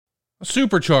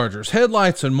Superchargers,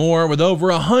 headlights, and more. With over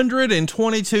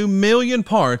 122 million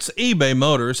parts, eBay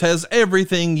Motors has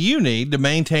everything you need to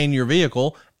maintain your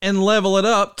vehicle and level it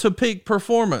up to peak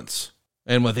performance.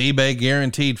 And with eBay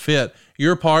Guaranteed Fit,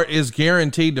 your part is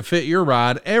guaranteed to fit your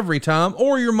ride every time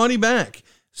or your money back.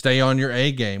 Stay on your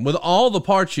A game with all the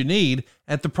parts you need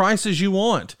at the prices you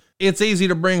want. It's easy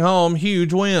to bring home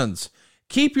huge wins.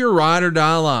 Keep your ride or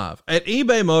die alive at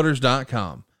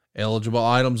ebaymotors.com. Eligible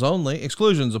items only.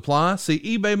 Exclusions apply. See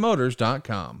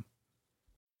ebaymotors.com.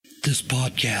 This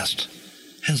podcast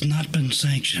has not been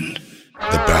sanctioned.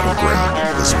 The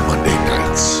battleground was Monday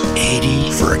nights.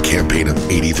 80. For a campaign of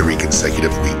 83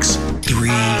 consecutive weeks. 3.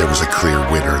 There was a clear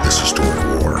winner in this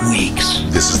historic war. Weeks.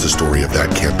 This is the story of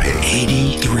that campaign.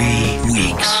 83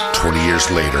 weeks. 20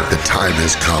 years later, the time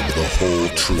has come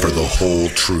for the whole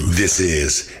truth. This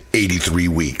is 83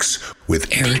 Weeks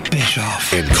with Eric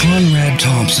Bischoff and Conrad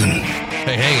Thompson.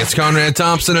 Hey, it's Conrad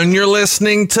Thompson, and you're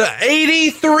listening to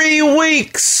 83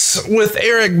 Weeks with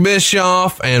Eric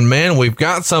Bischoff. And man, we've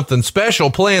got something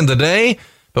special planned today,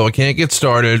 but we can't get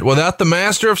started without the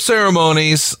master of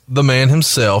ceremonies, the man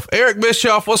himself. Eric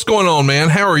Bischoff, what's going on, man?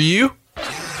 How are you?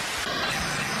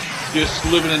 Just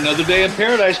living another day in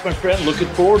paradise, my friend. Looking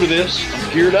forward to this.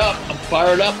 I'm geared up. I'm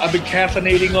fired up. I've been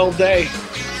caffeinating all day.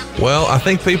 Well, I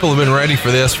think people have been ready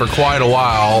for this for quite a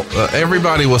while.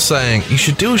 Everybody was saying, you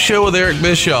should do a show with Eric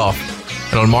Bischoff.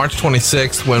 And on March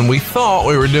 26th, when we thought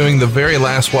we were doing the very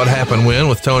last What Happened When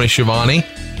with Tony Schiavone,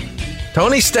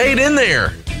 Tony stayed in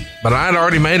there. But I had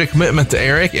already made a commitment to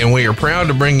Eric, and we are proud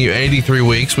to bring you 83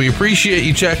 Weeks. We appreciate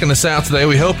you checking us out today.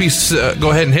 We hope you go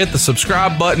ahead and hit the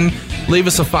subscribe button, leave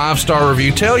us a 5-star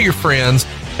review, tell your friends,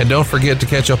 and don't forget to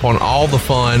catch up on all the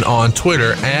fun on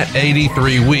Twitter at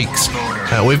 83 Weeks.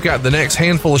 We've got the next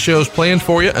handful of shows planned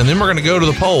for you, and then we're going to go to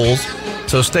the polls.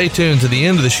 So stay tuned to the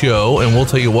end of the show, and we'll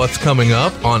tell you what's coming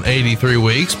up on 83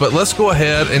 Weeks. But let's go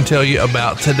ahead and tell you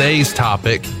about today's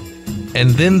topic.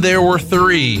 And then there were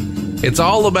 3. It's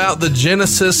all about the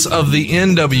genesis of the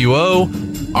NWO,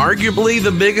 arguably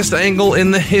the biggest angle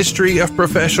in the history of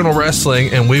professional wrestling,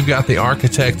 and we've got the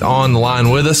architect on the line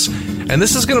with us. And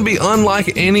this is going to be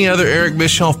unlike any other Eric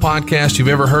Bischoff podcast you've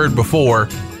ever heard before.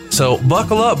 So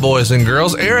buckle up, boys and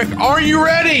girls. Eric, are you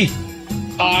ready?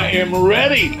 I am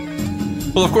ready.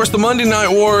 Well, of course, the Monday Night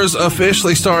Wars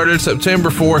officially started September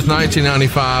 4th,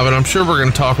 1995, and I'm sure we're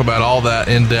going to talk about all that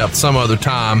in depth some other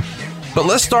time. But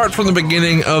let's start from the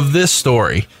beginning of this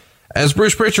story. As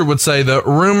Bruce Pritchard would say, the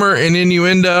rumor and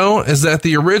innuendo is that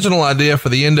the original idea for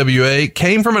the NWA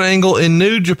came from an angle in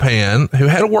New Japan, who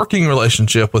had a working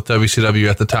relationship with WCW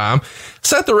at the time.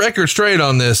 Set the record straight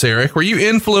on this, Eric. Were you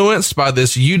influenced by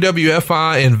this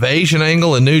UWFI invasion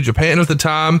angle in New Japan at the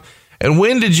time? And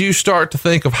when did you start to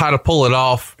think of how to pull it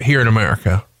off here in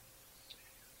America?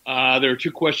 There are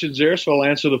 2 questions there, so I'll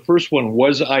answer the first one.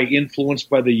 Was I influenced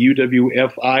by the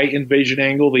UWFI invasion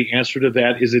angle? The answer to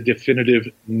that is a definitive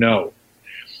no.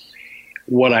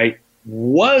 What I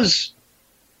was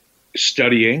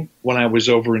studying when I was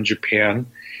over in Japan,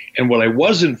 and what I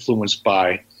was influenced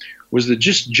by, was the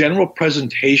just general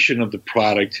presentation of the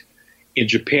product in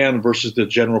Japan versus the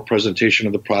general presentation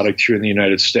of the product here in the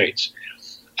United States.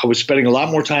 I was spending a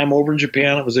lot more time over in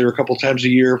Japan. I was there a couple times a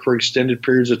year for extended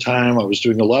periods of time. I was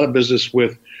doing a lot of business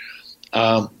with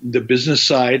the business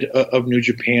side of New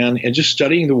Japan and just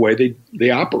studying the way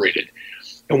they operated.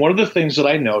 And one of the things that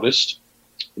I noticed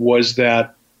was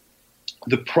that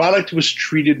the product was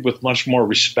treated with much more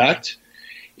respect.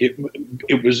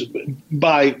 It was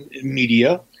by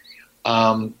media,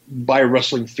 by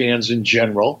wrestling fans in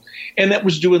general, and that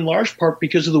was due in large part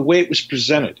because of the way it was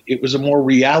presented. It was a more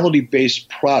reality-based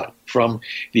product, from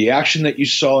the action that you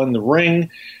saw in the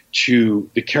ring to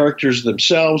the characters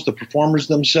themselves, the performers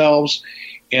themselves,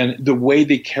 and the way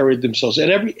they carried themselves at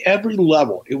every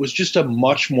level. It was just a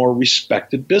much more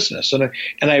respected business. And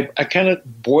I kind of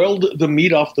boiled the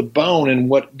meat off the bone, and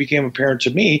what became apparent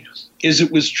to me is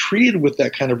it was treated with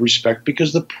that kind of respect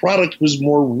because the product was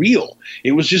more real.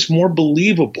 It was just more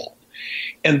believable.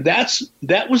 And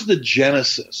that was the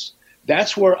genesis.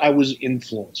 That's where I was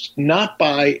influenced, not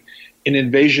by an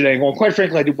invasion angle. And quite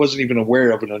frankly, I wasn't even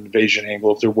aware of an invasion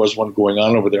angle if there was one going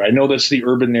on over there. I know that's the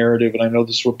urban narrative, and I know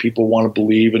this is what people want to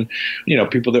believe, and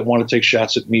people that want to take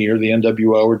shots at me or the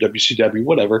NWO or WCW,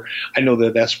 whatever. I know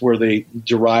that that's where they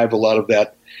derive a lot of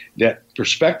that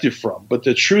perspective from. But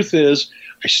the truth is,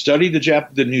 I studied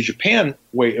the New Japan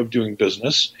way of doing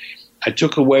business. I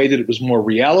took away that it was more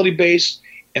reality-based,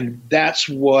 and that's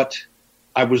what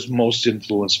I was most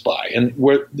influenced by. And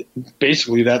where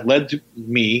basically that led to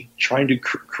me trying to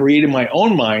create in my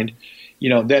own mind,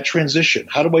 that transition.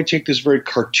 How do I take this very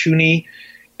cartoony,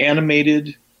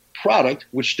 animated product,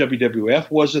 which WWF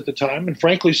was at the time, and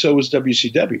frankly, so was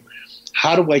WCW.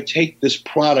 How do I take this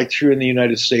product here in the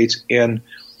United States and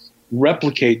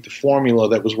replicate the formula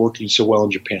that was working so well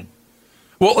in Japan?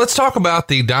 Well, let's talk about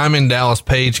the Diamond Dallas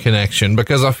Page connection,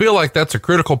 because I feel like that's a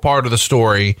critical part of the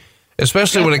story,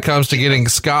 especially when it comes to getting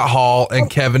Scott Hall and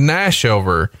Kevin Nash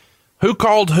over. Who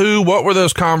called who? What were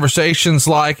those conversations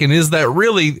like? And is that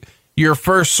really your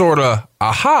first sort of,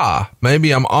 aha,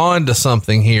 maybe I'm on to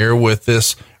something here with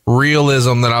this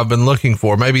realism that I've been looking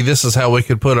for? Maybe this is how we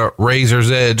could put a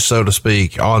razor's edge, so to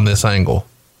speak, on this angle.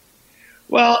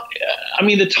 Well, I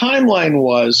mean, the timeline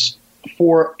was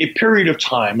for a period of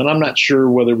time, and I'm not sure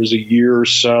whether it was a year or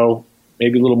so,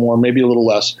 maybe a little more, maybe a little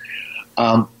less,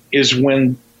 is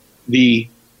when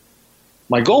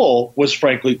my goal was,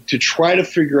 frankly, to try to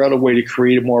figure out a way to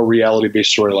create a more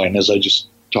reality-based storyline, as I just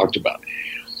talked about.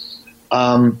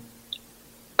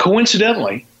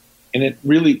 Coincidentally, and it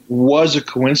really was a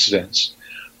coincidence,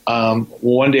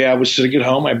 one day I was sitting at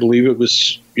home. I believe it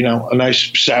was, a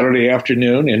nice Saturday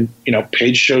afternoon, and,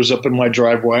 Paige shows up in my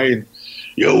driveway and,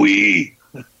 "Yo-wee,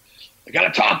 I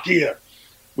got to talk to you,"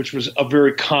 which was a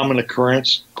very common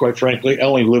occurrence, quite frankly. I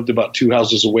only lived about 2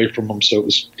 houses away from him, so it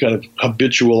was kind of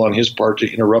habitual on his part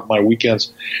to interrupt my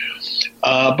weekends.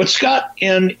 But Scott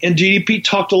and DDP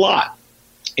talked a lot.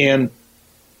 And,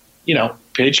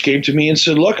 Paige came to me and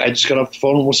said, "Look, I just got off the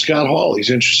phone with Scott Hall. He's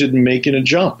interested in making a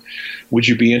jump. Would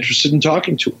you be interested in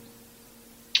talking to him?"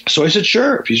 So I said,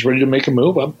 "Sure. If he's ready to make a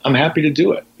move, I'm happy to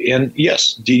do it." And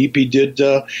yes, DDP did.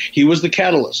 He was the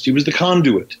catalyst. He was the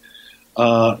conduit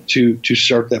to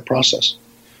start that process.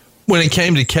 When it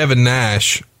came to Kevin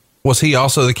Nash, was he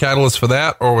also the catalyst for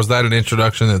that, or was that an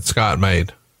introduction that Scott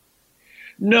made?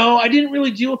 No, I didn't really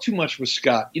deal too much with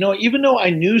Scott. Even though I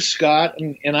knew Scott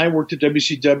and I worked at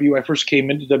WCW, I first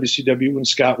came into WCW when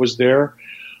Scott was there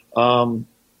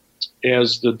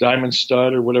as the Diamond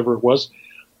Stud or whatever it was.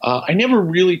 I never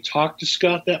really talked to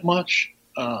Scott that much.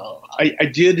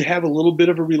 I did have a little bit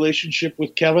of a relationship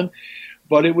with Kevin,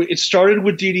 but it started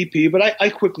with DDP. But I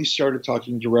quickly started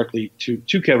talking directly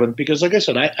to Kevin because, like I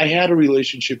said, I had a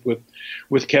relationship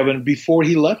with Kevin before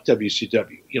he left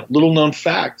WCW. Little known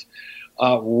fact.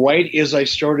 Right as I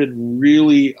started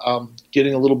really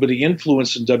getting a little bit of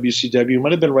influence in WCW, it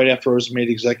might have been right after I was made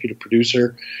executive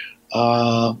producer.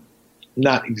 Not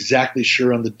exactly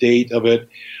sure on the date of it.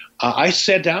 I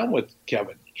sat down with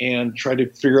Kevin and tried to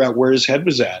figure out where his head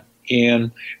was at and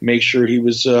make sure he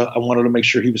was. I wanted to make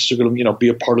sure he was still going to, be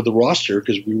a part of the roster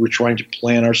because we were trying to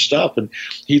plan our stuff. And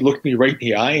he looked me right in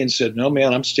the eye and said, "No,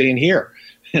 man, I'm staying here."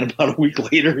 And about a week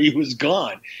later, he was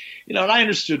gone. And I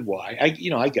understood why. I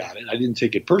got it. I didn't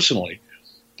take it personally,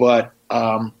 but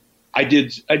I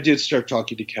did start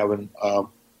talking to Kevin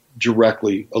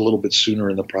directly a little bit sooner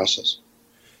in the process.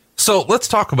 So let's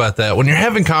talk about that. When you're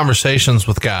having conversations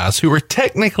with guys who are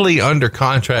technically under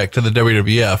contract to the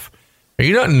WWF, are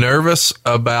you not nervous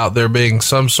about there being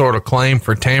some sort of claim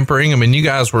for tampering? I mean, you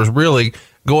guys were really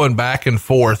going back and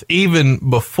forth even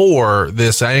before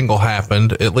this angle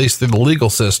happened, at least through the legal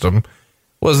system.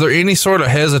 Was there any sort of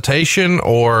hesitation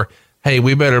or, hey,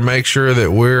 we better make sure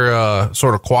that we're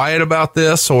sort of quiet about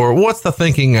this, or what's the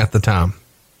thinking at the time?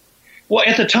 Well,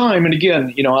 at the time, and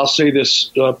again, I'll say this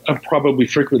probably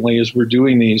frequently as we're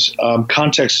doing these,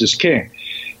 context is king.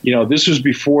 This was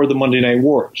before the Monday Night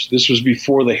Wars. This was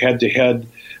before the head-to-head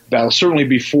battle, certainly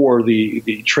before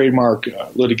the trademark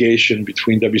litigation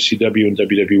between WCW and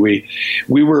WWE.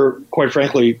 We were, quite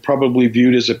frankly, probably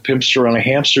viewed as a pimple on a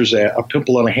hamster's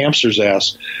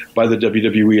ass by the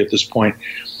WWE at this point.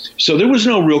 So there was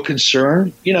no real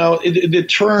concern. The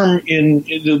term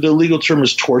the legal term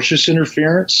is tortious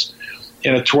interference,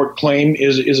 and a tort claim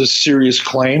is a serious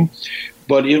claim.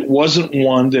 But it wasn't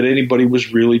one that anybody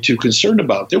was really too concerned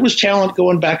about. There was talent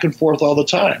going back and forth all the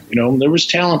time. There was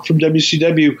talent from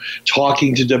WCW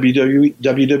talking to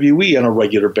WWE on a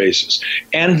regular basis,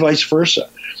 and vice versa.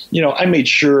 I made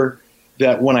sure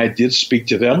that when I did speak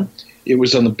to them, it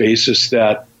was on the basis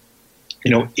that,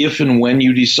 if and when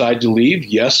you decide to leave,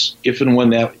 yes. If and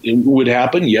when that would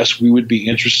happen, yes, we would be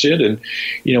interested. And,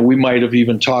 we might have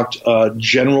even talked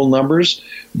general numbers,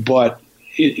 but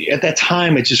at that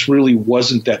time, it just really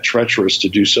wasn't that treacherous to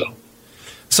do so.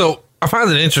 So I find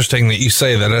it interesting that you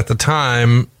say that at the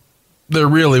time, there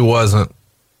really wasn't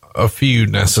a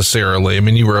feud necessarily. I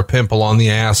mean, you were a pimple on the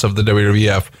ass of the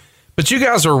WWF, but you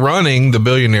guys are running the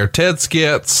Billionaire Ted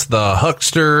skits, the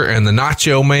Huckster and the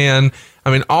Nacho Man.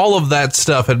 I mean, all of that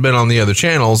stuff had been on the other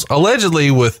channels,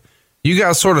 allegedly with you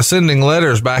guys sort of sending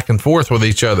letters back and forth with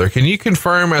each other. Can you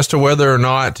confirm as to whether or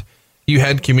not you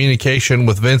had communication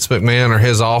with Vince McMahon or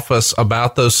his office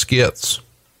about those skits?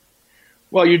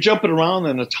 Well, you're jumping around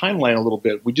in the timeline a little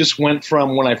bit. We just went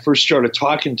from when I first started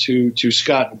talking to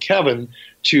Scott and Kevin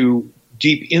to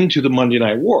deep into the Monday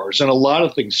Night Wars, and a lot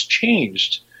of things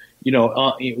changed,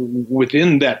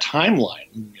 within that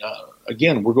timeline.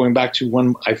 Again, we're going back to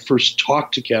when I first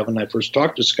talked to Kevin, I first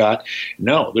talked to Scott.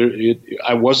 No,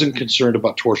 I wasn't concerned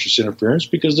about tortious interference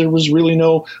because there was really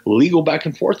no legal back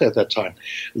and forth at that time.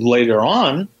 Later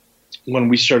on, when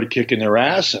we started kicking their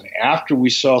ass, and after we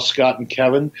saw Scott and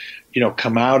Kevin,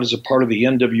 come out as a part of the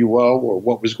NWO, or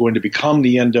what was going to become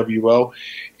the NWO,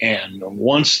 and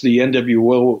once the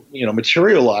NWO,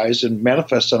 materialized and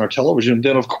manifested on our television,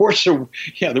 then of course there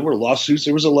were lawsuits.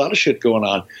 There was a lot of shit going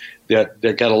on that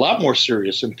got a lot more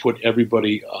serious and put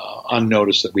everybody on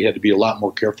notice that we had to be a lot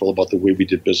more careful about the way we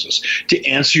did business. To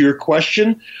answer your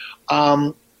question,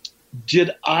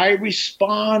 did I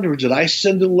respond or did I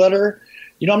send a letter?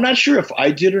 I'm not sure if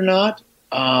I did or not.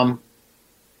 I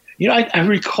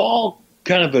recall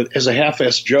kind of as a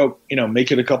half-assed joke,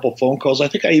 making a couple phone calls. I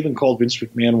think I even called Vince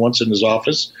McMahon once in his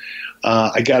office.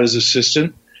 I got his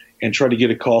assistant and tried to get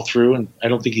a call through, and I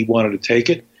don't think he wanted to take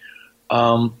it.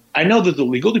 I know that the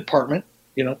legal department,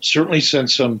 certainly sent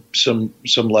some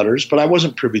letters, but I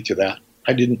wasn't privy to that.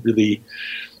 I didn't really,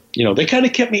 they kind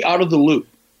of kept me out of the loop.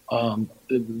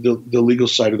 The legal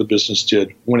side of the business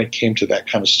did when it came to that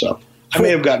kind of stuff. I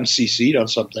may have gotten CC'd on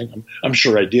something. I'm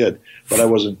sure I did, but I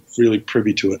wasn't really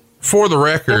privy to it. For the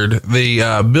record,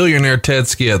 the Billionaire Ted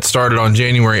skit started on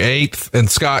January 8th, and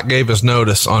Scott gave us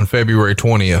notice on February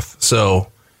 20th. So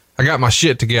I got my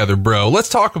shit together, bro. Let's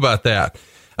talk about that.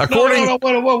 According,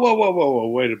 whoa,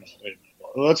 wait a minute.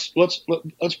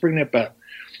 Let's bring that back.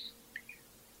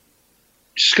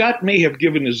 Scott may have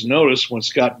given his notice when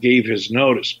Scott gave his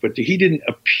notice, but he didn't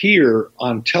appear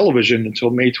on television until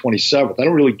May 27th. I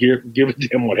don't really give a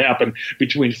damn what happened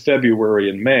between February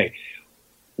and May.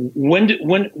 When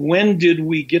did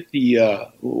we get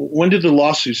when did the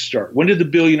lawsuit start? When did the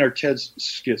Billionaire Ted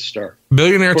skit start?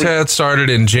 Billionaire Ted started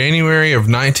in January of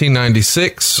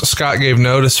 1996. Scott gave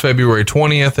notice February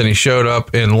 20th, and he showed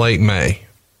up in late May.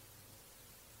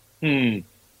 All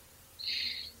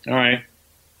right.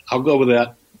 I'll go with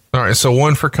that. All right, so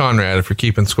one for Conrad if you're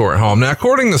keeping score at home. Now,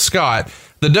 according to Scott,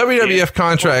 the WWF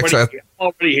contracts... I'm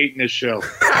already hating this show.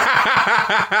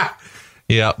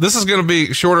 Yeah, this is going to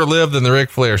be shorter lived than the Ric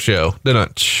Flair show,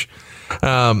 didn't it?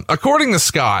 According to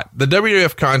Scott, the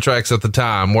WWF contracts at the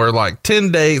time were like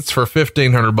 10 dates for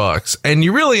 $1,500, and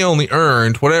you really only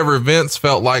earned whatever Vince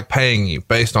felt like paying you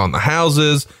based on the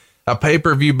houses, a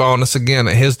pay-per-view bonus, again,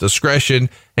 at his discretion,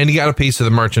 and he got a piece of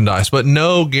the merchandise, but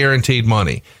no guaranteed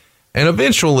money. And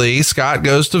eventually, Scott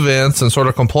goes to Vince and sort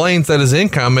of complains that his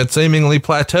income had seemingly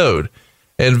plateaued.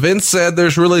 And Vince said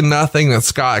there's really nothing that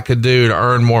Scott could do to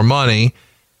earn more money,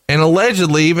 and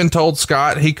allegedly even told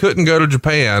Scott he couldn't go to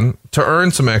Japan to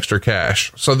earn some extra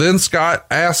cash. So then Scott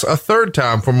asks a third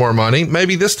time for more money,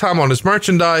 maybe this time on his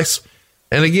merchandise,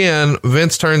 and again,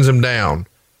 Vince turns him down.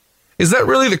 Is that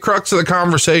really the crux of the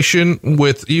conversation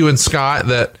with you and Scott,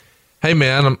 that, hey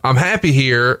man, I'm happy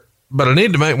here, but I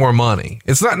need to make more money?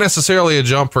 It's not necessarily a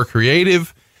jump for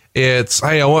creative. It's,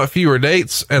 hey, I want fewer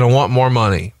dates and I want more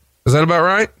money. Is that about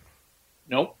right?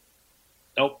 Nope.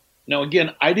 Now,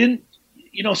 again, I didn't,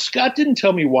 Scott didn't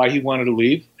tell me why he wanted to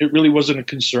leave. It really wasn't a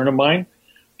concern of mine.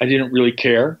 I didn't really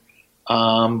care.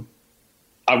 He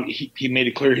made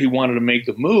it clear he wanted to make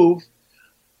the move.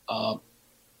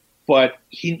 But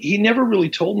he never really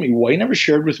told me why. He never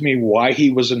shared with me why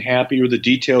he wasn't happy, or the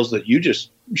details that you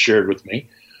just shared with me.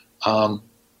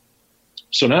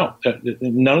 So no,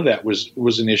 none of that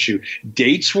was an issue.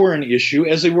 Dates were an issue,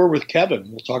 as they were with Kevin.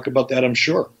 We'll talk about that, I'm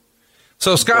sure.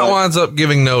 So Scott winds up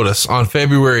giving notice on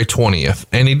February 20th,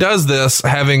 and he does this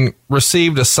having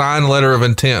received a signed letter of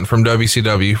intent from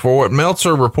WCW for what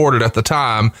Meltzer reported at the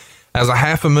time as a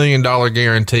 $500,000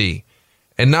 guarantee.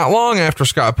 And not long after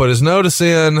Scott put his notice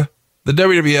in, the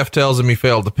WWF tells him he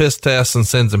failed the piss test and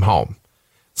sends him home.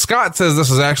 Scott says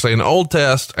this is actually an old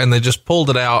test, and they just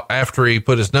pulled it out after he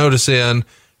put his notice in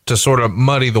to sort of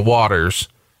muddy the waters.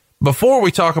 Before we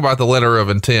talk about the letter of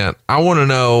intent, I want to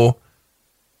know,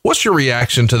 what's your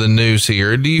reaction to the news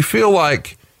here? Do you feel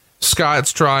like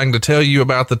Scott's trying to tell you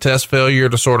about the test failure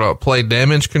to sort of play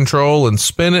damage control and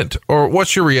spin it? Or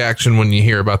what's your reaction when you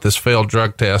hear about this failed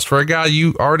drug test for a guy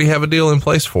you already have a deal in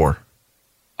place for?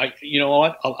 You know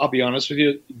what? I'll be honest with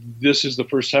you. This is the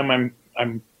first time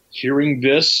I'm hearing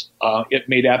this. It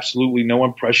made absolutely no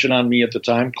impression on me at the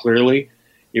time. Clearly,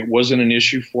 it wasn't an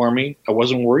issue for me. I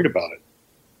wasn't worried about it.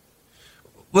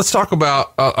 Let's talk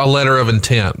about a letter of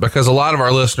intent, because a lot of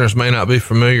our listeners may not be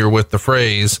familiar with the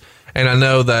phrase. And I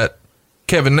know that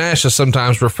Kevin Nash has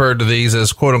sometimes referred to these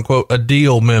as, quote unquote, a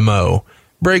deal memo.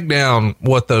 Break down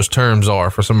what those terms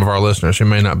are for some of our listeners who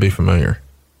may not be familiar.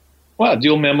 Well, a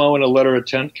deal memo and a letter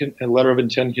of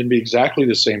intent can be exactly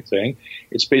the same thing.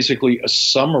 It's basically a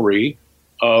summary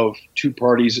of two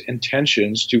parties'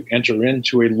 intentions to enter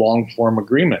into a long-form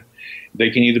agreement. They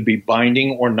can either be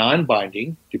binding or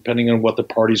non-binding, depending on what the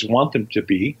parties want them to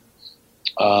be.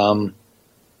 But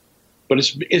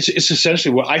it's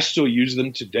essentially what I still use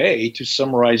them today to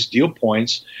summarize deal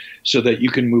points so that you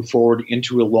can move forward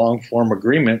into a long-form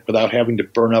agreement without having to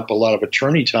burn up a lot of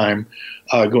attorney time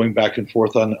going back and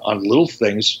forth on little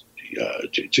things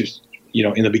in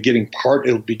the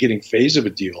beginning phase of a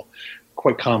deal.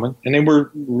 Quite common, and they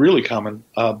were really common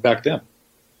back then.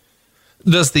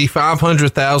 Does the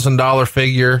 $500,000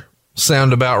 figure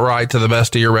sound about right to the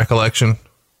best of your recollection?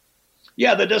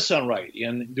 Yeah, that does sound right.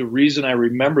 And the reason I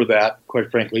remember that,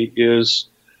 quite frankly, is,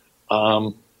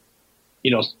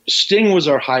 Sting was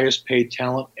our highest paid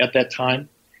talent at that time.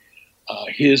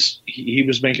 He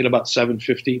was making about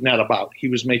 $750, not about, he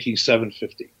was making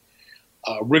 $750.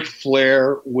 Ric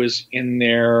Flair was in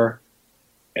there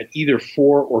at either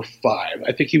 4 or 5.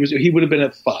 I think he would have been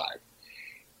at 5.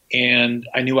 And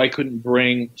I knew I couldn't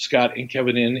bring Scott and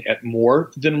Kevin in at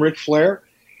more than Ric Flair.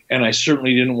 And I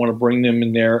certainly didn't want to bring them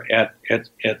in there at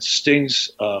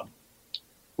Sting's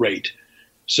rate.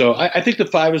 So I think the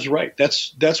 5 is right.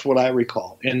 That's what I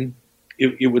recall. And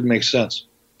it would make sense.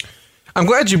 I'm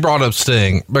glad you brought up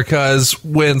Sting, because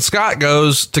when Scott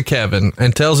goes to Kevin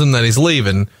and tells him that he's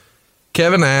leaving,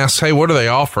 Kevin asks, hey, what are they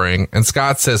offering? And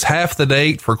Scott says half the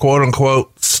date for quote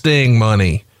unquote Sting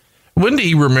money. When do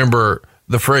you remember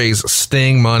the phrase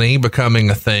Sting money becoming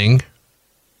a thing?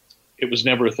 It was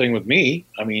never a thing with me.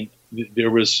 I mean,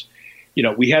 there was,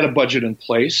 we had a budget in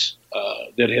place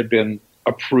that had been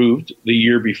approved the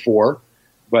year before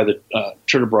by the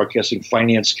Turner Broadcasting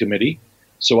Finance Committee.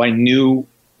 So I knew,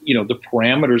 the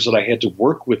parameters that I had to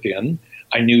work within.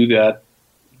 I knew that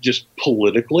just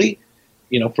politically,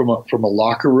 from a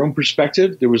locker room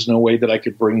perspective, there was no way that I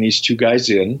could bring these two guys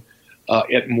in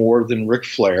at more than Ric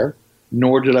Flair,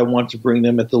 nor did I want to bring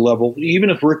them at the level, even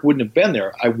if Rick wouldn't have been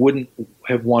there, I wouldn't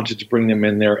have wanted to bring them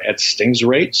in there at Sting's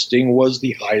rate. Sting was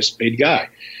the highest paid guy.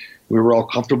 We were all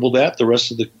comfortable with that. The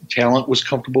rest of the talent was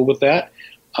comfortable with that.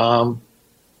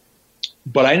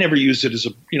 But I never used it as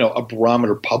a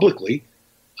barometer publicly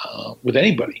with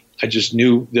anybody. I just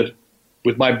knew that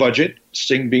with my budget,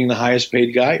 Sting being the highest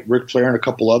paid guy, Ric Flair and a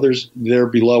couple others there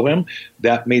below him,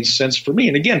 that made sense for me.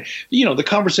 And again, the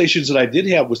conversations that I did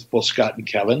have with both Scott and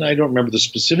Kevin, I don't remember the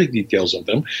specific details of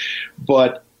them,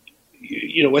 but,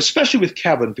 especially with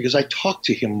Kevin, because I talked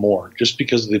to him more just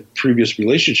because of the previous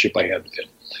relationship I had with him.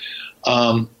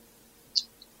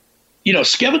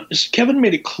 Kevin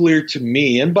made it clear to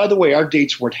me, and by the way, our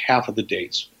dates weren't half of the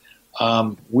dates.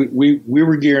 We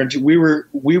were guaranteed,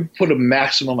 we put a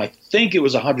maximum, I think it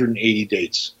was 180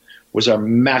 dates was our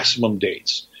maximum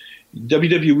dates.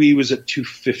 WWE was at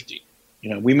 250.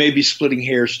 We may be splitting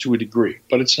hairs to a degree,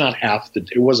 but it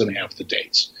wasn't half the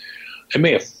dates. It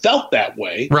may have felt that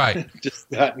way. Right. To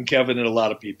Scott and Kevin and a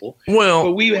lot of people. Well,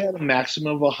 but we had a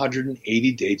maximum of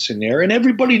 180 dates in there, and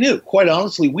everybody knew, quite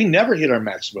honestly, we never hit our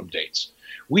maximum dates.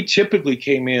 We typically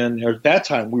came in, or at that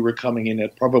time, we were coming in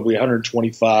at probably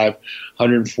 125,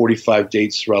 145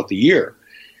 dates throughout the year.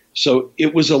 So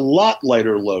it was a lot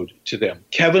lighter load to them.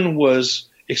 Kevin was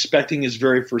expecting his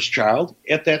very first child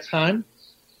at that time.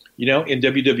 In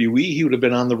WWE, he would have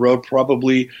been on the road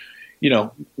probably,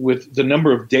 with the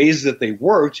number of days that they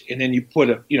worked, and then you put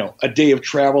a day of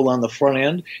travel on the front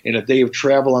end and a day of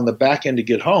travel on the back end to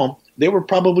get home, they were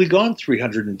probably gone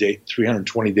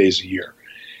 320 days a year.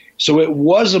 So it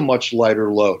was a much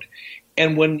lighter load.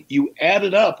 And when you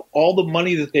added up all the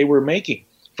money that they were making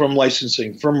from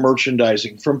licensing, from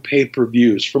merchandising, from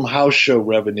pay-per-views, from house show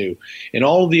revenue, and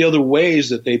all of the other ways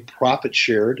that they profit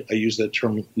shared, I use that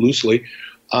term loosely,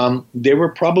 they were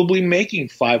probably making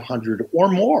 $500 or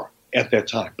more at that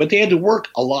time. But they had to work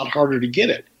a lot harder to get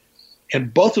it.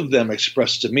 And both of them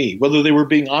expressed to me, whether they were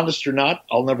being honest or not,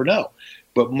 I'll never know.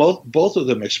 But both of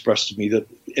them expressed to me that,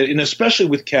 and especially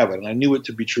with Kevin, I knew it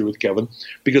to be true with Kevin,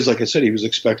 because like I said, he was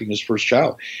expecting his first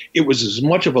child. It was as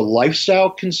much of a lifestyle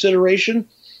consideration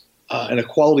and a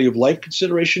quality of life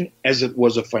consideration as it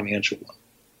was a financial one.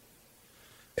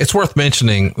 It's worth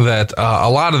mentioning that a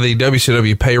lot of the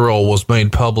WCW payroll was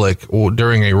made public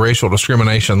during a racial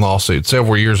discrimination lawsuit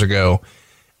several years ago.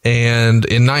 And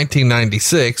in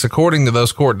 1996, according to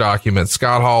those court documents,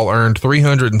 Scott Hall earned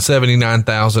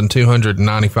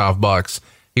 $379,295.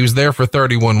 He was there for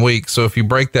 31 weeks. So if you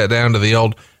break that down to the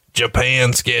old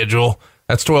Japan schedule,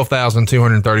 that's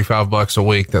 $12,235 a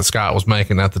week that Scott was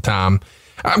making at the time.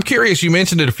 I'm curious, you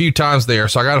mentioned it a few times there,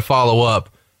 so I got to follow up.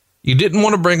 You didn't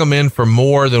want to bring them in for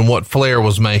more than what Flair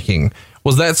was making.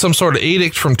 Was that some sort of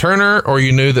edict from Turner, or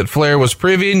you knew that Flair was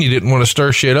privy and you didn't want to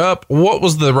stir shit up? What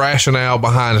was the rationale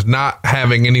behind not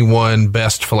having anyone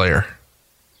best Flair?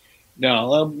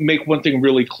 Now, I'll make one thing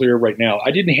really clear right now.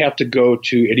 I didn't have to go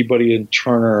to anybody in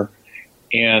Turner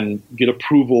and get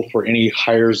approval for any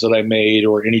hires that I made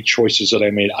or any choices that I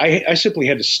made. I simply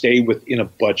had to stay within a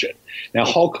budget. Now,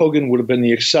 Hulk Hogan would have been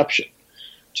the exception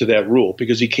to that rule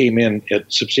because he came in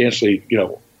at substantially,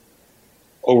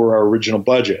 over our original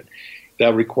budget.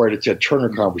 That required a Ted Turner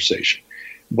conversation.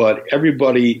 But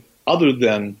everybody other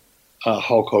than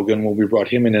Hulk Hogan, when we brought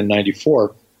him in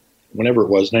 94, whenever it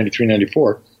was, 93,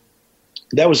 94,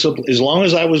 that was simple. As long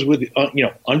as I was with,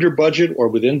 under budget or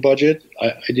within budget,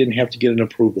 I didn't have to get an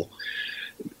approval.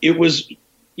 It was,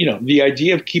 the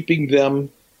idea of keeping them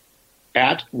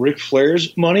at Ric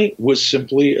Flair's money was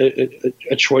simply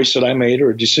a choice that I made, or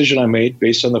a decision I made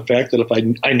based on the fact that if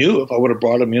I knew if I would have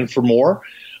brought them in for more,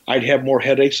 I'd have more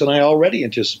headaches than I already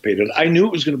anticipated. I knew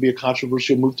it was going to be a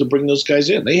controversial move to bring those guys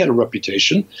in. They had a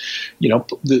reputation.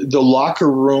 The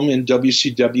locker room in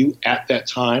WCW at that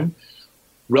time,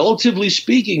 relatively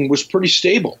speaking, was pretty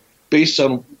stable based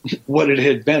on what it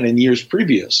had been in years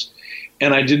previous.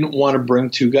 And I didn't want to bring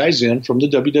two guys in from the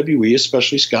WWE,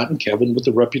 especially Scott and Kevin, with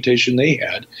the reputation they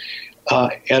had,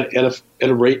 at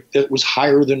a rate that was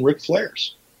higher than Ric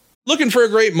Flair's. Looking for a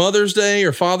great Mother's Day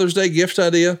or Father's Day gift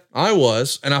idea? I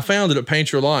was, and I found it at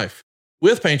Paint Your Life.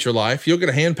 With Paint Your Life, you'll get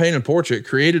a hand-painted portrait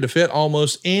created to fit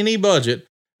almost any budget,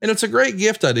 and it's a great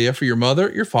gift idea for your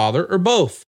mother, your father, or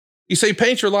both. You see,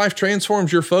 Paint Your Life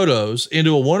transforms your photos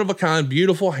into a one-of-a-kind,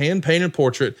 beautiful hand-painted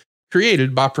portrait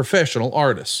created by professional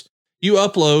artists. You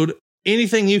upload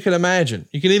anything you can imagine.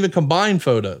 You can even combine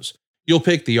photos. You'll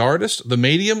pick the artist, the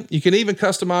medium. You can even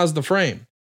customize the frame.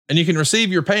 And you can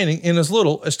receive your painting in as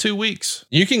little as 2 weeks.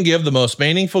 You can give the most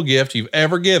meaningful gift you've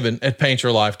ever given at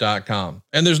paintyourlife.com.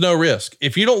 And there's no risk.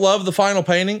 If you don't love the final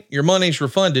painting, your money's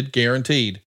refunded,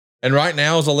 guaranteed. And right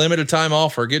now is a limited time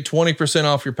offer. Get 20%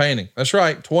 off your painting. That's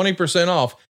right, 20%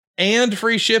 off and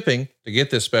free shipping. To get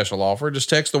this special offer, just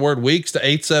text the word weeks to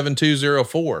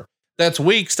 87204. That's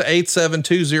weeks to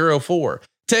 87204.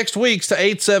 Text weeks to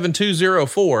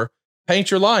 87204. Paint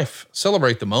Your Life.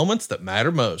 Celebrate the moments that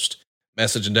matter most.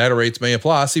 Message and data rates may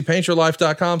apply. See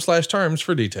paintyourlife.com/terms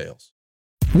for details.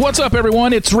 What's up,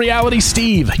 everyone? It's Reality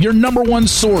Steve, your number one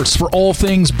source for all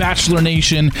things Bachelor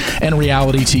Nation and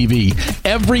reality TV.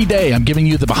 Every day, I'm giving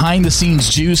you the behind-the-scenes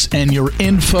juice and your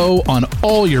info on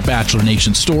all your Bachelor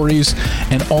Nation stories,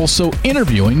 and also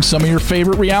interviewing some of your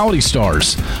favorite reality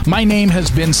stars. My name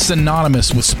has been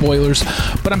synonymous with spoilers,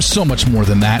 but I'm so much more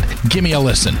than that. Give me a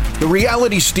listen. The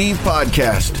Reality Steve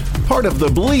Podcast, part of the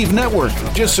Believe Network.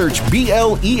 Just search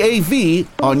BLEAV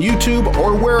on YouTube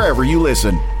or wherever you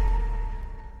listen.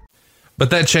 But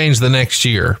that changed the next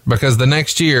year, because the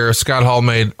next year, Scott Hall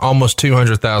made almost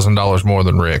 $200,000 more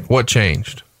than Rick. What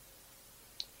changed?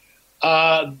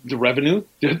 The revenue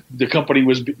the company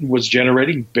was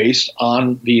generating based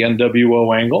on the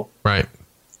NWO angle. Right.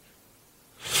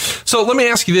 So let me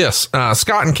ask you this.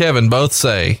 Scott and Kevin both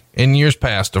say, in years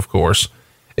past, of course,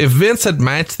 if Vince had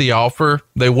matched the offer,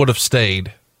 they would have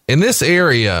stayed. In this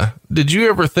area, did you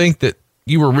ever think that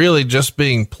you were really just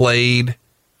being played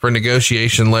for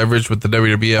negotiation leverage with the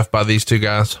WWF by these two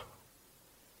guys?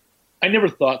 I never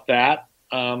thought that.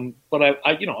 But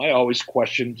I always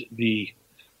questioned the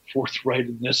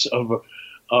forthrightness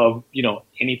of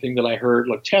anything that I heard.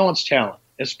 Look, talent's talent,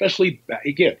 especially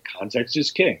again, context is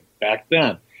king. Back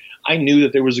then, I knew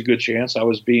that there was a good chance I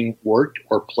was being worked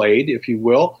or played, if you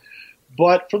will.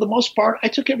 But for the most part, I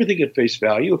took everything at face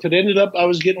value. If it ended up I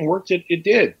was getting worked, it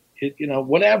did.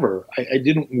 Whatever. I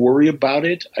didn't worry about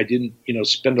it. I didn't,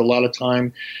 spend a lot of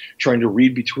time trying to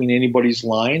read between anybody's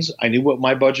lines. I knew what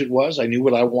my budget was. I knew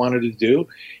what I wanted to do.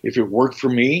 If it worked for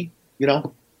me,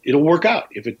 it'll work out.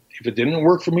 If it didn't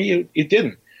work for me, it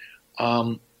didn't.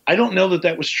 I don't know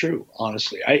that was true,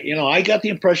 honestly. I got the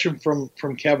impression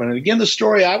from Kevin, and again, the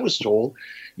story I was told,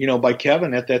 by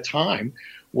Kevin at that time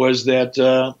was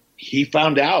that he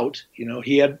found out,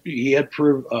 he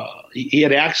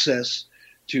had access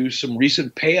to some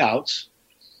recent payouts,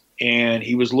 and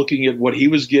he was looking at what he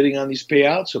was getting on these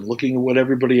payouts and looking at what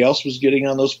everybody else was getting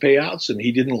on those payouts, and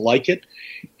he didn't like it.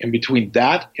 And between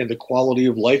that and the quality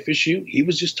of life issue, he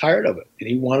was just tired of it, and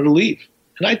he wanted to leave.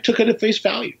 And I took it at face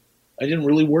value. I didn't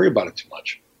really worry about it too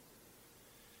much.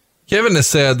 Kevin has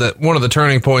said that one of the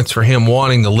turning points for him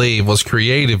wanting to leave was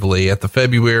creatively at the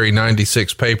February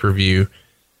 96 pay-per-view.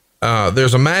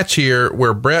 There's a match here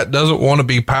where Brett doesn't want to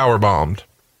be powerbombed,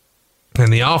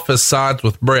 and the Office sides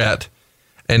with Brett.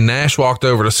 and Nash walked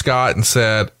over to Scott and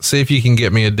said, "See if you can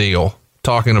get me a deal,"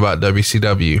 talking about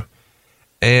WCW.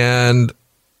 And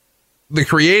the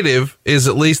creative is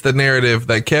at least the narrative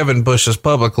that Kevin pushes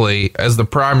publicly as the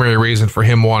primary reason for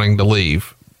him wanting to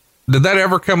leave. Did that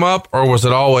ever come up, or was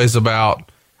it always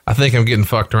about, I think I'm getting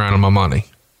fucked around on my money?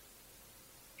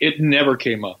 It never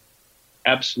came up.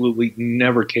 Absolutely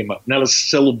never came up. Not a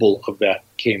syllable of that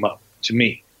came up to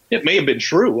me. It may have been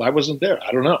true. I wasn't there.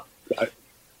 I don't know. I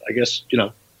guess,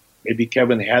 maybe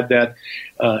Kevin had that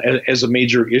as a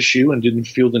major issue and didn't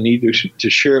feel the need to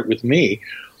share it with me.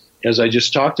 As I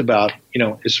just talked about,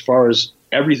 as far as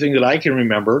everything that I can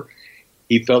remember,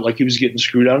 he felt like he was getting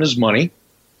screwed on his money.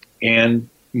 And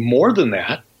more than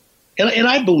that, and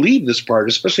I believe this part,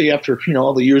 especially after,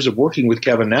 all the years of working with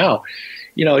Kevin now,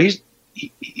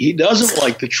 he doesn't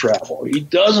like to travel. He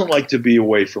doesn't like to be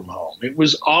away from home. It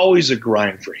was always a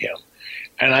grind for him.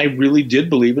 And I really did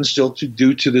believe, and still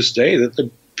do to this day, that the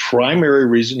primary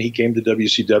reason he came to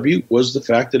WCW was the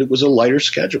fact that it was a lighter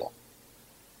schedule.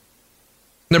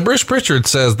 Now, Bruce Pritchard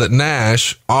says that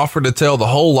Nash offered to tell the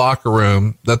whole locker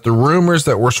room that the rumors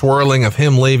that were swirling of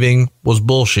him leaving was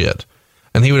bullshit,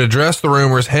 and he would address the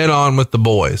rumors head on with the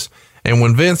boys. And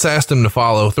when Vince asked him to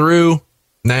follow through,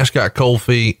 Nash got cold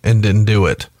feet and didn't do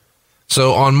it.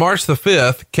 So on March the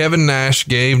 5th, Kevin Nash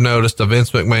gave notice to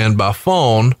Vince McMahon by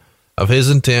phone of his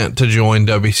intent to join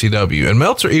WCW. And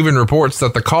Meltzer even reports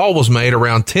that the call was made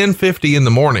around 10:50 in the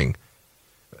morning.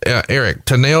 Eric,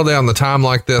 to nail down the time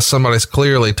like this, somebody's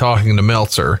clearly talking to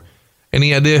Meltzer.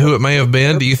 Any idea who it may have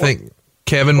been? Do you think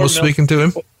Kevin was speaking to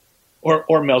him?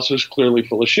 Or Meltzer's clearly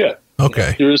full of shit.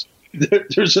 Okay.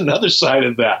 There's another side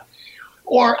of that.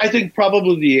 Or I think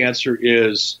probably the answer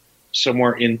is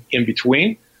somewhere in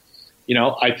between.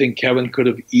 I think Kevin could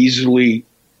have easily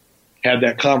had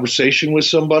that conversation with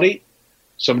somebody.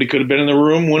 Somebody could have been in the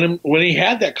room when he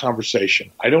had that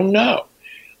conversation. I don't know.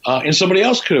 And somebody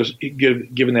else could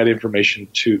have given that information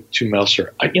to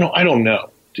Meltzer. I don't know.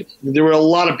 There were a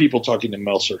lot of people talking to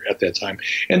Meltzer at that time.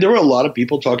 And there were a lot of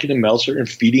people talking to Meltzer and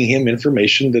feeding him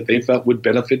information that they felt would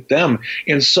benefit them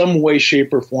in some way,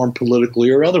 shape, or form, politically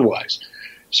or otherwise.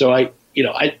 So I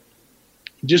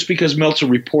just because Meltzer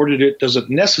reported it doesn't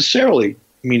necessarily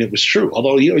mean it was true.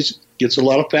 Although he always gets a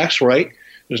lot of facts right.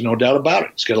 There's no doubt about it.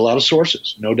 He's got a lot of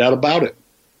sources, no doubt about it.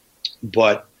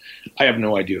 But I have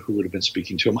no idea who would have been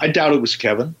speaking to him. I doubt it was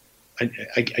Kevin. I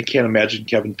can't imagine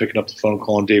Kevin picking up the phone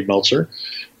calling Dave Meltzer,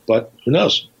 but who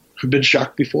knows? I've been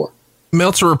shocked before.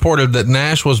 Meltzer reported that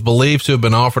Nash was believed to have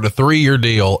been offered a 3-year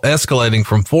deal, escalating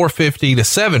from $450 to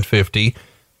 $750,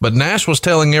 but Nash was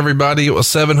telling everybody it was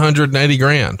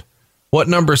 $780,000. What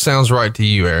number sounds right to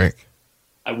you, Eric?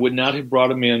 I would not have brought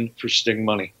him in for Sting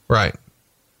money. Right.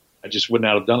 I just would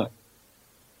not have done it.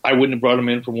 I wouldn't have brought him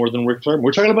in for more than Ric Flair.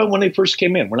 We're talking about when they first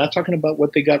came in. We're not talking about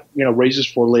what they got, raises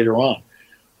for later on.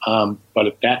 But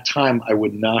at that time, I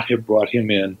would not have brought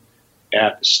him in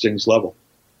at Sting's level.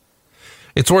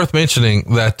 It's worth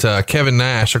mentioning that Kevin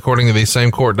Nash, according to these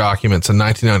same court documents in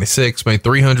 1996, made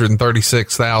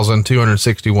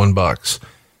 $336,261.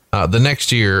 The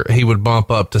next year, he would bump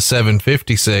up to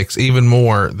 $756,000, even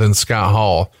more than Scott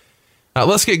Hall.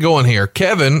 Let's get going here.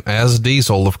 Kevin, as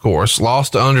Diesel, of course,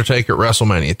 lost to Undertaker at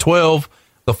WrestleMania 12.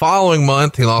 The following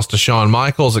month, he lost to Shawn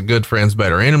Michaels at Good Friends,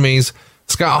 Better Enemies.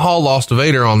 Scott Hall lost to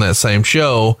Vader on that same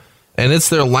show, and it's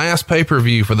their last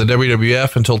pay-per-view for the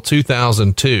WWF until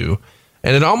 2002.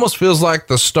 And it almost feels like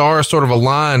the stars sort of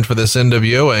aligned for this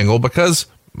NWO angle, because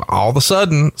all of a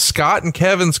sudden, Scott and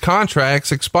Kevin's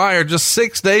contracts expired just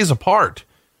 6 days apart.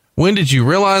 When did you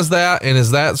realize that? And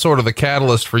is that sort of the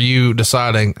catalyst for you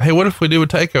deciding, hey, what if we do a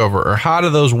takeover? Or how do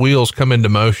those wheels come into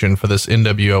motion for this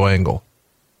NWO angle?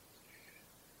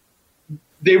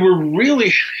 They were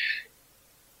really,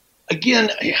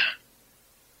 again,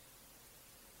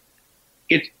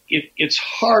 it's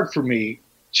hard for me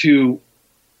to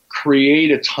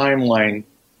create a timeline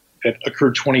that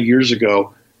occurred 20 years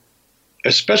ago,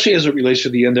 especially as it relates to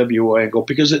the NWO angle,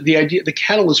 because the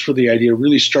catalyst for the idea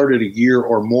really started a year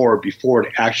or more before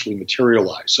it actually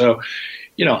materialized. So,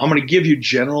 I'm going to give you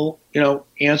general,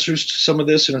 answers to some of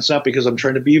this, and it's not because I'm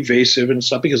trying to be evasive, and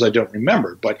it's not because I don't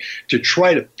remember, but to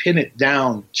try to pin it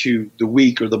down to the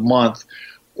week or the month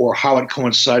or how it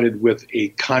coincided with a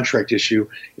contract issue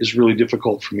is really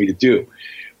difficult for me to do.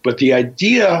 But the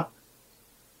idea,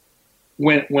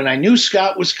 when I knew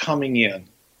Scott was coming in,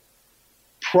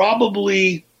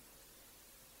 probably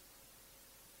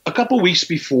a couple weeks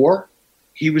before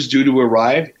he was due to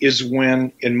arrive is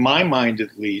when, in my mind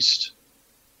at least,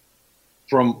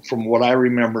 from what I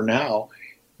remember now,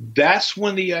 that's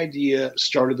when the idea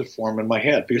started to form in my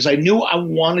head, because I knew I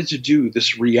wanted to do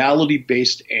this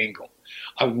reality-based angle.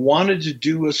 I wanted to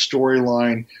do a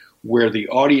storyline where the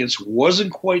audience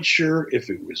wasn't quite sure if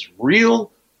it was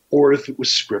real or if it was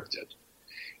scripted.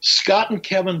 Scott and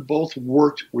Kevin both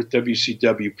worked with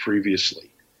WCW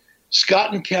previously.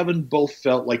 Scott and Kevin both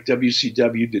felt like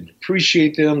WCW didn't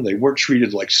appreciate them. They weren't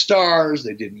treated like stars.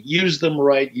 They didn't use them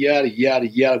right, yada, yada,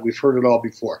 yada. We've heard it all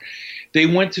before. They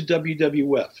went to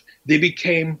WWF. They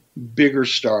became bigger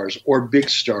stars or big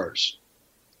stars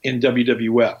in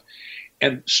WWF.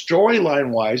 And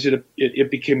storyline-wise,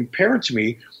 it became apparent to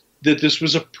me that this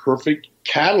was a perfect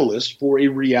catalyst for a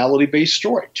reality-based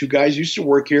story. Two guys used to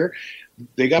work here.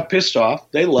 They got pissed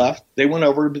off. They left. They went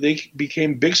over. They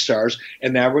became big stars,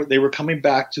 and now they were coming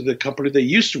back to the company they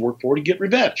used to work for to get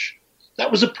revenge. That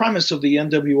was the premise of the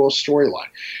NWO storyline.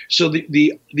 So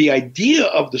the idea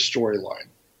of the storyline,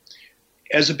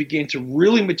 as it began to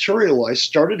really materialize,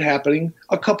 started happening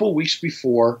a couple of weeks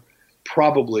before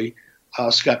probably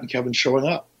Scott and Kevin showing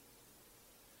up.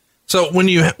 So when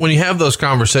you have those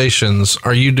conversations,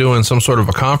 are you doing some sort of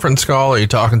a conference call? Are you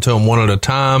talking to them one at a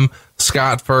time?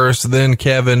 Scott first, then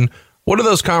Kevin. What do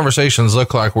those conversations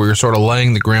look like where you're sort of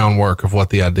laying the groundwork of what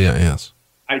the idea is?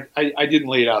 I didn't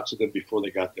lay it out to them before they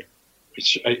got there.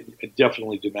 I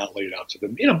definitely did not lay it out to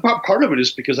them. Part of it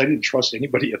is because I didn't trust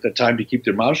anybody at the time to keep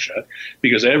their mouth shut,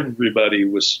 because everybody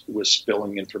was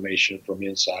spilling information from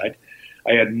inside.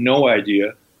 I had no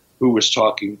idea who was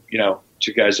talking,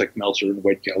 to guys like Meltzer and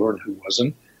Wade Keller and who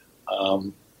wasn't.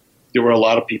 There were a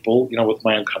lot of people, with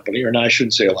my own company, or no, I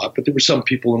shouldn't say a lot, but there were some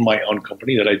people in my own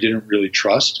company that I didn't really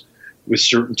trust with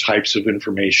certain types of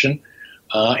information.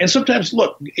 And sometimes,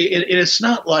 look, it's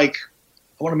not like,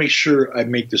 I want to make sure I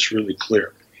make this really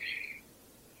clear.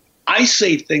 I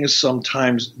say things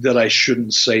sometimes that I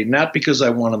shouldn't say, not because I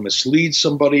want to mislead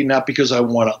somebody, not because I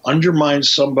want to undermine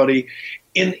somebody.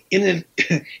 In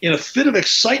a fit of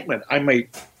excitement, I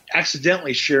might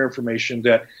accidentally share information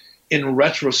that in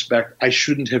retrospect I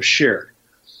shouldn't have shared.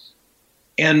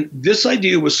 And this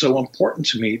idea was so important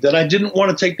to me that I didn't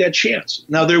want to take that chance.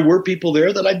 Now, there were people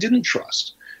there that I didn't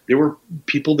trust. There were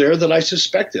people there that I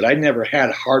suspected. I never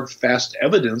had hard, fast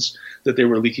evidence that they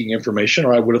were leaking information,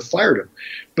 or I would have fired them.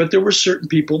 But there were certain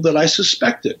people that I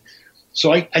suspected.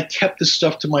 So I kept this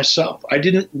stuff to myself. I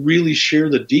didn't really share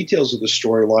the details of the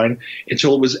storyline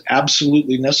until it was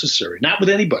absolutely necessary. Not with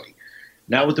anybody.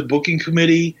 Not with the booking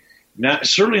committee.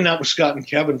 Certainly not with Scott and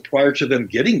Kevin prior to them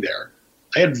getting there.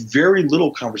 I had very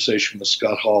little conversation with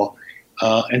Scott Hall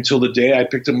until the day I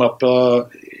picked him up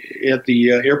at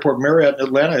the Airport Marriott in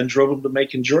Atlanta and drove him to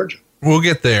Macon, Georgia. We'll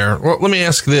get there. Well, let me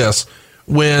ask this.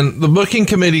 When the booking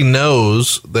committee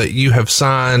knows that you have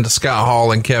signed Scott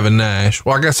Hall and Kevin Nash,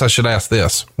 well, I guess I should ask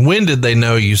this. When did they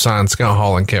know you signed Scott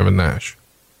Hall and Kevin Nash?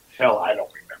 Hell, I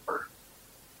don't remember.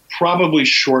 Probably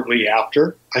shortly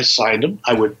after I signed them.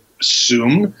 I would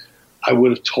assume I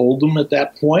would have told them at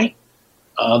that point.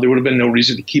 There would have been no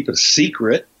reason to keep it a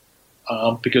secret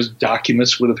because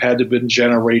documents would have had to have been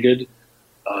generated.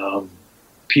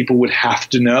 People would have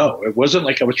to know. It wasn't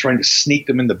like I was trying to sneak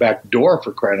them in the back door,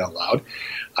 for crying out loud.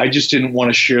 I just didn't want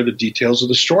to share the details of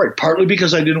the story, partly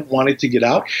because I didn't want it to get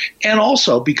out, and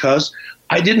also because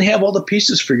I didn't have all the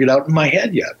pieces figured out in my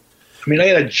head yet. I mean, I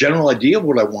had a general idea of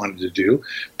what I wanted to do,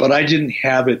 but I didn't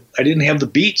have it. I didn't have the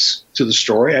beats to the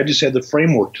story. I just had the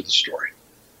framework to the story.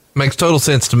 Makes total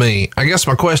sense to me. I guess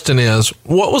my question is,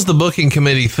 what was the booking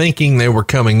committee thinking they were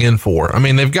coming in for? I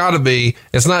mean, they've got to be,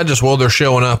 it's not just, well, they're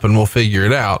showing up and we'll figure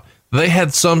it out. They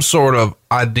had some sort of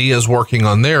ideas working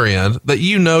on their end that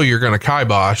you're going to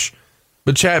kibosh,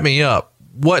 but chat me up.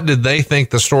 What did they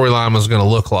think the storyline was going to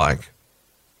look like?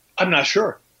 I'm not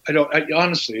sure.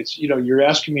 Honestly, it's, you're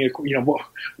asking me,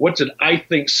 what did I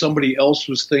think somebody else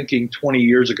was thinking 20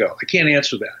 years ago? I can't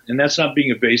answer that. And that's not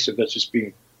being evasive. That's just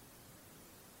being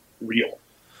real.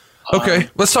 Okay,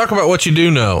 let's talk about what you do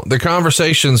know. The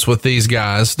conversations with these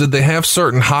guys, did they have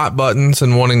certain hot buttons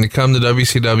and wanting to come to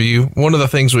WCW? One of the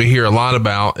things we hear a lot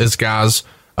about is guys,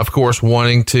 of course,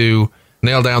 wanting to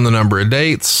nail down the number of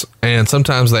dates, and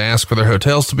sometimes they ask for their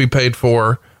hotels to be paid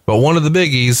for. But one of the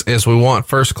biggies is we want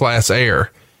first class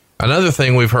air. Another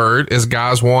thing we've heard is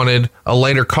guys wanted a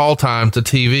later call time to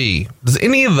TV. Does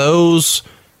any of those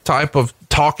type of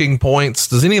talking points,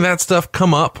 does any of that stuff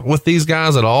come up with these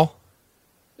guys at all?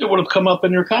 It would have come up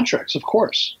in their contracts, of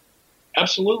course.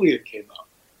 Absolutely it came up.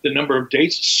 The number of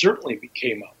dates certainly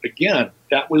came up. Again,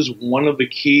 that was one of the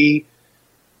key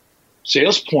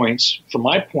sales points from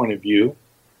my point of view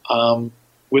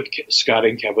with Scott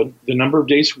and Kevin. The number of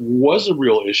dates was a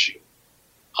real issue.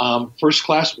 First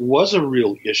class was a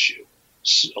real issue.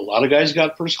 A lot of guys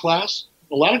got first class.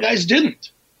 A lot of guys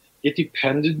didn't. It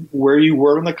depended where you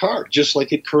were on the card, just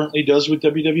like it currently does with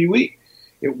WWE.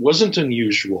 It wasn't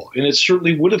unusual, and it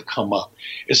certainly would have come up.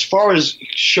 As far as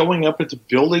showing up at the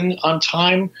building on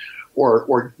time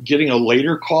or getting a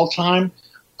later call time,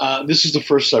 this is the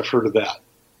first I've heard of that.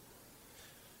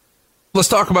 Let's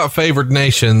talk about favored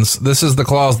nations. This is the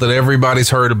clause that everybody's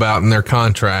heard about in their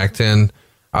contract, and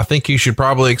I think you should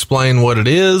probably explain what it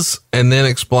is and then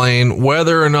explain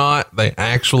whether or not they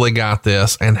actually got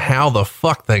this and how the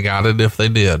fuck they got it if they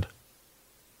did.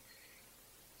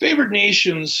 Favored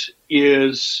nations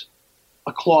is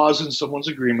a clause in someone's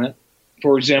agreement.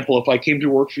 For example, if I came to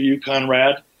work for you,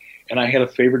 Conrad, and I had a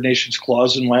favored nations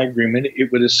clause in my agreement,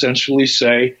 it would essentially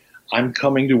say, I'm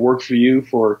coming to work for you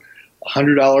for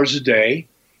 $100 a day,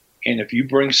 and if you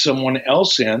bring someone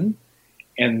else in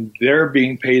and they're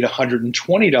being paid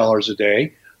 $120 a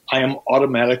day, I am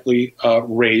automatically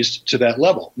raised to that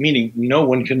level, meaning no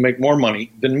one can make more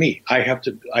money than me. I have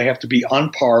to be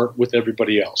on par with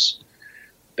everybody else.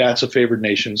 That's a favored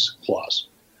nations clause.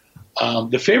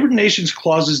 The favored nations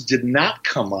clauses did not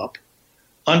come up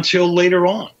until later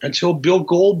on, until Bill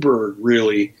Goldberg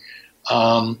really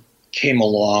came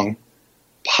along,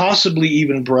 possibly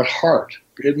even Bret Hart.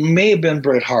 It may have been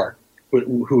Bret Hart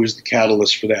who was the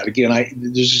catalyst for that. Again,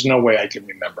 there's just no way I can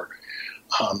remember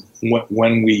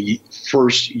when we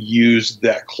first used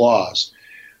that clause.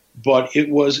 But it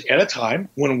was at a time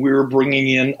when we were bringing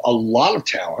in a lot of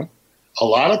talent, a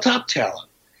lot of top talent,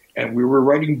 and we were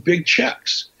writing big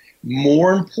checks.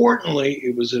 More importantly,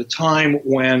 it was at a time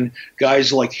when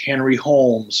guys like Henry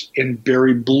Holmes and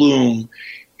Barry Bloom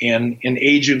and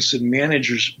agents and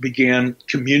managers began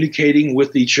communicating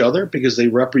with each other because they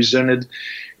represented,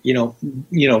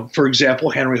 for example,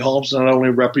 Henry Holmes not only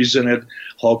represented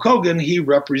Hulk Hogan, he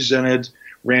represented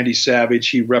Randy Savage,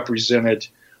 he represented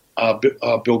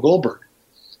Bill Goldberg.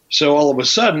 So all of a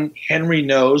sudden, Henry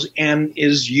knows and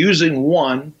is using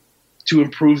one to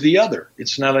improve the other.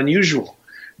 It's not unusual.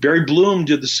 Barry Bloom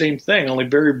did the same thing, only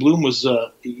Barry Bloom was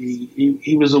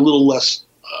he was a little less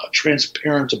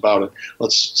transparent about it.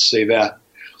 Let's say that.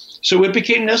 So it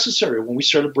became necessary when we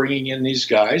started bringing in these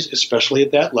guys, especially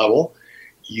at that level,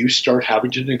 you start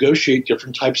having to negotiate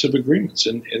different types of agreements,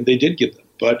 and they did get them.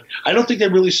 But I don't think they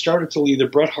really started till either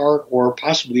Bret Hart or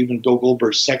possibly even Bill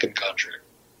Goldberg's second contract.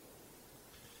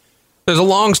 There's a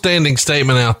long-standing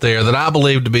statement out there that I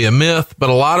believe to be a myth, but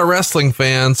a lot of wrestling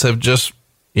fans have just,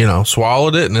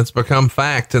 swallowed it, and it's become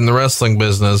fact in the wrestling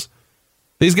business.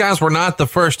 These guys were not the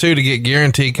first two to get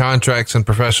guaranteed contracts in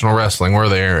professional wrestling, were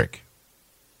they, Eric?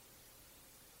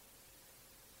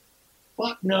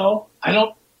 Well, no, I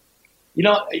don't.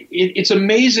 It's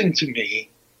amazing to me,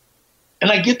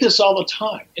 and I get this all the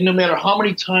time, and no matter how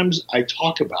many times I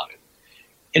talk about it,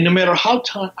 and no matter how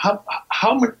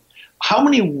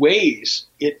many ways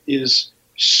it is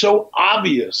so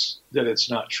obvious that it's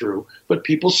not true, but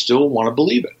people still want to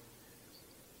believe it.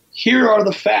 Here are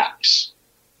the facts.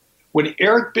 When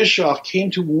Eric Bischoff came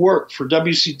to work for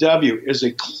WCW as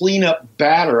a cleanup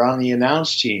batter on the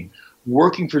announce team,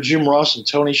 working for Jim Ross and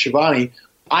Tony Schiavone,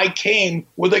 I came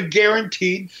with a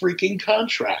guaranteed freaking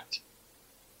contract.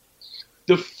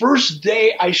 The first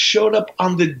day I showed up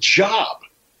on the job,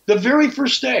 the very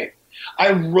first day,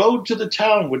 I rode to the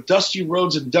town with Dusty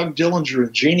Rhodes and Doug Dillinger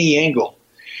and Janie Angle.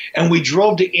 And we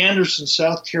drove to Anderson,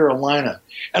 South Carolina.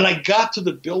 And I got to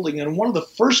the building, and one of the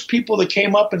first people that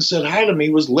came up and said hi to me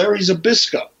was Larry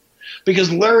Zbyszko,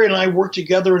 because Larry and I worked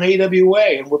together in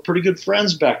AWA, and we're pretty good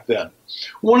friends back then.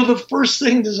 One of the first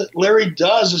things that Larry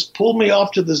does is pull me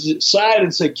off to the side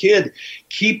and say, "Kid,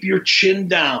 keep your chin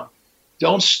down.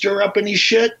 Don't stir up any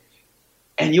shit,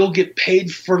 and you'll get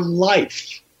paid for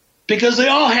life." Because they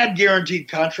all had guaranteed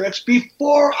contracts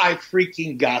before I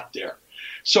freaking got there.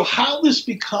 So how this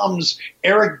becomes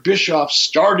Eric Bischoff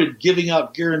started giving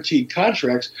out guaranteed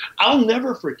contracts, I'll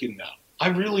never freaking know. I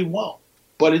really won't.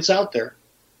 But it's out there.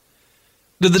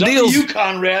 Did the it's deals? Up to you,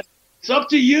 Conrad. It's up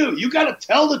to you. You got to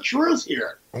tell the truth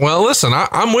here. Well, listen,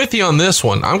 I'm with you on this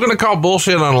one. I'm going to call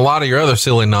bullshit on a lot of your other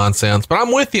silly nonsense, but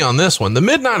I'm with you on this one. The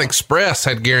Midnight Express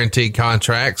had guaranteed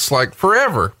contracts like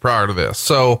forever prior to this.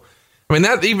 So, I mean,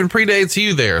 that even predates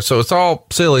you there. So it's all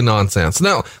silly nonsense.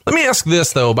 Now, let me ask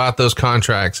this, though, about those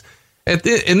contracts.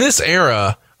 In this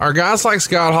era, are guys like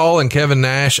Scott Hall and Kevin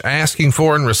Nash asking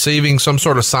for and receiving some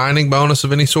sort of signing bonus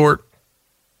of any sort?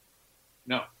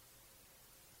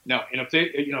 No. And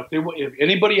if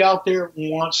anybody out there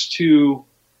wants to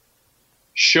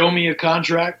show me a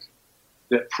contract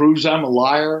that proves I'm a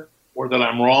liar or that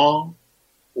I'm wrong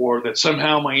or that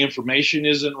somehow my information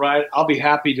isn't right, I'll be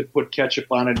happy to put ketchup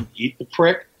on it and eat the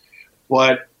prick.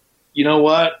 But you know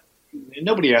what?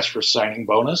 Nobody asked for a signing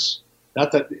bonus.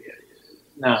 Not that,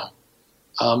 no.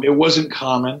 It wasn't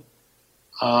common.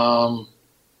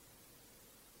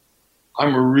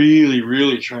 I'm really,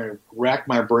 really trying to rack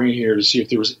my brain here to see if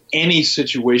there was any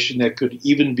situation that could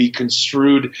even be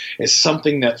construed as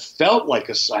something that felt like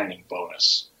a signing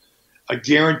bonus, a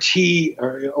guarantee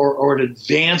or an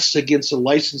advance against a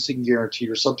licensing guarantee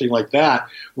or something like that,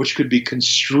 which could be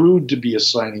construed to be a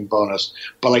signing bonus,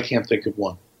 but I can't think of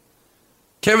one.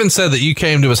 Kevin said that you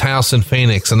came to his house in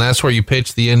Phoenix, and that's where you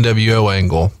pitched the NWO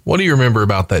angle. What do you remember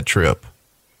about that trip?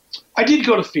 I did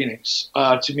go to Phoenix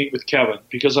to meet with Kevin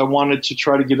because I wanted to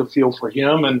try to get a feel for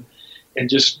him and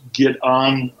just get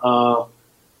on,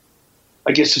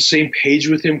 I guess, the same page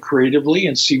with him creatively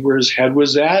and see where his head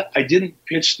was at. I didn't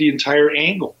pitch the entire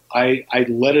angle. I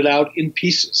let it out in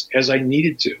pieces as I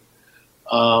needed to.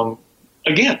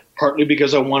 Again, partly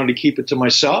because I wanted to keep it to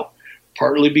myself,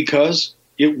 partly because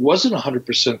it wasn't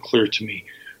 100% clear to me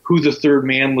who the third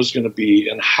man was going to be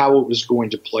and how it was going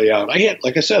to play out.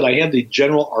 Like I said, I had the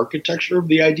general architecture of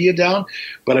the idea down,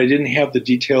 but I didn't have the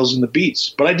details and the beats.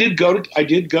 But I did go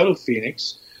to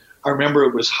Phoenix. I remember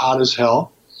it was hot as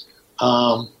hell.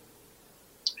 And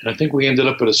I think we ended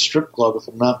up at a strip club, if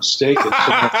I'm not mistaken.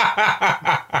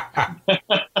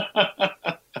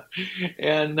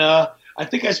 And I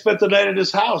think I spent the night at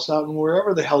his house out in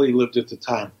wherever the hell he lived at the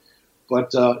time.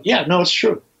 But yeah, no, it's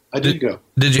true. I did go.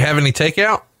 Did you have any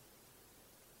takeout?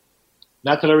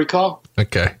 Not that I recall.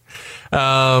 Okay.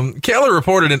 Keller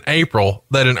reported in April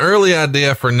that an early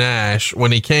idea for Nash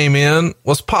when he came in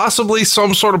was possibly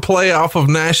some sort of play off of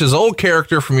Nash's old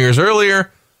character from years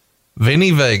earlier, Vinny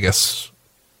Vegas.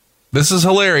 This is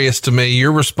hilarious to me.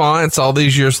 Your response all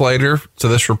these years later to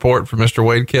this report from Mr.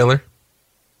 Wade Keller?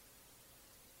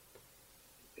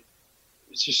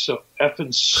 It's just so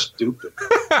effing stupid.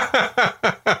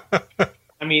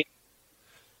 I mean,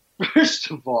 first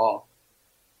of all,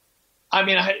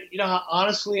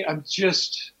 honestly, I'm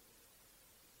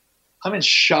in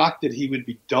shock that he would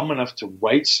be dumb enough to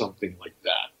write something like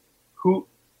that. Who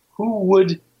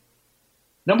would,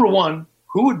 number one,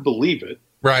 who would believe it?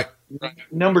 Right.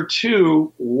 Number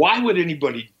two, why would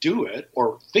anybody do it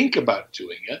or think about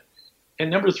doing it? And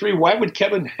number three, why would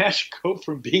Kevin Nash go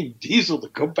from being Diesel to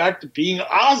go back to being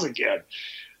Oz again?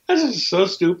 This is so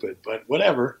stupid, but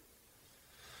whatever.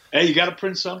 Hey, you got to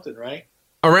print something, right?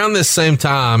 Around this same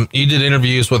time, you did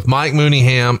interviews with Mike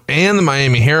Mooneyham and the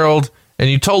Miami Herald, and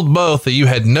you told both that you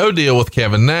had no deal with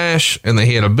Kevin Nash and that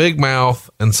he had a big mouth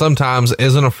and sometimes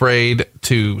isn't afraid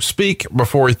to speak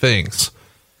before he thinks.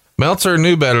 Meltzer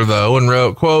knew better, though, and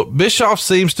wrote, quote, Bischoff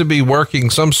seems to be working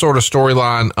some sort of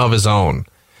storyline of his own.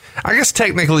 I guess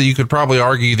technically you could probably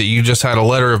argue that you just had a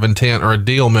letter of intent or a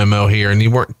deal memo here and you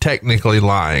weren't technically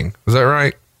lying. Is that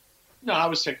right? No, I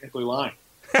was technically lying.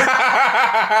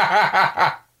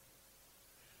 I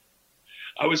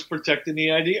was protecting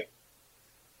the idea.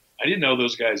 I didn't know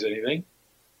those guys anything.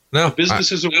 No, the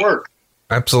business isn't work.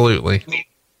 Absolutely. I mean,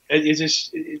 it's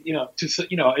just,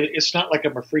 it's not like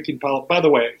I'm a freaking by the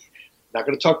way, I'm not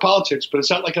going to talk politics, but it's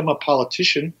not like I'm a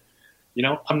politician.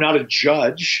 I'm not a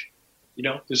judge.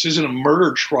 This isn't a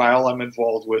murder trial I'm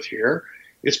involved with here.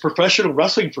 It's professional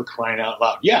wrestling, for crying out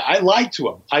loud. Yeah, I lied to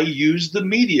him. I used the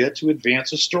media to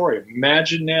advance a story.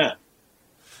 Imagine that.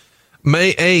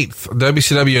 May 8th,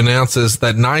 WCW announces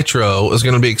that Nitro is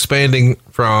going to be expanding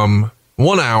from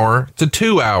 1 hour to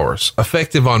 2 hours,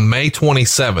 effective on May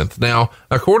 27th. Now,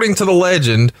 according to the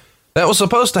legend, that was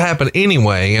supposed to happen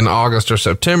anyway in August or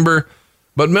September,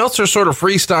 but Meltzer's sort of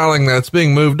freestyling that it's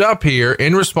being moved up here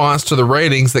in response to the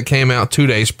ratings that came out 2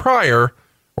 days prior,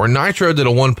 where Nitro did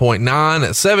a 1.9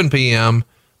 at 7 p.m.,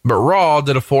 but Raw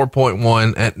did a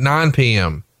 4.1 at 9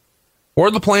 p.m. Were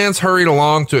the plans hurried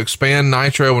along to expand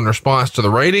Nitro in response to the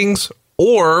ratings,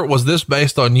 or was this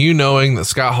based on you knowing that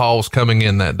Scott Hall was coming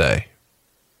in that day?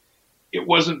 It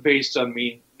wasn't based on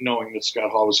me knowing that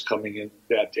Scott Hall was coming in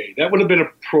that day. That would have been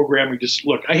a program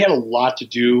look, I had a lot to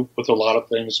do with a lot of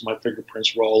things. My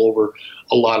fingerprints were all over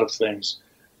a lot of things.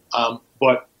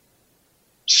 But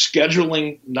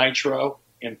scheduling Nitro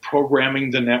and programming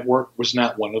the network was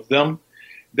not one of them.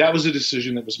 That was a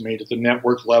decision that was made at the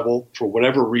network level for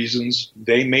whatever reasons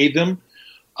they made them.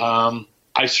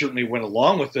 I certainly went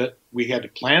along with it. We had to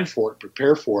plan for it,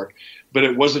 prepare for it. But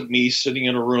it wasn't me sitting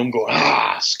in a room going,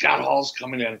 Scott Hall's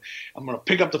coming in. I'm going to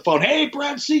pick up the phone. Hey,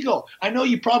 Brad Siegel, I know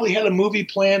you probably had a movie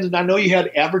planned, and I know you had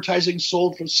advertising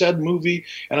sold for said movie,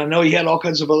 and I know you had all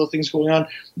kinds of other things going on.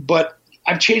 But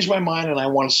I've changed my mind, and I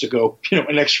want us to go,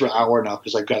 an extra hour now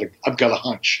because I've got a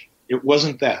hunch. It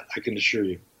wasn't that, I can assure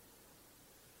you.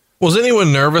 Was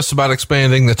anyone nervous about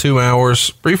expanding the 2 hours?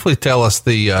 Briefly tell us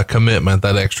the commitment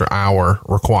that extra hour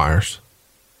requires.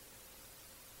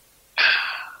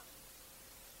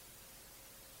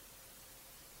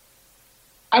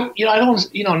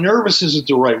 nervous isn't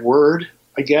the right word,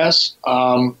 I guess.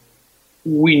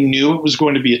 We knew it was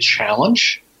going to be a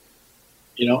challenge.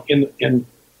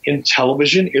 In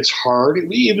television, it's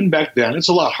hard. Even back then, it's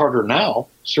a lot harder now,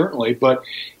 certainly. But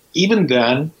even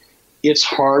then, it's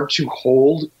hard to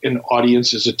hold an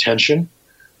audience's attention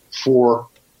for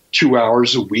 2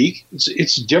 hours a week.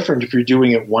 It's different if you're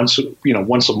doing it once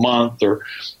a month or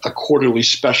a quarterly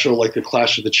special like the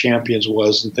Clash of the Champions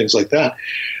was and things like that.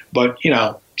 But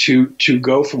to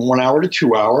go from 1 hour to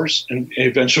 2 hours and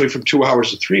eventually from 2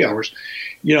 hours to 3 hours,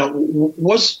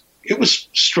 was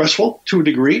stressful to a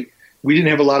degree. We didn't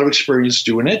have a lot of experience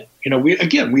doing it. We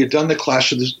had done the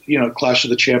Clash of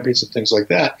the Champions and things like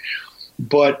that,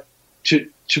 but to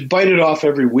bite it off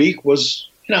every week was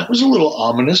it was a little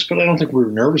ominous, but I don't think we were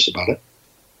nervous about it.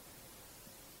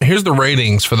 Here's the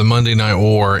ratings for the Monday Night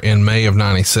War in May of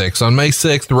 96. On May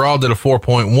 6th, Raw did a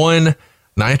 4.1,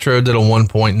 Nitro did a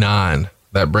 1.9.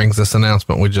 That brings this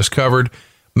announcement we just covered.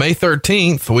 May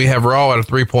 13th, we have Raw at a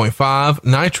 3.5,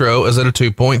 Nitro is at a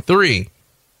 2.3.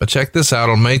 But check this out,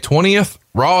 on May 20th,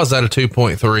 Raw is at a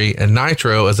 2.3 and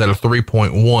Nitro is at a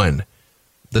 3.1.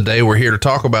 The day we're here to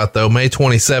talk about, though, May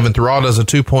 27th, Raw does a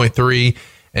 2.3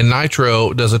 and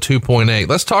Nitro does a 2.8.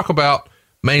 Let's talk about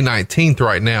May 19th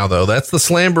right now, though. That's the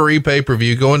Slamboree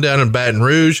pay-per-view going down in Baton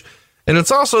Rouge, and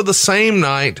it's also the same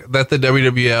night that the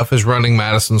WWF is running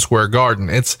Madison Square Garden.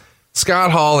 It's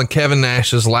Scott Hall and Kevin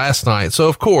Nash's last night, so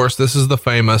of course this is the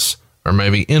famous, or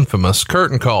maybe infamous,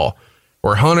 curtain call,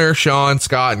 where Hunter, Sean,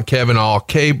 Scott, and Kevin all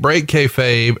break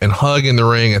kayfabe and hug in the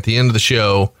ring at the end of the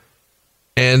show.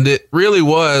 And it really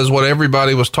was what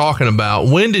everybody was talking about.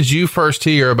 When did you first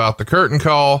hear about the curtain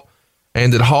call?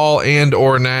 And did Hall and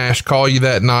or Nash call you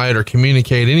that night or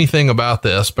communicate anything about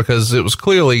this? Because it was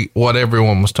clearly what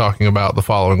everyone was talking about the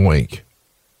following week.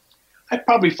 I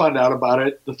probably found out about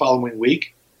it the following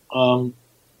week,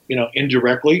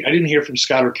 indirectly. I didn't hear from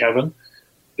Scott or Kevin.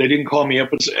 They didn't call me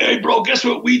up and say, "Hey, bro, guess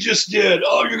what we just did?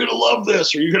 Oh, you're going to love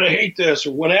this or you're going to hate this,"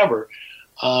 or whatever.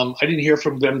 I didn't hear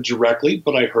from them directly,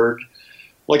 but I heard,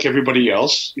 like everybody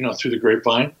else, through the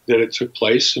grapevine, that it took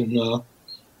place, and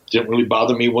didn't really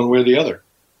bother me one way or the other.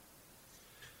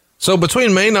 So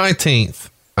between May 19th,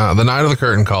 the night of the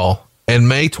curtain call, and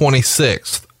May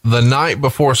 26th, the night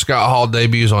before Scott Hall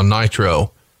debuts on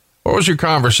Nitro, what was your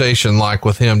conversation like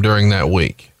with him during that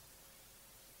week?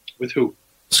 With who?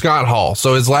 Scott Hall.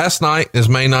 So his last night is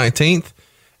May 19th,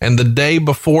 and the day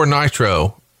before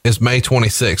Nitro is May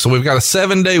 26th. So we've got a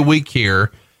 7-day week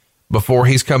here before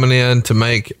he's coming in to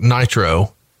make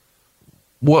Nitro.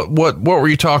 What were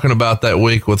you talking about that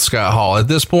week with Scott Hall? At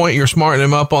this point, you're smarting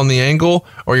him up on the angle,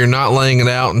 or you're not laying it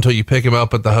out until you pick him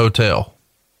up at the hotel?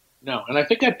 No, and I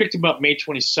think I picked him up May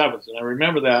 27th, and I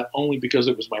remember that only because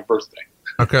it was my birthday.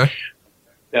 Okay.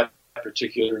 That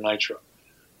particular Nitro.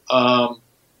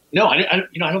 No, I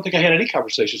don't think I had any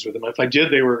conversations with him. If I did,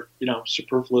 they were,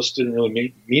 superfluous, didn't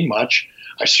really mean much.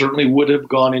 I certainly would have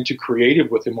gone into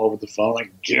creative with him over the phone. I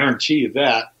guarantee you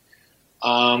that.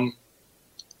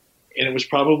 And it was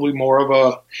probably more of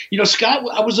a, Scott.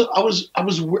 I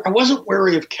wasn't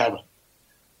wary of Kevin,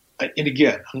 and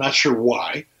again, I'm not sure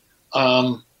why.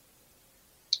 Other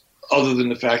than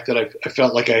the fact that I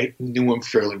felt like I knew him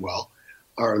fairly well,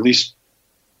 or at least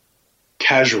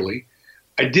casually.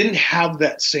 I didn't have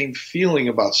that same feeling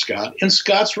about Scott, and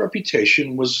Scott's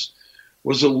reputation was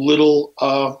a little.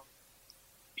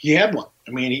 He had one.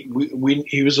 I mean,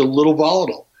 he was a little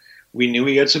volatile. We knew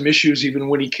he had some issues even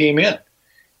when he came in,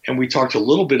 and we talked a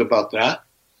little bit about that.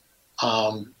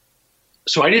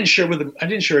 So I didn't share with him. I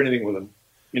didn't share anything with him.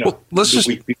 The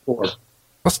week before.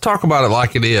 Let's talk about it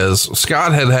like it is.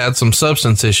 Scott had some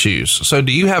substance issues. So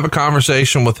do you have a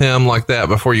conversation with him like that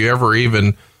before you ever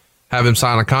even have him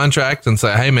sign a contract and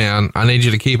say, "Hey man, I need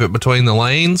you to keep it between the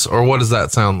lanes," or what does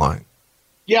that sound like?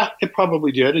 Yeah, it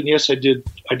probably did. And yes, I did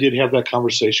have that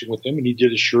conversation with him, and he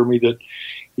did assure me that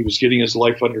he was getting his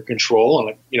life under control.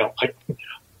 And, I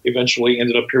eventually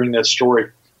ended up hearing that story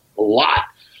a lot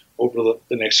over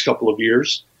the next couple of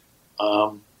years,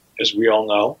 as we all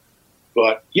know.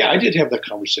 But yeah, I did have that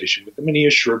conversation with him, and he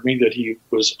assured me that he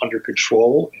was under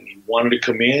control and he wanted to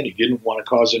come in. He didn't want to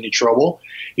cause any trouble.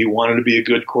 He wanted to be a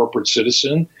good corporate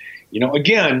citizen. And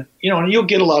you'll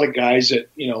get a lot of guys that,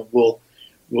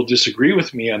 will disagree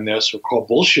with me on this or call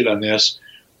bullshit on this,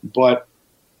 but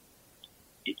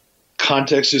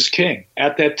context is king.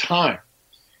 At that time,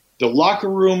 the locker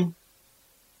room,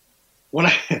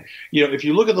 if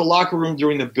you look at the locker room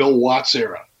during the Bill Watts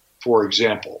era, for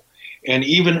example, and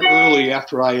even early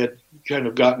after I had kind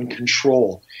of gotten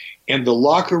control, and the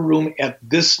locker room at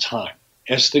this time,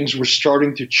 as things were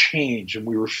starting to change and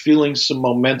we were feeling some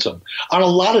momentum on a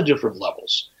lot of different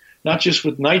levels, not just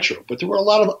with Nitro, but there were a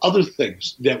lot of other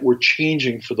things that were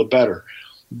changing for the better.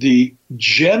 The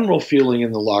general feeling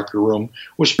in the locker room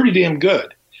was pretty damn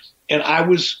good. And I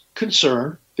was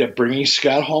concerned that bringing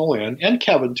Scott Hall in, and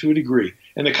Kevin to a degree,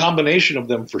 and the combination of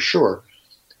them for sure,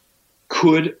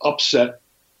 could upset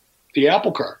the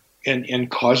apple cart and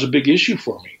cause a big issue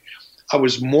for me. I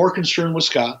was more concerned with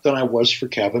Scott than I was for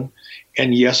Kevin.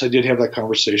 And yes, I did have that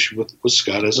conversation with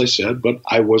Scott, as I said, but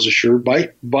I was assured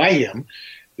by him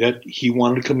that he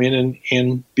wanted to come in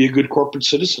and be a good corporate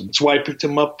citizen. That's why I picked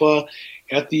him up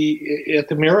at the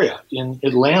Marriott in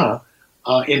Atlanta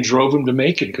and drove him to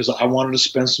Macon, because I wanted to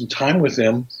spend some time with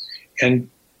him and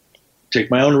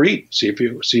take my own read, see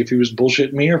if he was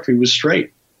bullshitting me or if he was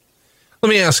straight. Let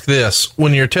me ask this.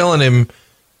 When you're telling him,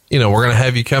 we're going to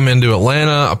have you come into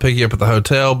Atlanta, I'll pick you up at the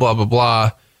hotel, blah, blah,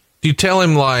 blah. Do you tell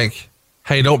him like,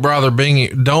 hey, don't bother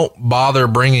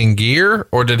bringing gear?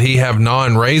 Or did he have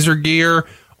non-Razor gear?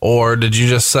 Or did you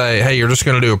just say, hey, you're just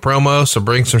going to do a promo, so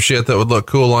bring some shit that would look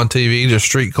cool on TV, just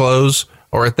street clothes?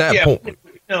 Or at that point?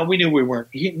 No, we knew we weren't.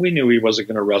 We knew he wasn't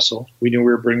going to wrestle. We knew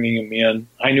we were bringing him in.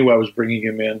 I knew I was bringing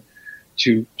him in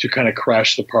to kind of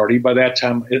crash the party. By that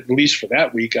time, at least for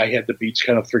that week, I had the beats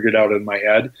kind of figured out in my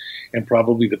head, and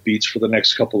probably the beats for the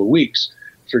next couple of weeks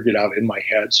figured out in my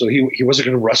head. So he wasn't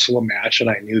going to wrestle a match, and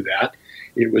I knew that.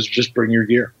 It was just bring your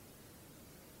gear.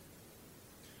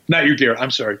 Not your gear,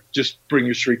 I'm sorry. Just bring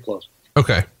your street clothes.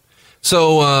 Okay.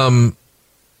 So,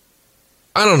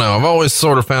 I don't know. I've always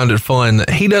sort of found it fun that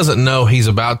he doesn't know he's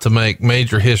about to make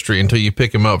major history until you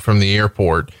pick him up from the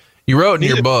airport. You wrote in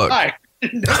your book.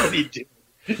 Nobody did.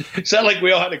 It's not like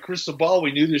we all had a crystal ball.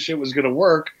 We knew this shit was going to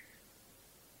work.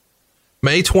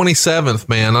 May 27th,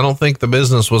 man. I don't think the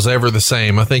business was ever the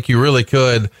same. I think you really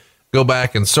could go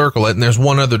back and circle it. And there's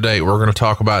one other date we're going to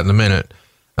talk about in a minute.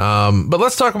 But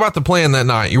let's talk about the plan that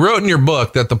night. You wrote in your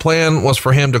book that the plan was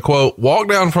for him to, quote, walk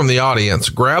down from the audience,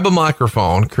 grab a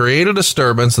microphone, create a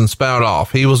disturbance, and spout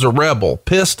off. He was a rebel,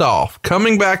 pissed off,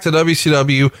 coming back to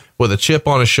WCW with a chip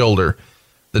on his shoulder.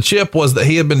 The chip was that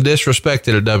he had been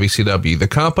disrespected at WCW. The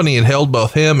company had held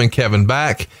both him and Kevin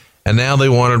back, and now they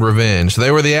wanted revenge.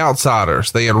 They were the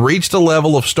outsiders. They had reached a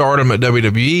level of stardom at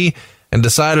WWE and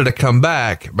decided to come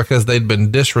back because they'd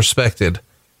been disrespected.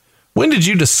 When did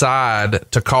you decide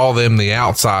to call them the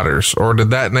outsiders, or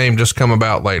did that name just come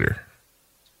about later?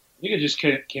 I think it just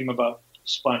came about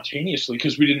spontaneously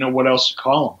because we didn't know what else to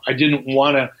call them. I didn't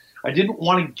want to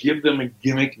give them a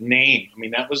gimmick name. I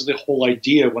mean, that was the whole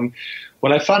idea. When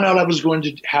I found out I was going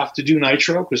to have to do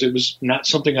Nitro, because it was not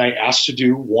something I asked to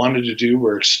do, wanted to do,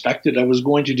 or expected I was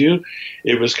going to do,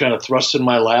 it was kind of thrust in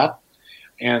my lap.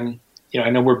 And I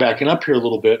know we're backing up here a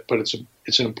little bit, but it's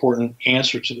an important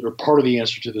answer or part of the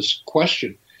answer to this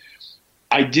question.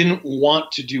 I didn't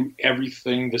want to do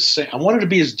everything the same. I wanted to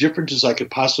be as different as I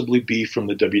could possibly be from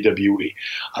the WWE.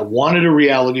 I wanted a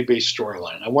reality-based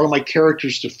storyline. I wanted my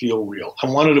characters to feel real. I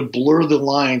wanted to blur the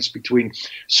lines between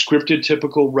scripted,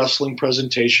 typical wrestling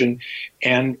presentation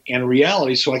and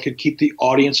reality so I could keep the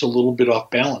audience a little bit off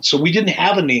balance. So we didn't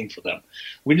have a name for them.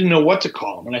 We didn't know what to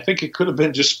call them. And I think it could have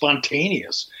been just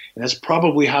spontaneous. And that's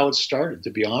probably how it started, to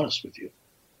be honest with you.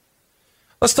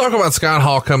 Let's talk about Scott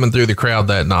Hall coming through the crowd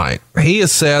that night. He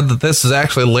has said that this is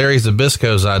actually Larry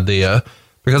Zbyszko's idea,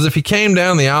 because if he came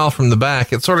down the aisle from the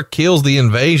back, it sort of kills the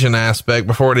invasion aspect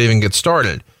before it even gets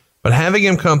started. But having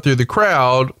him come through the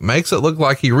crowd makes it look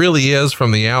like he really is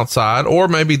from the outside, or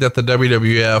maybe that the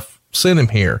WWF sent him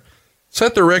here.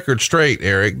 Set the record straight,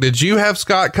 Eric. Did you have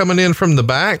Scott coming in from the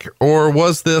back, or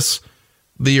was this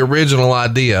the original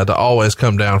idea to always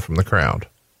come down from the crowd?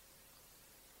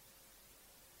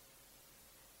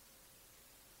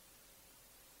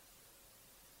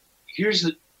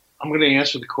 I'm going to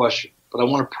answer the question, but I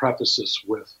want to preface this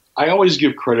with, I always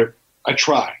give credit. I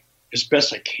try as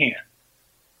best I can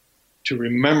to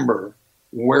remember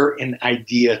where an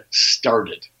idea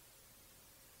started.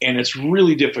 And it's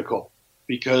really difficult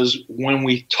because when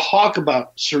we talk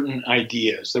about certain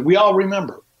ideas that we all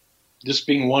remember, this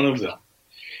being one of them,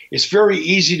 it's very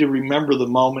easy to remember the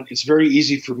moment. It's very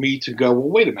easy for me to go, well,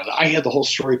 wait a minute. I had the whole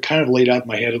story kind of laid out in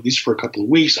my head, at least for a couple of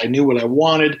weeks. I knew what I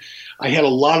wanted. I had a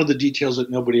lot of the details that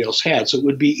nobody else had. So it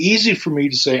would be easy for me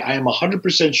to say, I am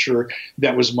 100% sure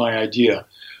that was my idea.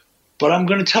 But I'm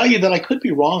going to tell you that I could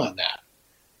be wrong on that.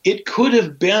 It could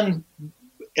have been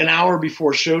an hour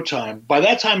before showtime. By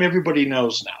that time, everybody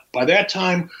knows now. By that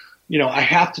time, I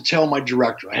have to tell my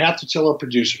director. I have to tell our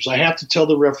producers. I have to tell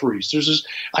the referees.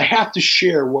 I have to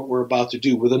share what we're about to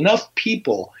do with enough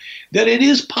people that it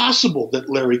is possible that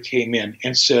Larry came in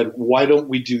and said, why don't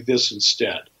we do this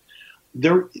instead?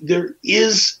 there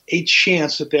is a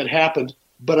chance that happened,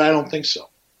 but I don't think so.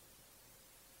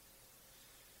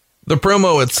 The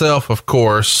promo itself, of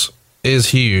course, is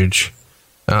huge.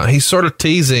 He's sort of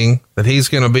teasing that he's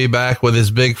going to be back with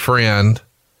his big friend,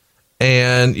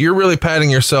 and you're really patting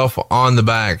yourself on the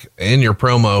back in your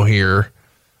promo here.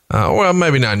 Well,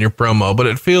 maybe not in your promo, but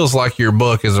it feels like your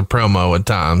book is a promo at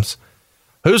times.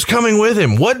 Who's coming with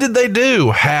him? What did they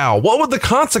do? How? What would the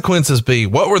consequences be?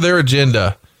 What were their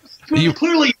agenda?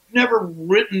 Clearly, you've never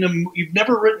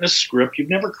written a script. You've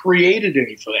never created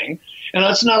anything, and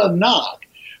that's not a knock,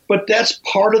 but that's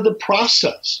part of the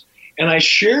process. And I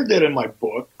shared that in my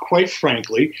book, quite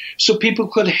frankly, so people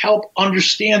could help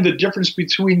understand the difference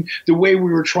between the way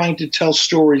we were trying to tell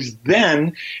stories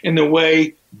then and the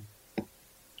way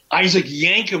Isaac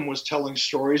Yankem was telling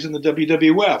stories in the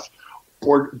WWF,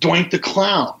 or Doink the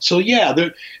Clown. So yeah,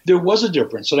 there was a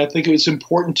difference, and I think it's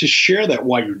important to share that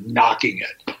while you're knocking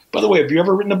it. By the way, have you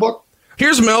ever written a book?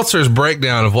 Here's Meltzer's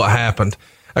breakdown of what happened.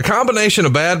 A combination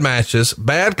of bad matches,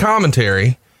 bad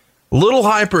commentary, little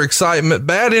hyper excitement,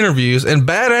 bad interviews, and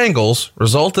bad angles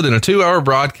resulted in a 2-hour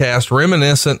broadcast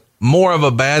reminiscent more of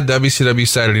a bad WCW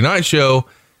Saturday Night show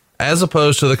as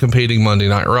opposed to the competing Monday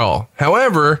Night Raw.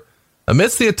 However,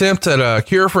 amidst the attempt at a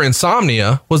cure for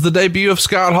insomnia was the debut of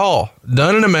Scott Hall,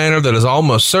 done in a manner that is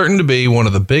almost certain to be one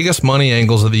of the biggest money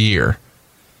angles of the year.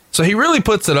 So he really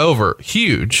puts it over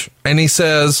huge, and he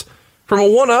says, from a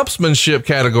one-upsmanship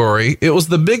category, it was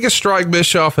the biggest strike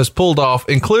Bischoff has pulled off,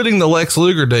 including the Lex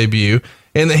Luger debut,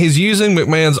 in that he's using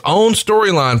McMahon's own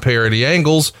storyline parody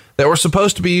angles that were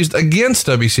supposed to be used against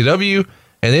WCW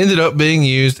and ended up being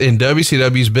used in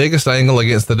WCW's biggest angle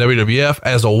against the WWF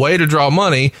as a way to draw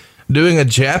money, doing a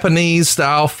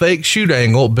Japanese-style fake shoot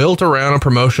angle built around a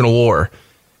promotional war.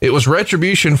 It was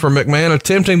retribution for McMahon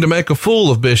attempting to make a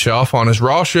fool of Bischoff on his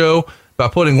Raw show by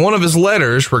putting one of his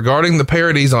letters regarding the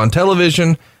parodies on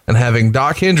television and having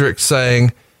Doc Hendricks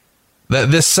saying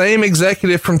that this same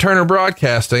executive from Turner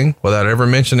Broadcasting, without ever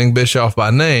mentioning Bischoff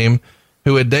by name,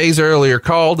 who had days earlier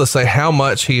called to say how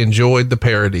much he enjoyed the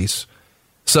parodies.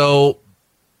 So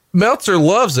Meltzer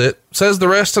loves it, says the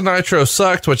rest of Nitro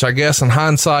sucked, which I guess in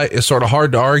hindsight is sort of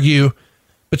hard to argue,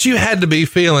 but you had to be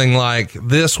feeling like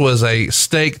this was a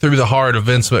stake through the heart of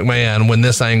Vince McMahon when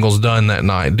this angle's done that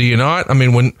night. Do you not? I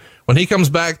mean, when he comes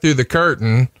back through the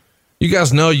curtain, you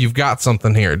guys know you've got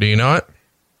something here. Do you not?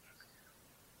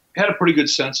 I had a pretty good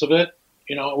sense of it.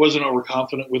 I wasn't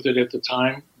overconfident with it at the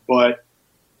time, but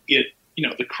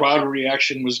the crowd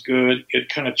reaction was good. It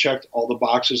kind of checked all the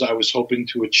boxes I was hoping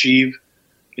to achieve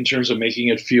in terms of making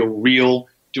it feel real,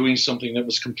 doing something that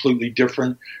was completely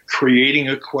different, creating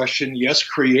a question, yes,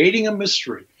 creating a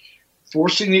mystery,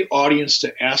 forcing the audience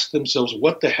to ask themselves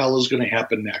what the hell is going to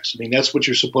happen next. I mean, that's what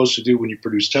you're supposed to do when you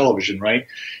produce television, right?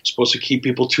 You're supposed to keep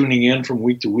people tuning in from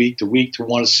week to week to week to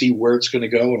want to see where it's going to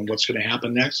go and what's going to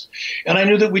happen next. And I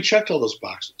knew that we checked all those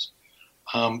boxes.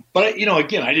 But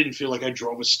again, I didn't feel like I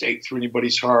drove a stake through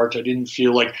anybody's heart. I didn't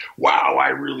feel like, wow, I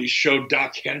really showed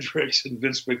Doc Hendricks and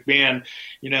Vince McMahon,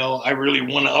 I really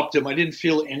one-upped him. I didn't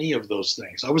feel any of those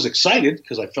things. I was excited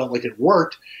because I felt like it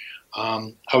worked.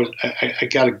 I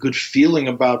got a good feeling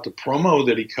about the promo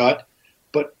that he cut,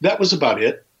 but that was about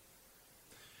it.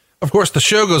 Of course, the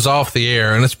show goes off the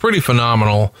air, and it's pretty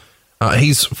phenomenal.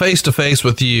 He's face-to-face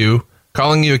with you,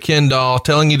 calling you a Ken doll,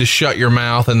 telling you to shut your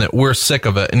mouth and that we're sick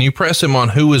of it. And you press him on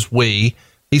who is we.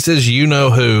 He says, you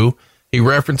know who. He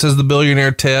references the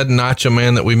billionaire Ted Nacho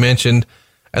Man that we mentioned.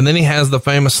 And then he has the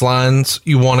famous lines,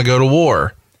 you want to go to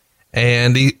war.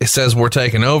 And he says, we're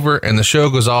taking over, and the show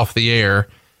goes off the air.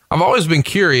 I've always been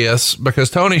curious because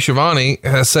Tony Schiavone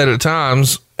has said at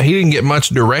times he didn't get much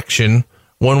direction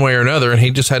one way or another, and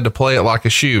he just had to play it like a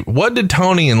shoot. What did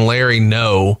Tony and Larry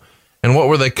know, and what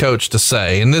were they coached to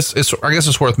say? And this is, I guess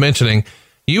it's worth mentioning,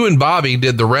 you and Bobby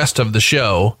did the rest of the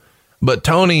show, but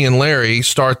Tony and Larry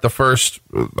start the first,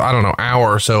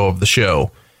 hour or so of the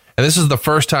show. And this is the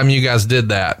first time you guys did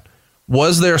that.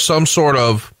 Was there some sort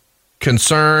of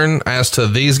concern as to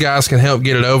these guys can help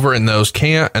get it over and those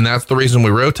can't, and that's the reason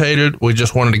we rotated? We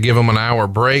just wanted to give them an hour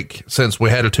break since we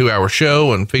had a 2-hour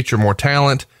show and feature more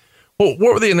talent. Well,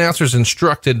 what were the announcers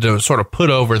instructed to sort of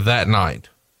put over that night?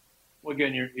 Well,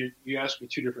 again, you asked me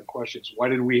two different questions. Why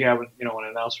did we have an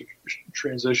announcer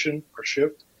transition or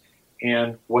shift,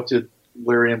 and what did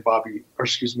Larry and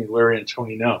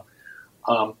Tony know?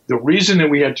 The reason that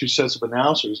we had two sets of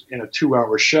announcers in a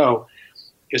 2-hour show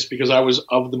is because I was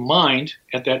of the mind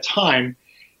at that time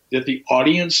that the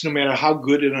audience, no matter how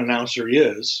good an announcer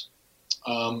is,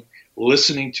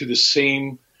 listening to the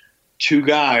same two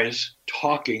guys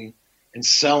talking and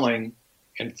selling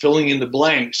and filling in the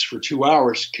blanks for 2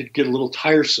 hours could get a little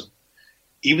tiresome.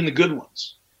 even the good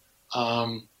ones.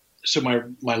 So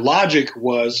my logic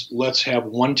was, let's have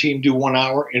one team do 1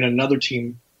 hour and another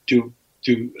team do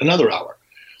another hour.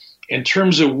 In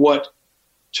terms of what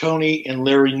Tony and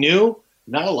Larry knew,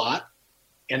 not a lot.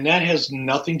 And that has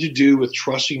nothing to do with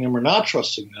trusting them or not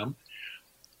trusting them.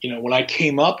 When I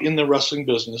came up in the wrestling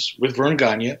business with Vern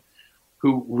Gagne,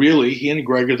 who really, he and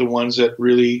Greg are the ones that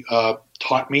really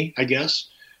taught me, I guess,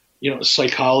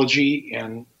 psychology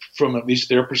and from at least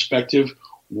their perspective,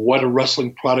 what a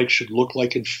wrestling product should look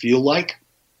like and feel like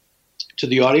to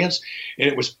the audience. And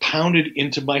it was pounded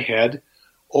into my head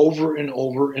over and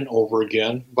over and over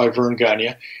again by Vern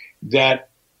Gagne that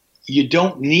you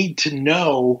don't need to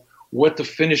know what the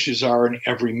finishes are in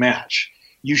every match.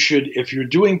 You should, if you're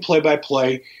doing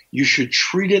play-by-play, you should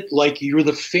treat it like you're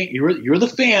the fan. You're the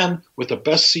fan with the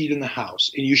best seat in the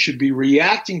house, and you should be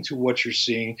reacting to what you're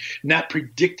seeing, not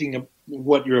predicting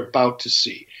what you're about to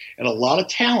see. And a lot of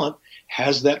talent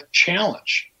has that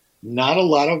challenge. Not a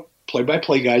lot of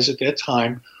play-by-play guys at that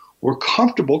time were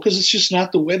comfortable because it's just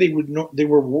not the way they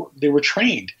were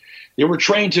trained. They were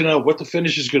trained to know what the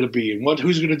finish is going to be and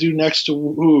who's going to do next to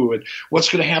who and what's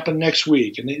going to happen next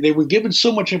week. And they were given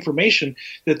so much information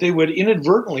that they would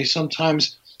inadvertently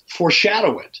sometimes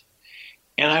foreshadow it.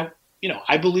 And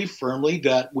I believe firmly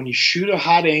that when you shoot a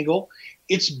hot angle,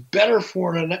 it's better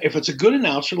if it's a good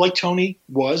announcer like Tony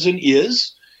was and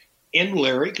is, and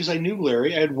Larry, because I knew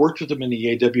Larry, I had worked with him in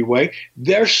the AWA,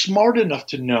 they're smart enough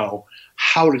to know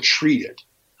how to treat it.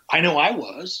 I know I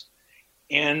was,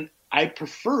 and I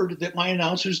preferred that my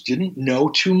announcers didn't know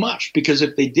too much, because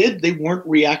if they did, they weren't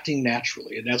reacting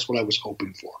naturally, and that's what I was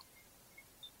hoping for.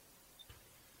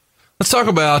 Let's talk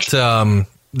about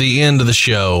the end of the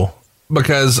show,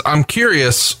 because I'm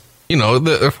curious,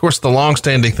 of course, the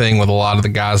long-standing thing with a lot of the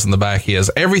guys in the back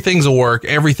is everything's a work,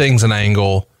 everything's an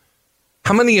angle.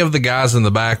 How many of the guys in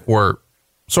the back were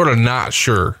sort of not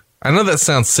sure? I know that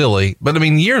sounds silly, but I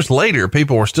mean, years later,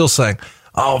 people were still saying,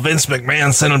 oh, Vince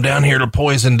McMahon sent him down here to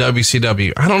poison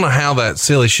WCW. I don't know how that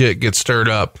silly shit gets stirred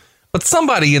up, but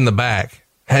somebody in the back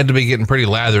had to be getting pretty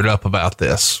lathered up about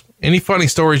this. Any funny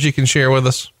stories you can share with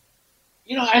us?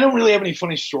 I don't really have any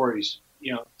funny stories,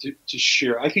 to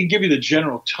share. I can give you the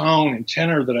general tone and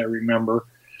tenor that I remember.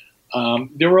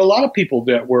 There were a lot of people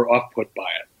that were off-put by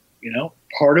it.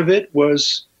 Part of it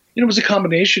was, it was a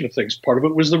combination of things. Part of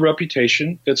it was the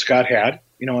reputation that Scott had,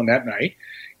 on that night.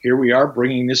 Here we are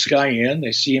bringing this guy in.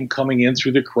 They see him coming in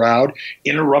through the crowd,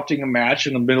 interrupting a match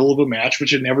in the middle of a match,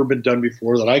 which had never been done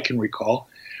before that I can recall.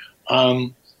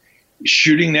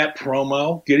 Shooting that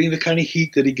promo, getting the kind of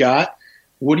heat that he got.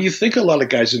 What do you think a lot of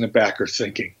guys in the back are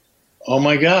thinking? Oh,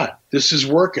 my God, this is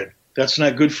working. That's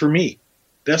not good for me.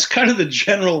 That's kind of the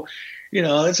general,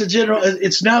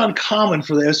 it's not uncommon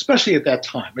for that, especially at that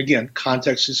time. Again,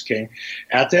 context is king.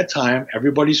 At that time,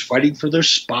 everybody's fighting for their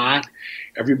spot.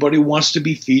 Everybody wants to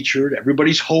be featured.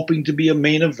 Everybody's hoping to be a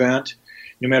main event.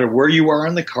 No matter where you are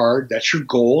on the card, that's your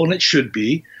goal, and it should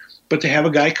be. But to have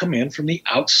a guy come in from the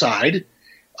outside,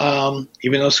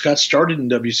 even though Scott started in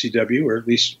WCW, or at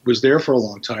least was there for a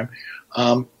long time,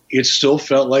 it still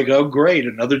felt like, oh, great,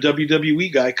 another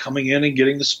WWE guy coming in and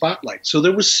getting the spotlight. So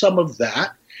there was some of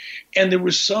that. And there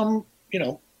was some,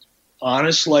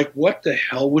 honest, like, what the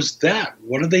hell was that?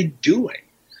 What are they doing?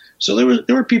 So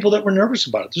there were people that were nervous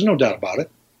about it. There's no doubt about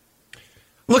it.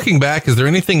 Looking back, is there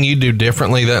anything you do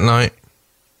differently that night?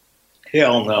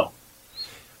 Hell no.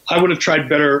 I would have tried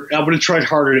better. I would have tried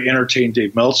harder to entertain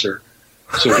Dave Meltzer.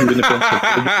 So he wouldn't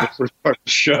have been the first part of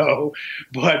the show.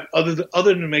 But other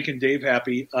than making Dave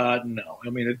happy, no. I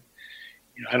mean,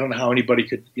 I don't know how anybody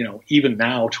could, even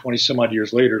now, 20 some odd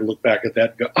years later, look back at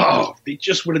that and go, oh, they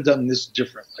just would have done this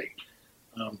differently.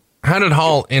 How did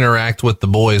Hall interact with the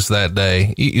boys that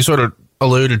day? You sort of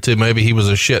alluded to maybe he was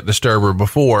a shit disturber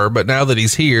before, but now that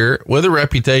he's here with a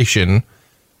reputation,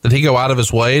 did he go out of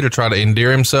his way to try to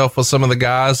endear himself with some of the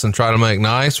guys and try to make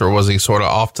nice, or was he sort of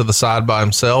off to the side by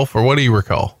himself, or what do you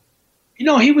recall?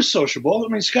 He was sociable. I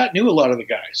mean, Scott knew a lot of the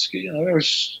guys. There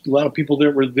was a lot of people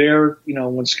that were there,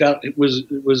 when Scott was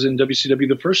in WCW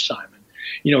the first time. And,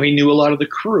 he knew a lot of the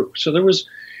crew. So there was,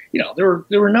 there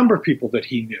were a number of people that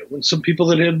he knew, and some people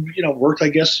that had, worked, I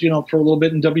guess, for a little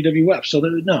bit in WWF. So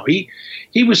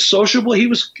he was sociable. He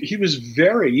was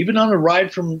very, even on the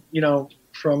ride from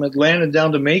Atlanta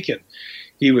down to Macon,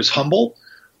 he was humble.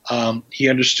 He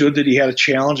understood that he had a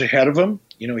challenge ahead of him.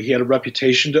 He had a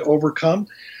reputation to overcome.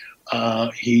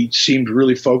 He seemed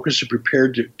really focused and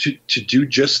prepared to do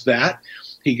just that.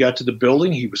 He got to the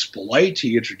building. He was polite.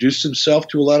 He introduced himself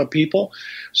to a lot of people.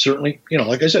 Certainly,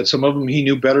 like I said, some of them he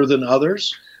knew better than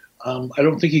others. I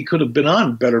don't think he could have been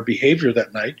on better behavior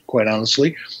that night, quite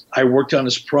honestly. I worked on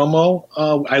his promo.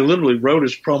 I literally wrote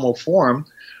his promo for him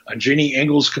on Jenny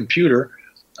Engel's computer,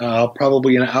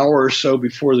 probably an hour or so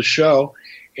before the show.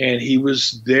 And he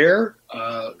was there,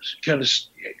 kind of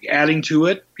adding to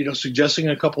it, suggesting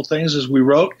a couple things as we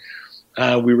wrote.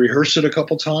 We rehearsed it a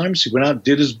couple times. He went out,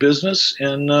 did his business,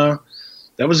 and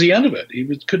that was the end of it. He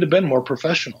couldn't have been more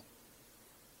professional.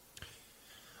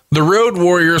 The Road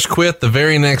Warriors quit the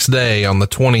very next day on the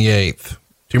 28th. Do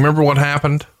you remember what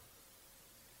happened?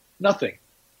 Nothing.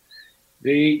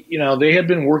 They had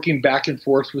been working back and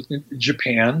forth with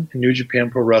Japan, New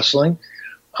Japan Pro Wrestling.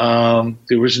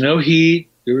 There was no heat.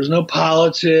 There was no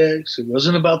politics. It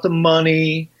wasn't about the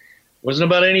money. It wasn't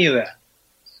about any of that.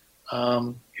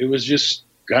 It was just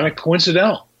kind of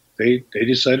coincidental. They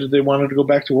decided they wanted to go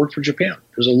back to work for Japan.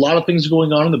 There's a lot of things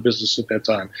going on in the business at that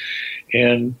time.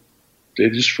 And they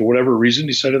just, for whatever reason,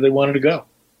 decided they wanted to go.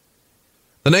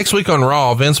 The next week on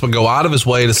Raw, Vince would go out of his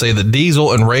way to say that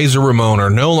Diesel and Razor Ramon are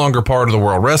no longer part of the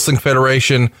World Wrestling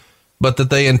Federation, but that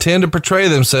they intend to portray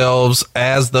themselves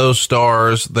as those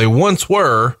stars they once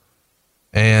were,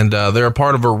 and they're a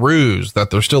part of a ruse,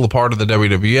 that they're still a part of the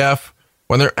WWF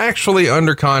when they're actually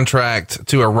under contract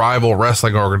to a rival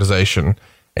wrestling organization.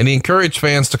 And he encouraged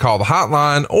fans to call the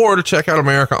hotline or to check out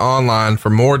America Online for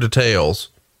more details.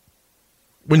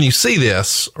 When you see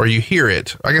this or you hear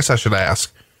it, I guess I should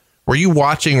ask, were you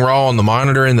watching Raw on the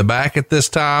monitor in the back at this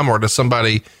time, or does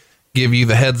somebody give you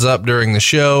the heads up during the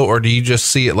show, or do you just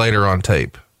see it later on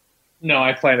tape? No,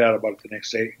 I find out about it the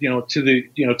next day.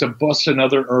 To bust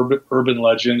another urban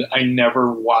legend, I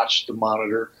never watched the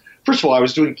monitor. First of all, I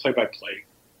was doing play-by-play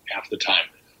half the time,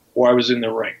 or I was in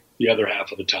the ring the other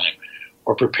half of the time,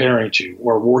 or preparing to,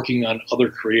 or working on other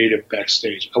creative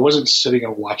backstage. I wasn't sitting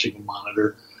and watching the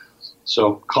monitor,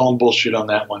 so calling bullshit on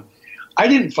that one. I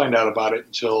didn't find out about it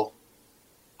until,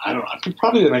 I don't know,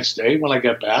 probably the next day when I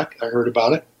got back, I heard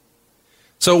about it.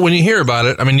 So when you hear about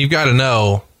it, I mean, you've got to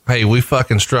know, hey, we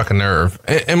fucking struck a nerve.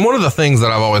 And one of the things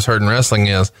that I've always heard in wrestling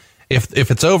is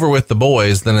if it's over with the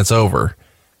boys, then it's over.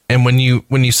 And when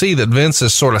you see that Vince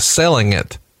is sort of selling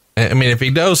it, I mean, if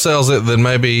he sells it, then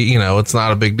maybe, it's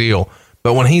not a big deal.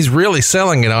 But when he's really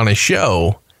selling it on his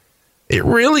show, it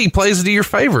really plays to your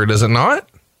favor, does it not?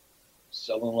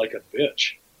 Selling like a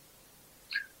bitch.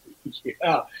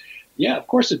 Yeah, of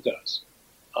course it does.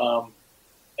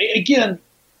 Again,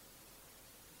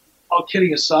 all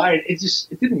kidding aside, it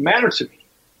didn't matter to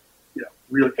me,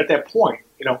 really at that point,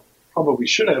 probably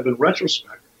should have in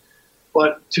retrospect,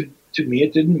 but to me,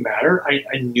 it didn't matter.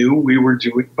 I knew we were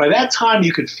doing, by that time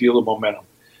you could feel the momentum.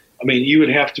 I mean, you would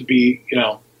have to be,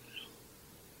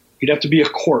 you'd have to be a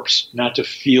corpse not to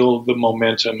feel the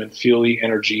momentum and feel the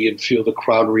energy and feel the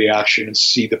crowd reaction and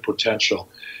see the potential.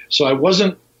 So I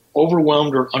wasn't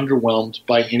overwhelmed or underwhelmed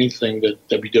by anything that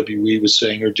WWE was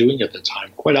saying or doing at the time.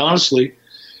 Quite honestly,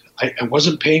 I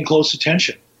wasn't paying close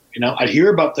attention. I'd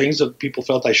hear about things that people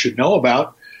felt I should know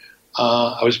about.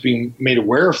 I was being made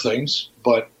aware of things,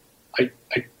 but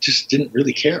I just didn't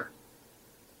really care.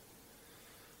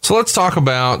 So let's talk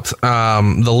about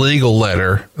the legal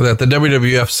letter that the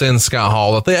WWF sends Scott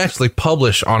Hall that they actually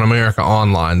publish on America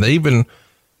Online. They even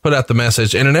put out the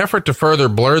message, in an effort to further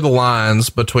blur the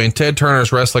lines between Ted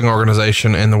Turner's wrestling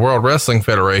organization and the World Wrestling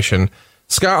Federation,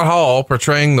 Scott Hall,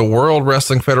 portraying the World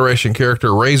Wrestling Federation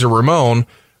character Razor Ramon,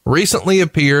 recently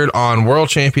appeared on World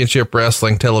Championship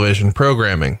Wrestling television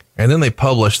programming. And then they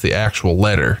published the actual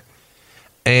letter.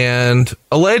 And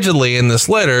allegedly in this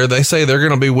letter, they say they're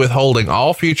going to be withholding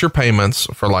all future payments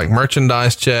for like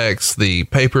merchandise checks, the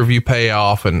pay-per-view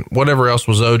payoff, and whatever else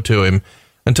was owed to him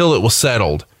until it was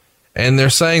settled. And they're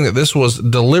saying that this was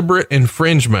deliberate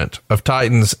infringement of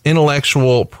Titan's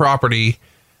intellectual property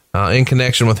in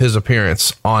connection with his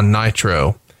appearance on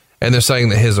Nitro. And they're saying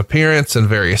that his appearance and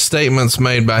various statements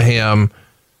made by him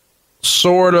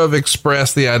sort of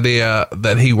express the idea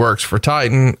that he works for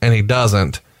Titan and he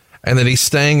doesn't, and that he's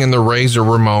staying in the Razor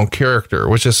Ramon character,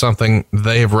 which is something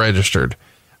they have registered.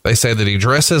 They say that he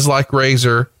dresses like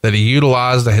Razor, that he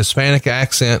utilized a Hispanic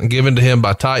accent given to him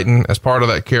by Titan as part of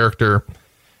that character,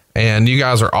 and you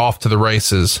guys are off to the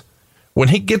races. When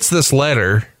he gets this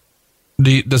letter,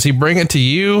 does he bring it to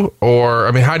you? Or,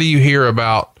 I mean, how do you hear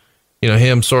about,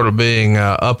 him sort of being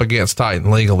up against Titan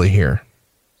legally here?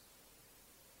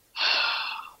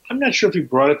 I'm not sure if he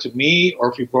brought it to me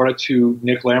or if he brought it to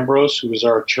Nick Lambros, who was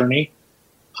our attorney.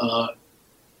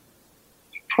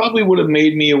 He probably would have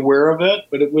made me aware of it,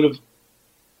 but it would have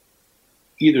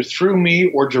either through me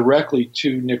or directly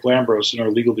to Nick Lambros in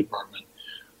our legal department.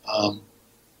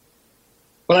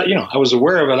 But I was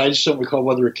aware of it. I just don't recall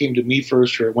whether it came to me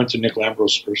first or it went to Nick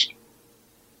Lambros first.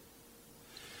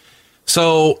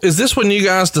 So is this when you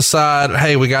guys decide,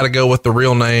 hey, we got to go with the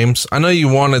real names? I know you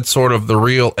wanted sort of the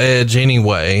real edge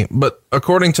anyway, but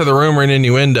according to the rumor and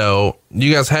innuendo,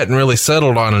 you guys hadn't really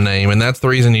settled on a name, and that's the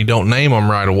reason you don't name them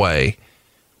right away.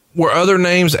 Were other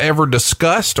names ever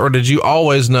discussed, or did you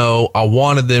always know I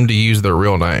wanted them to use their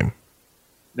real name?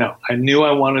 No, I knew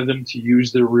I wanted them to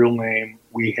use their real name.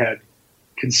 We had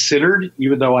considered,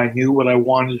 even though I knew what I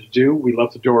wanted to do, we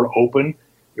left the door open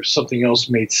if something else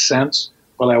made sense.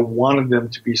 But I wanted them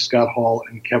to be Scott Hall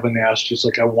and Kevin Nash, just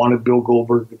like I wanted Bill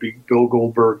Goldberg to be Bill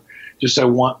Goldberg. I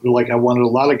wanted a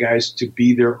lot of guys to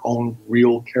be their own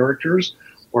real characters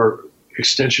or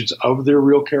extensions of their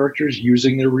real characters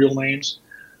using their real names.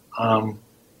 That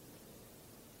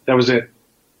was it.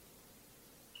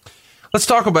 Let's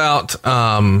talk about,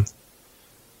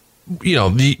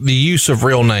 the use of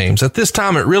real names. At this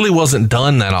time, it really wasn't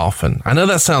done that often. I know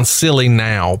that sounds silly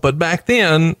now, but back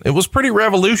then it was pretty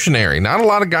revolutionary. Not a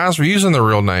lot of guys were using their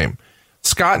real name.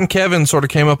 Scott and Kevin sort of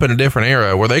came up in a different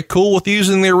era. Were they cool with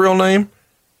using their real name?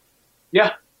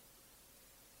 Yeah.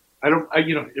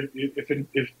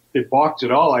 If they balked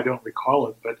at all, I don't recall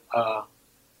it, but,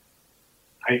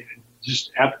 I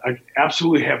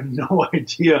absolutely have no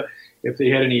idea if they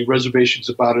had any reservations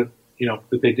about it,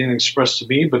 that they didn't express to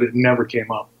me, but it never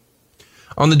came up.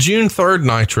 On the June 3rd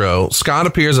Nitro, Scott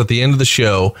appears at the end of the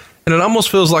show, and it almost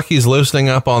feels like he's loosening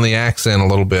up on the accent a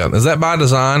little bit. Is that by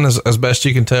design, as best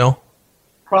you can tell?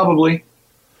 Probably.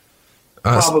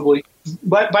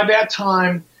 But by that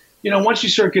time, once you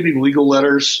start getting legal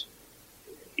letters,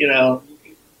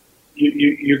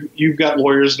 you've got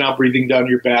lawyers now breathing down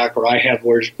your back, or I have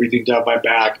lawyers breathing down my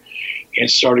back and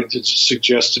starting to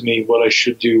suggest to me what I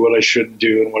should do, what I shouldn't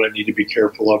do, and what I need to be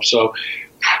careful of. So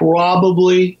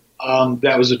probably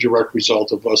that was a direct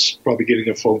result of us probably getting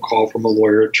a phone call from a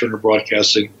lawyer at Turner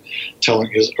Broadcasting telling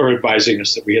us or advising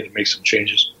us that we had to make some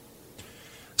changes.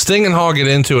 Sting and Hall get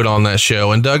into it on that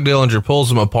show, and Doug Dillinger pulls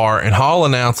them apart, and Hall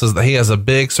announces that he has a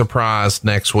big surprise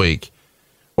next week.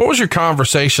 What was your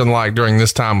conversation like during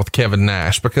this time with Kevin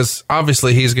Nash? Because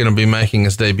obviously he's going to be making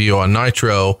his debut on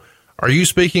Nitro. Are you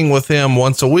speaking with him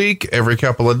once a week, every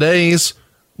couple of days?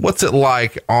 What's it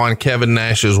like on Kevin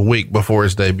Nash's week before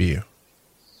his debut?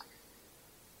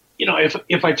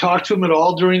 If I talked to him at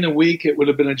all during the week, it would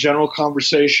have been a general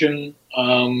conversation.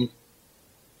 There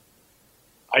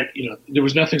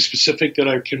was nothing specific that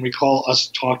I can recall us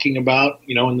talking about,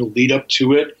 in the lead up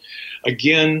to it.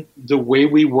 Again, the way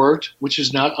we worked, which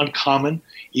is not uncommon,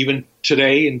 even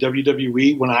today in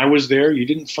WWE, when I was there, you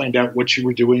didn't find out what you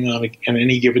were doing on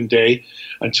any given day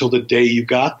until the day you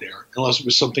got there, unless it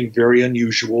was something very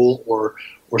unusual or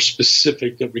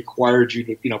specific that required you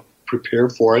to, prepare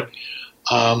for it.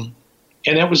 And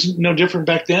that was no different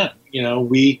back then.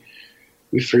 We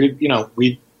figured,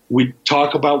 we'd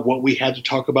talk about what we had to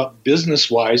talk about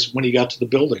business-wise when he got to the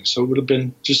building. So it would have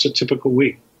been just a typical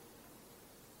week.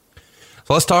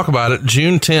 So let's talk about it.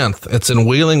 June 10th. It's in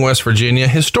Wheeling, West Virginia,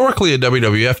 historically a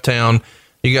WWF town.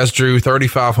 You guys drew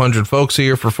 3,500 folks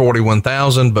here for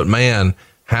 41,000, but man,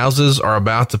 houses are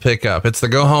about to pick up. It's the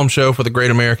go home show for the Great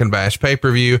American Bash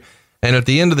pay-per-view. And at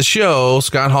the end of the show,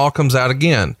 Scott Hall comes out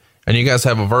again, and you guys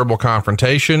have a verbal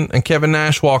confrontation, and Kevin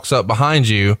Nash walks up behind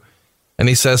you, and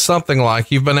he says something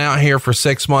like, "You've been out here for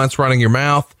 6 months running your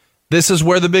mouth. This is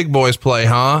where the big boys play,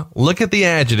 huh? Look at the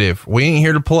adjective. We ain't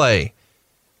here to play."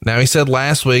 Now, he said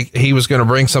last week he was going to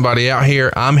bring somebody out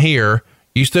here. I'm here.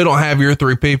 You still don't have your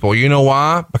 3 people. You know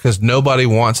why? Because nobody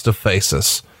wants to face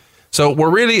us. So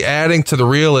we're really adding to the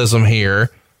realism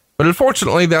here. But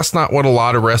unfortunately, that's not what a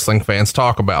lot of wrestling fans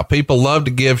talk about. People love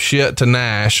to give shit to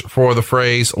Nash for the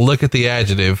phrase, "look at the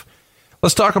adjective."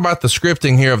 Let's talk about the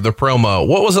scripting here of the promo.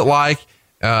 What was it like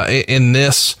in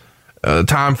this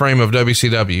time frame of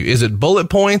WCW? Is it bullet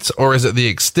points, or is it the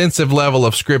extensive level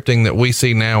of scripting that we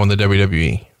see now in the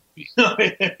WWE?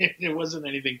 It wasn't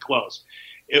anything close.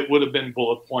 It would have been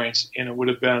bullet points, and it would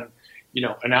have been,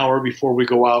 an hour before we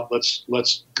go out,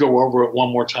 let's go over it one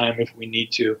more time if we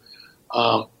need to.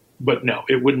 But no,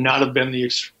 it would not have been the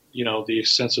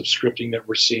extensive scripting that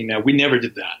we're seeing now. We never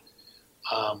did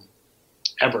that,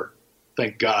 ever.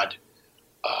 Thank God.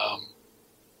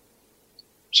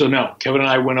 So no, Kevin and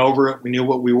I went over it. We knew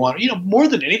what we wanted. More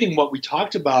than anything, what we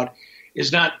talked about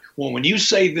is not, well, when you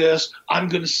say this, I'm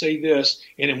going to say this.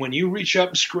 And then when you reach up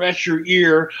and scratch your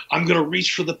ear, I'm going to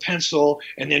reach for the pencil.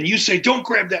 And then you say, "Don't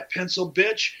grab that pencil,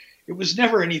 bitch." It was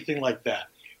never anything like that.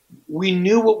 We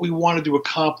knew what we wanted to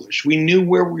accomplish. We knew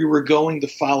where we were going the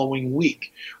following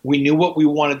week. We knew what we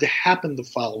wanted to happen the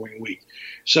following week.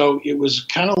 So it was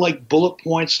kind of like bullet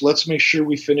points. Let's make sure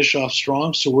we finish off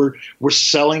strong. So we're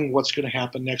selling what's going to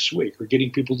happen next week. We're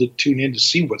getting people to tune in to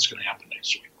see what's going to happen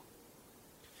next week.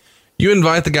 You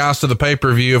invite the guys to the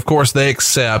pay-per-view. Of course, they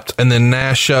accept, and then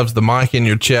Nash shoves the mic in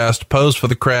your chest, pose for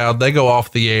the crowd. They go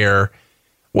off the air.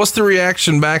 What's the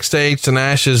reaction backstage to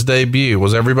Nash's debut?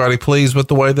 Was everybody pleased with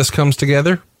the way this comes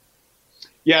together?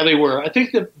 Yeah, they were. I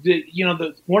think that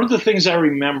one of the things I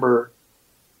remember,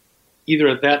 either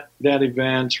at that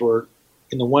event or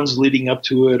in the ones leading up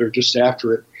to it or just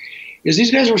after it, is these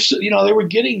guys were, they were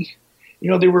getting,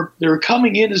 they were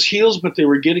coming in as heels, but they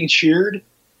were getting cheered,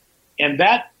 and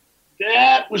that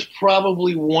was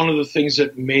probably one of the things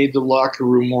that made the locker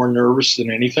room more nervous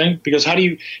than anything. Because how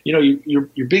do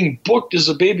you're being booked as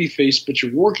a babyface, but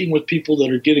you're working with people that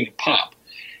are getting a pop.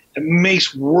 It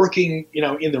makes working,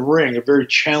 in the ring a very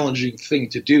challenging thing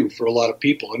to do for a lot of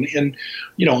people, and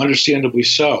understandably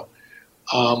so.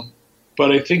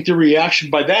 But I think the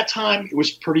reaction by that time, it was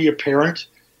pretty apparent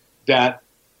that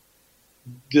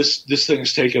this thing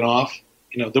is taken off.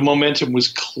 The momentum was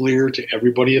clear to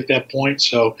everybody at that point,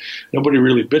 so nobody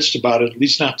really bitched about it, at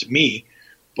least not to me.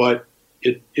 But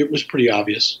it was pretty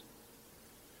obvious.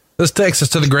 This takes us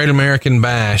to the Great American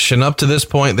Bash, and up to this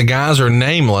point, the guys are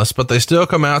nameless, but they still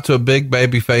come out to a big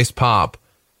babyface pop.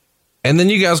 And then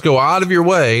you guys go out of your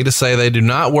way to say they do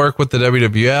not work with the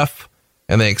WWF,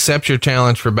 and they accept your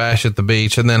challenge for Bash at the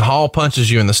Beach, and then Hall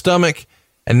punches you in the stomach,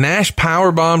 and Nash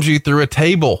power bombs you through a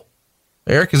table.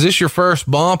 Eric, is this your first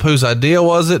bump? Whose idea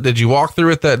was it? Did you walk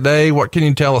through it that day? What can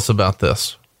you tell us about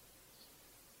this?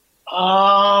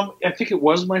 I think it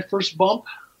was my first bump.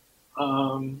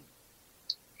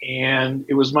 And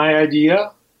it was my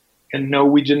idea, and no,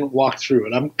 we didn't walk through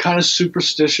it. I'm kind of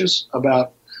superstitious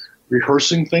about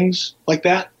rehearsing things like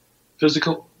that,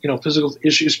 physical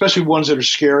issues, especially ones that are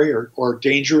scary or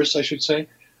dangerous, I should say.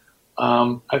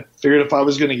 I figured if I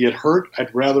was going to get hurt,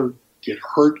 I'd rather get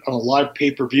hurt on a live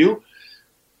pay-per-view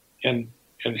and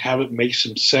have it make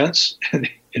some sense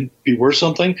and be worth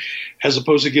something, as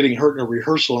opposed to getting hurt in a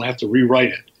rehearsal and have to rewrite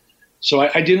it. So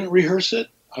I didn't rehearse it.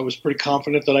 I was pretty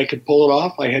confident that I could pull it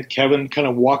off. I had Kevin kind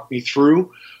of walk me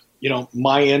through,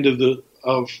 my end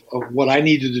of what I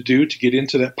needed to do to get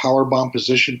into that power bomb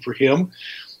position for him.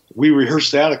 We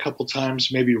rehearsed that a couple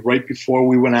times, maybe right before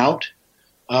we went out,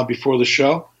 before the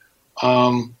show.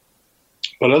 But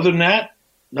other than that,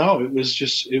 no, it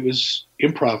was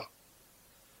improv.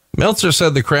 Meltzer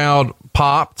said the crowd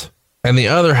popped and the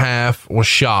other half was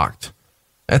shocked.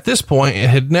 At this point, it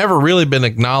had never really been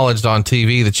acknowledged on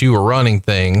TV that you were running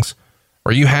things.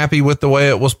 Were you happy with the way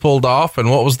it was pulled off?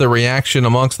 And what was the reaction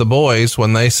amongst the boys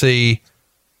when they see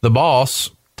the boss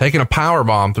taking a power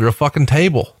bomb through a fucking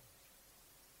table?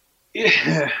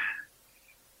 Yeah.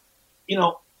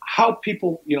 How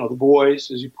people, the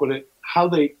boys, as you put it, how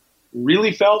they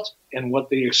really felt and what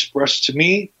they expressed to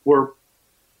me were,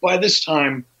 by this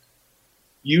time,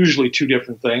 usually two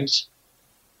different things.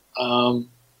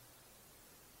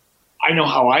 I know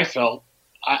how I felt.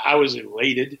 I was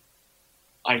elated.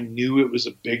 I knew it was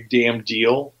a big damn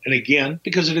deal. And again,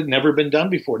 because it had never been done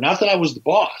before. Not that I was the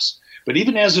boss, but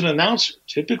even as an announcer,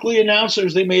 typically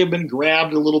announcers, they may have been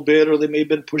grabbed a little bit, or they may have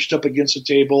been pushed up against a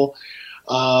table.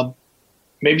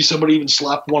 Maybe somebody even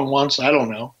slapped one once. I don't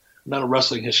know. I'm not a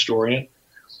wrestling historian.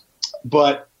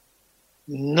 But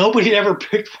nobody had ever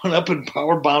picked one up and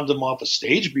power bombed them off a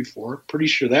stage before. Pretty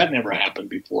sure that never happened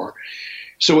before.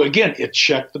 So again, it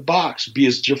checked the box. Be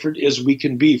as different as we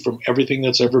can be from everything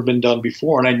that's ever been done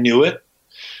before. And I knew it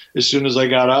as soon as I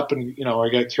got up and, I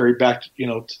got carried back,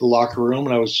 to the locker room,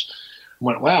 and I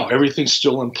went, wow, everything's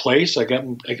still in place. I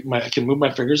can move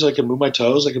my fingers. I can move my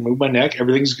toes. I can move my neck.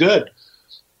 Everything's good.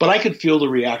 But I could feel the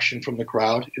reaction from the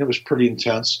crowd, and it was pretty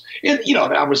intense. And,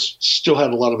 I still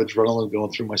had a lot of adrenaline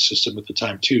going through my system at the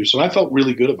time too. So I felt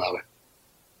really good about it.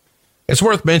 It's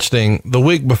worth mentioning, the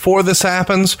week before this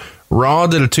happens, Raw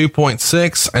did a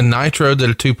 2.6 and Nitro did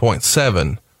a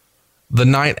 2.7. The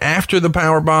night after the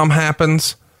powerbomb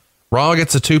happens, Raw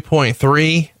gets a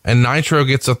 2.3 and Nitro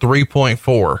gets a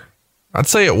 3.4. I'd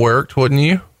say it worked, wouldn't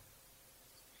you?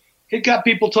 It got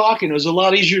people talking. It was a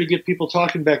lot easier to get people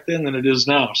talking back then than it is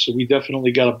now. So we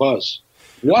definitely got a buzz.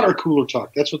 Water cooler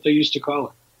talk. That's what they used to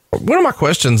call it. One of my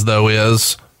questions, though,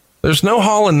 is there's no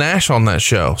Hall and Nash on that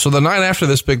show. So the night after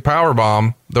this big power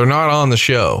bomb, they're not on the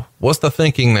show. What's the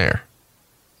thinking there?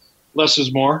 Less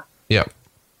is more. Yep.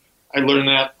 I learned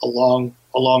that along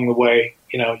the way.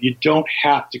 You don't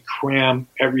have to cram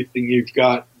everything you've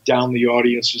got down the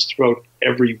audience's throat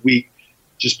every week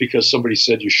just because somebody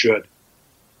said you should.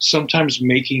 Sometimes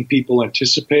making people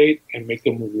anticipate and make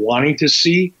them wanting to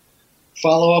see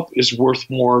follow-up is worth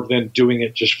more than doing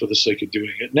it just for the sake of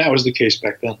doing it. And that was the case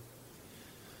back then.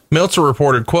 Meltzer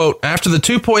reported, quote, after the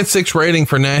 2.6 rating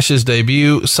for Nash's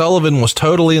debut, Sullivan was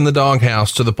totally in the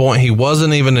doghouse to the point he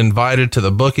wasn't even invited to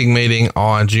the booking meeting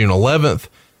on June 11th,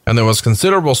 and there was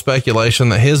considerable speculation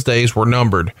that his days were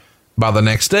numbered. By the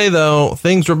next day, though,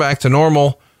 things were back to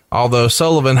normal, although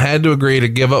Sullivan had to agree to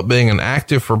give up being an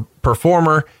active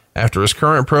performer after his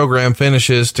current program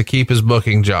finishes to keep his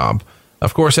booking job.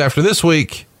 Of course, after this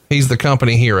week, he's the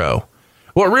company hero.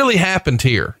 What really happened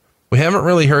here? We haven't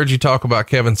really heard you talk about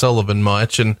Kevin Sullivan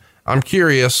much, and I'm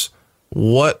curious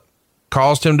what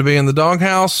caused him to be in the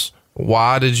doghouse.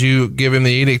 Why did you give him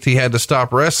the edict he had to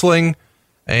stop wrestling?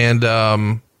 And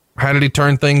how did he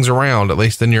turn things around, at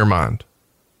least in your mind?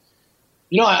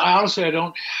 I honestly, I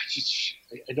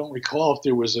don't recall if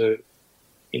there was a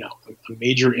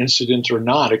major incident or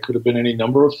not. It could have been any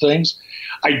number of things.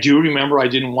 I do remember I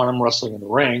didn't want him wrestling in the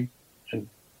ring. And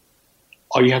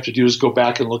all you have to do is go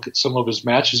back and look at some of his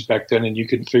matches back then, and you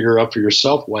can figure out for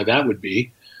yourself why that would be.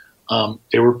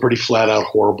 They were pretty flat out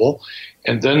horrible.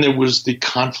 And then there was the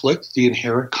conflict, the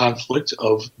inherent conflict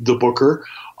of the booker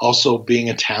also being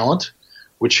a talent,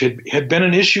 which had been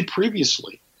an issue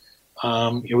previously.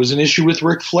 It was an issue with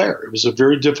Ric Flair. It was a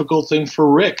very difficult thing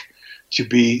for Ric to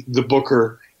be the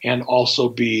booker and also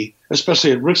be,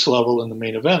 especially at Ric's level in the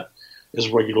main event, as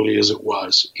regularly as it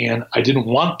was. And I didn't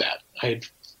want that. I had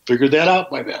figured that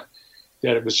out by then,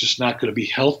 that it was just not going to be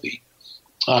healthy.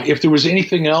 If there was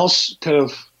anything else kind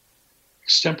of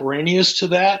extemporaneous to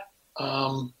that,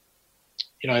 I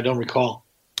don't recall.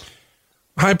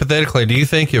 Hypothetically, do you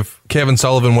think if Kevin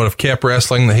Sullivan would have kept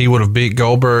wrestling that he would have beat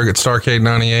Goldberg at Starrcade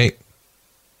 98?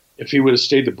 If he would have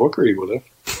stayed the booker, he would have.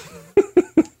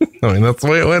 I mean, that's the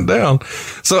way it went down.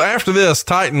 So after this,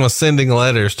 Titan was sending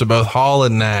letters to both Hall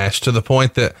and Nash to the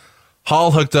point that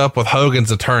Hall hooked up with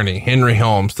Hogan's attorney, Henry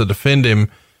Holmes, to defend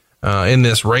him in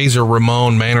this Razor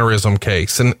Ramon mannerism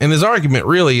case. And his argument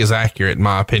really is accurate, in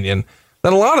my opinion,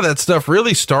 that a lot of that stuff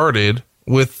really started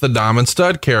with the Diamond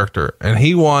Stud character. And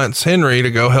he wants Henry to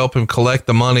go help him collect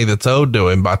the money that's owed to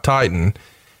him by Titan.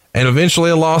 And eventually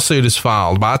a lawsuit is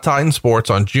filed by Titan Sports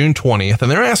on June 20th.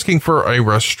 And they're asking for a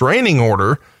restraining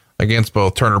order against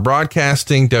both Turner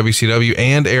Broadcasting, WCW,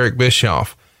 and Eric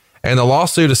Bischoff. And the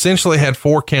lawsuit essentially had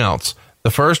 4 counts. The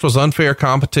first was unfair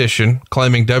competition,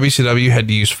 claiming WCW had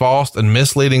to use false and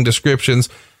misleading descriptions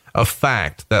of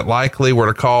fact that likely were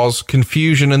to cause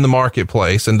confusion in the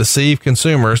marketplace and deceive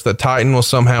consumers that Titan was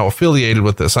somehow affiliated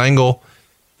with this angle.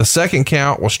 The second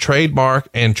count was trademark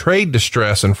and trade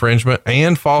distress infringement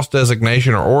and false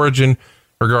designation or origin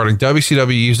regarding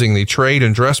WCW using the trade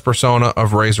and dress persona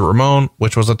of Razor Ramon,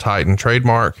 which was a Titan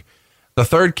trademark. The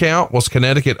third count was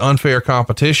Connecticut unfair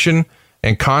competition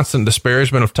and constant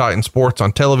disparagement of Titan Sports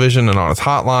on television and on its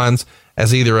hotlines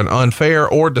as either an unfair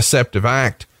or deceptive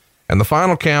act. And the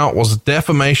final count was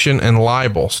defamation and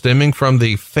libel stemming from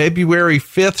the February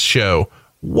 5th show,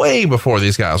 way before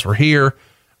these guys were here,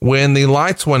 when the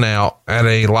lights went out at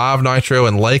a live Nitro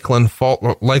in Lakeland,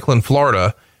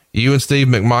 Florida. You and Steve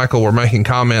McMichael were making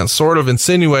comments sort of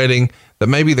insinuating that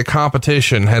maybe the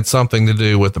competition had something to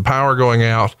do with the power going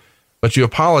out, but you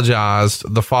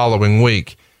apologized the following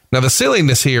week. Now, the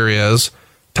silliness here is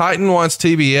Titan wants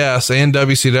TBS and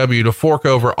WCW to fork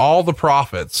over all the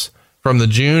profits from the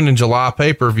June and July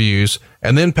pay-per-views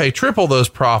and then pay triple those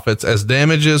profits as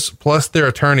damages plus their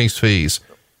attorney's fees.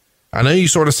 I know you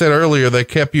sort of said earlier they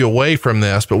kept you away from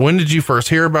this, but when did you first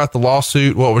hear about the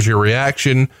lawsuit? What was your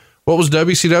reaction? What was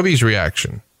WCW's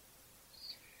reaction?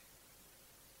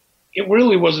 It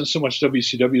really wasn't so much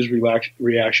WCW's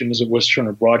reaction as it was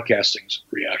Turner Broadcasting's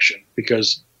reaction,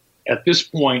 because at this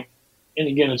point, and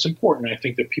again, it's important, I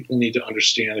think, that people need to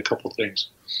understand a couple things.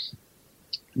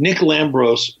 Nick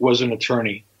Lambros was an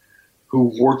attorney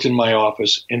who worked in my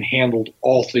office and handled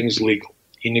all things legal.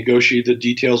 He negotiated the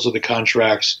details of the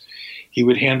contracts. He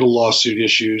would handle lawsuit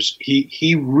issues.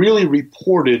 He really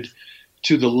reported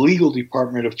to the legal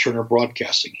department of Turner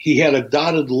Broadcasting. He had a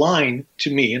dotted line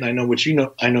to me, and I know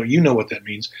you know what that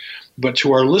means, but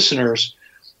to our listeners,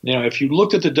 if you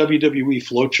looked at the WWE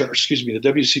flow chart, the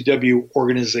WCW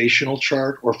organizational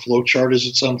chart, or flow chart as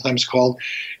it's sometimes called,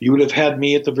 you would have had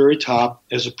me at the very top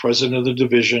as a president of the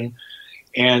division,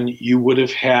 and you would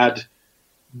have had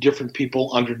different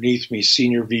people underneath me,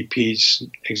 senior VPs,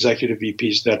 executive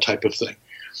VPs, that type of thing.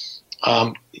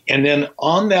 And then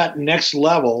on that next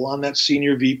level, on that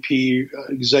senior VP,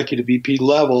 executive VP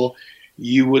level,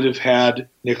 you would have had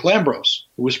Nick Lambros,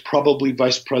 who was probably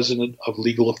vice president of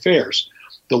legal affairs.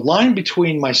 The line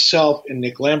between myself and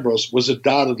Nick Lambros was a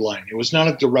dotted line. It was not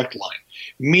a direct line,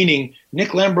 meaning Nick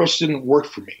Lambros didn't work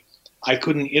for me. I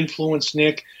couldn't influence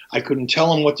Nick. I couldn't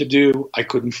tell him what to do. I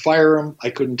couldn't fire him. I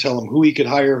couldn't tell him who he could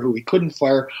hire, who he couldn't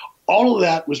fire. All of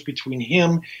that was between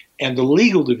him and the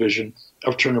legal division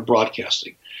of Turner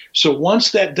Broadcasting. So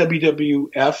once that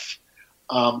WWF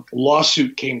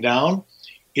lawsuit came down,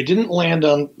 it didn't land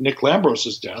on Nick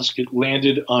Lambros's desk. It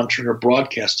landed on Turner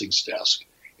Broadcasting's desk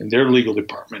in their legal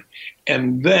department.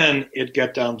 And then it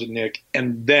got down to Nick,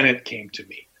 and then it came to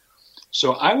me.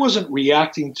 So I wasn't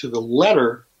reacting to the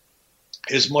letter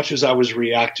as much as I was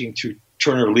reacting to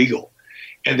Turner Legal.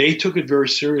 And they took it very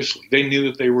seriously. They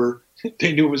knew that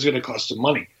they knew it was going to cost them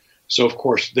money. So, of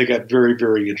course, they got very,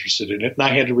 very interested in it, and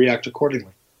I had to react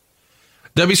accordingly.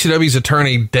 WCW's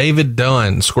attorney David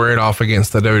Dunn squared off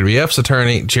against the WWF's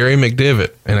attorney Jerry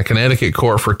McDivitt in a Connecticut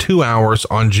court for 2 hours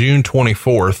on June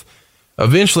 24th.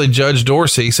 Eventually, Judge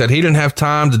Dorsey said he didn't have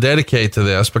time to dedicate to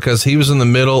this because he was in the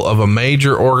middle of a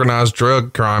major organized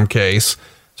drug crime case,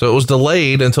 so it was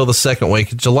delayed until the second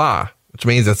week of July, which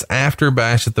means it's after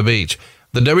Bash at the Beach.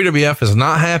 The WWF is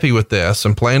not happy with this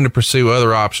and plan to pursue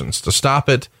other options to stop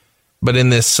it, but in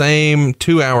this same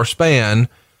 2 hour span,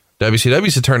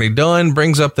 WCW's attorney Dunn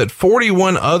brings up that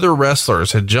 41 other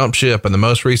wrestlers had jumped ship in the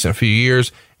most recent few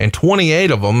years, and 28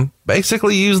 of them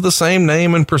basically used the same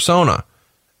name and persona,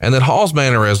 and that Hall's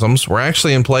mannerisms were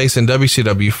actually in place in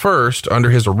WCW first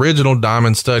under his original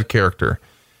Diamond Stud character.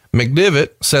 McDivitt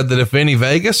said that if Vinny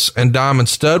Vegas and Diamond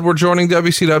Stud were joining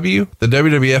WCW, the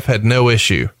WWF had no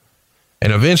issue.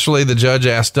 And eventually the judge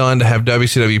asked Dunn to have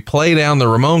WCW play down the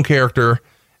Ramon character,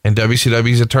 and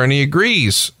WCW's attorney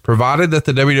agrees, provided that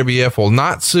the WWF will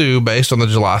not sue based on the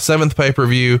July 7th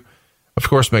pay-per-view. Of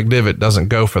course, McDivitt doesn't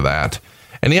go for that.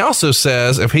 And he also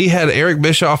says if he had Eric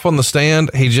Bischoff on the stand,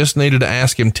 he just needed to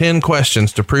ask him 10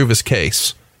 questions to prove his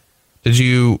case. Did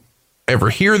you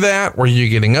ever hear that? Were you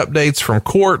getting updates from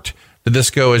court? Did this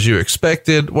go as you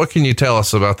expected? What can you tell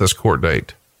us about this court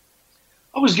date?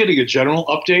 I was getting a general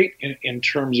update in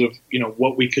terms of,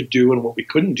 what we could do and what we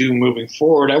couldn't do moving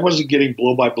forward. I wasn't getting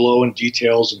blow by blow and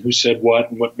details and who said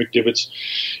what and what McDivitt's,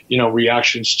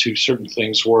 reactions to certain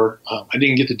things were. I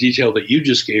didn't get the detail that you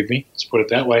just gave me, let's put it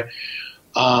that way,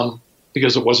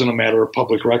 because it wasn't a matter of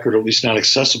public record, or at least not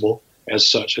accessible as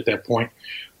such at that point.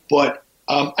 But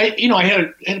I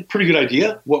had a pretty good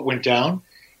idea what went down.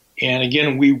 And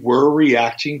again, we were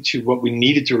reacting to what we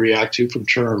needed to react to from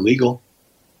Turner Legal.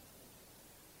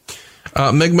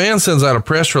 McMahon sends out a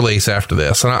press release after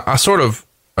this, and I sort of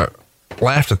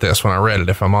laughed at this when I read it,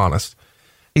 if I'm honest.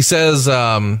 He says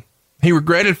he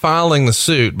regretted filing the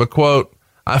suit, but, quote,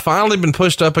 "I finally been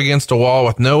pushed up against a wall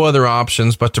with no other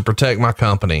options but to protect my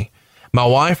company. My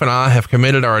wife and I have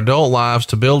committed our adult lives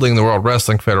to building the World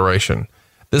Wrestling Federation.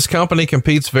 This company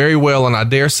competes very well and I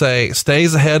dare say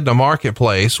stays ahead in the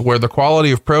marketplace where the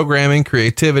quality of programming,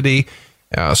 creativity,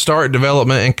 start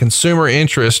development, and consumer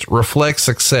interest reflects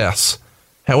success.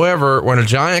 However, when a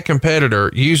giant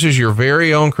competitor uses your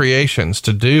very own creations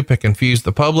to dupe and confuse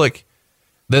the public,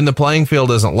 then the playing field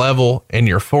isn't level and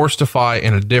you're forced to fight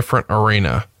in a different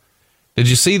arena." Did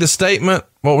you see the statement?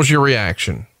 What was your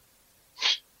reaction?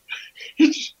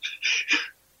 It's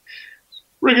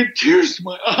bringing tears to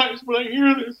my eyes when I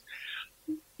hear this.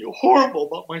 I feel horrible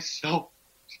about myself.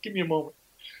 Just give me a moment.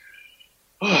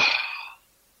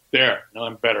 There, now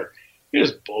I'm better. It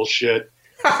is bullshit.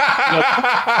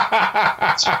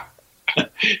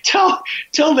 Tell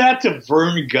that to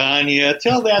Vern Gagne.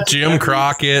 Tell that to Jim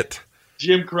Crockett.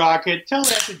 Tell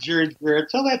that to Jerry Jarrett.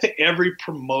 Tell that to every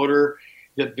promoter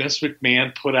that Vince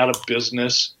McMahon put out of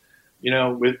business,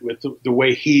 with the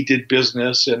way he did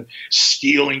business and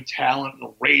stealing talent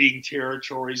and raiding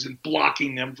territories and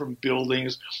blocking them from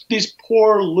buildings. These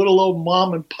poor little old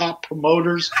mom and pop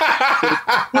promoters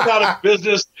that put out of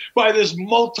business by this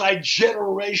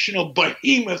multi-generational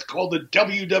behemoth called the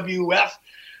WWF.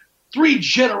 3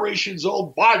 generations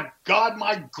old. By God,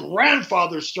 my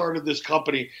grandfather started this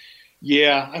company.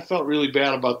 Yeah, I felt really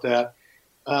bad about that.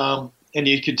 And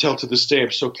you can tell to this day,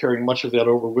 I'm still carrying much of that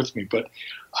over with me. But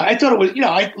I thought it was,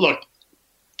 look,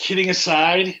 kidding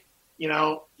aside,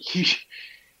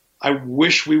 I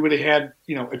wish we would have had,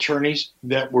 attorneys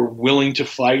that were willing to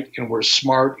fight and were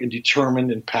smart and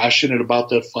determined and passionate about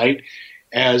that fight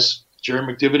as Jerry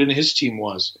McDivitt and his team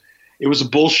was. It was a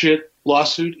bullshit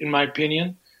lawsuit, in my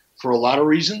opinion, for a lot of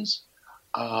reasons.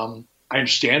 I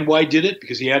understand why he did it,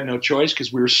 because he had no choice,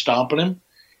 because we were stomping him.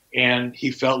 And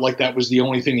he felt like that was the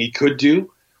only thing he could do,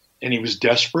 and he was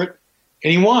desperate,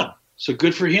 and he won. So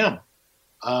good for him.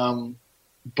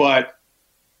 But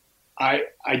I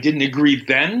didn't agree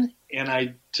then, and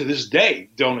I, to this day,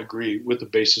 don't agree with the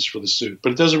basis for the suit.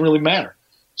 But it doesn't really matter.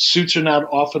 suits are not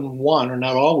often won, or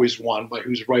not always won, by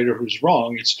who's right or who's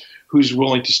wrong. It's who's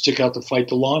willing to stick out the fight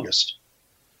the longest.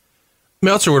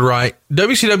 Meltzer would write,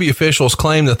 WCW officials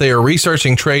claim that they are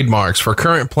researching trademarks for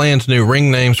current planned new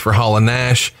ring names for Hall and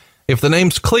Nash. If the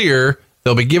name's clear,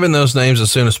 they'll be given those names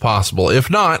as soon as possible. If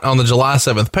not, on the July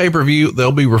 7th pay-per-view,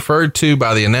 they'll be referred to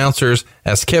by the announcers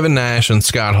as Kevin Nash and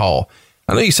Scott Hall.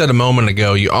 I know you said a moment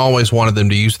ago you always wanted them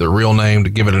to use their real name to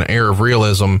give it an air of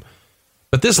realism,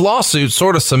 but this lawsuit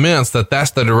sort of cements that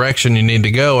that's the direction you need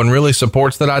to go and really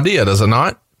supports that idea, does it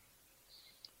not?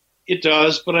 It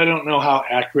does, but I don't know how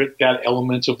accurate that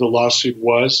element of the lawsuit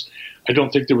was. I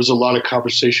don't think there was a lot of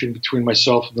conversation between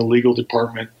myself and the legal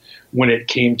department when it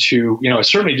came to, I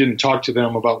certainly didn't talk to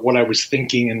them about what I was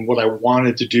thinking and what I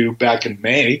wanted to do back in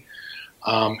May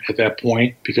at that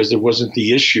point, because there wasn't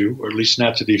the issue, or at least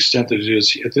not to the extent that it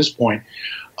is at this point.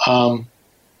 I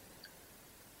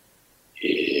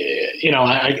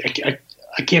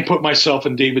can't put myself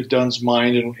in David Dunn's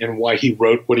mind and why he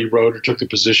wrote what he wrote or took the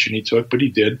position he took, but he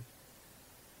did.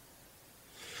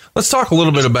 Let's talk a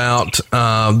little bit about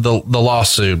the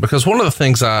lawsuit, because one of the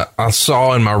things I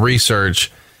saw in my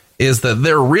research is that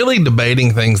they're really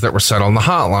debating things that were said on the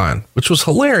hotline, which was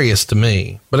hilarious to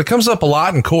me. But it comes up a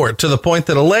lot in court, to the point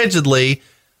that allegedly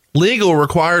legal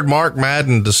required Mark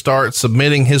Madden to start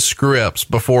submitting his scripts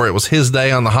before it was his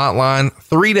day on the hotline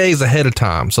 3 days ahead of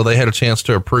time, so they had a chance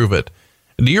to approve it.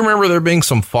 Do you remember there being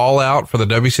some fallout for the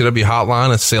WCW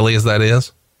hotline, as silly as that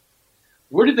is?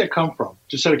 Where did that come from?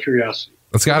 Just out of curiosity.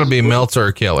 It's got to be Meltzer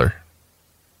or Killer.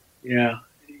 Yeah.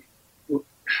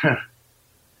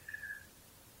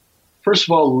 First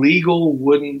of all, legal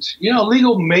wouldn't,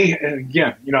 legal may,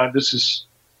 again, this is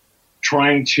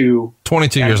trying to.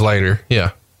 22 years later.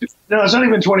 Yeah. No, it's not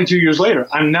even 22 years later.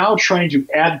 I'm now trying to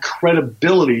add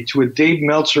credibility to a Dave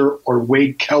Meltzer or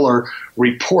Wade Keller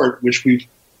report, which we've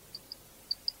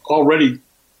already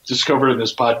discovered in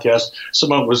this podcast.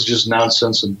 Some of it was just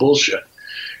nonsense and bullshit.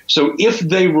 So if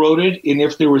they wrote it, and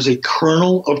if there was a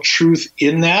kernel of truth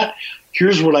in that,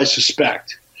 here's what I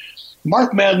suspect.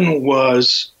 Mark Madden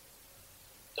was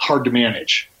hard to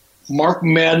manage. Mark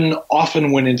Madden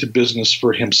often went into business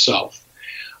for himself.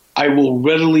 I will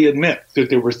readily admit that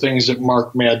there were things that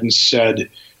Mark Madden said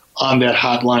on that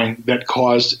hotline that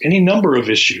caused any number of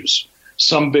issues,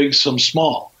 some big, some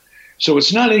small. So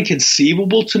it's not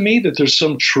inconceivable to me that there's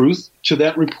some truth to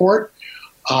that report.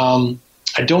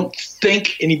 I don't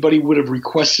think anybody would have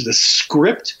requested a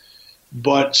script,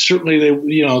 but certainly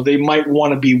they might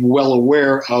want to be well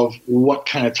aware of what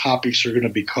kind of topics are going to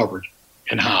be covered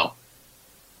and how.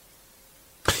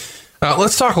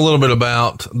 Let's talk a little bit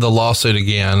about the lawsuit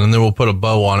again, and then we'll put a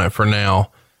bow on it for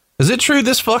now. Is it true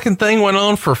this fucking thing went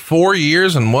on for 4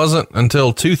 years and wasn't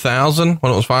until 2000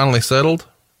 when it was finally settled?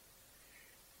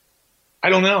 I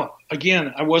don't know.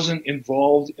 Again, I wasn't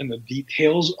involved in the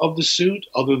details of the suit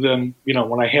other than,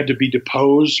 when I had to be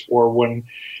deposed, or when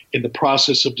in the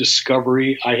process of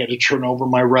discovery, I had to turn over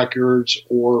my records,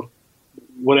 or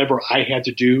whatever I had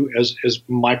to do as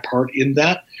my part in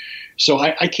that. So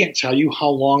I can't tell you how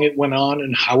long it went on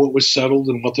and how it was settled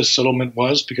and what the settlement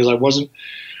was, because I wasn't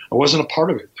a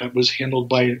part of it. That was handled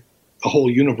by a whole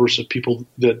universe of people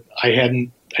that I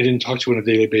didn't talk to on a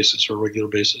daily basis or a regular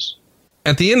basis.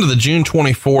 At the end of the June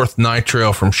 24th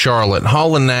Nitro from Charlotte,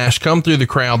 Hall and Nash come through the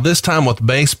crowd, this time with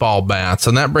baseball bats,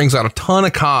 and that brings out a ton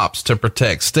of cops to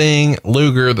protect Sting,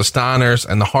 Luger, the Steiners,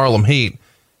 and the Harlem Heat,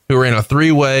 who are in a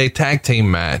three-way tag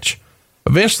team match.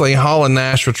 Eventually, Hall and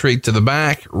Nash retreat to the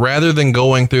back rather than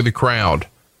going through the crowd.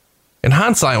 In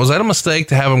hindsight, was that a mistake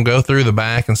to have them go through the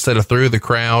back instead of through the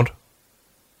crowd?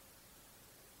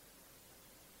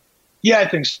 Yeah, I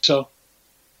think so.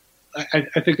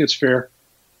 I think it's fair.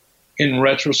 In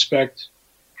retrospect,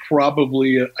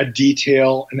 probably a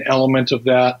detail, an element of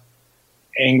that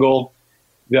angle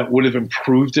that would have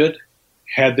improved it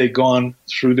had they gone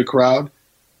through the crowd.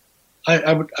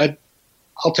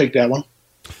 I'll take that one.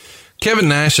 Kevin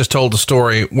Nash has told a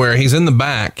story where he's in the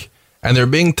back and they're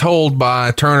being told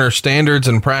by Turner Standards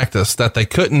and Practice that they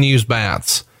couldn't use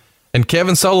bats. And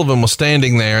Kevin Sullivan was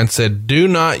standing there and said, "Do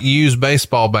not use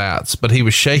baseball bats," but he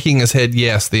was shaking his head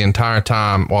yes the entire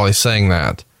time while he's saying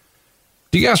that.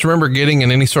 Do you guys remember getting in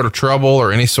any sort of trouble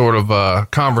or any sort of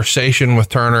conversation with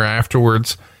Turner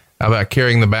afterwards about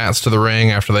carrying the bats to the ring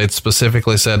after they'd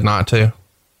specifically said not to?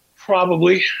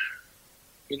 Probably.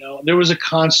 There was a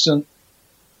constant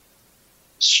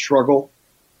struggle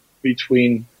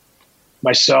between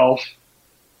myself,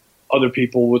 other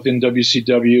people within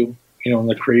WCW, on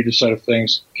the creative side of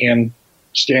things, and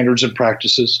Standards and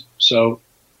Practices. So,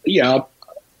 yeah,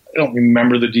 I don't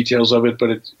remember the details of it, but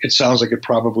it sounds like it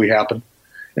probably happened.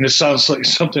 And it sounds like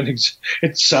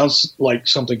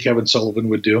something Kevin Sullivan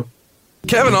would do.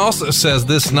 Kevin also says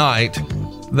this night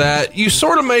that you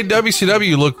sort of made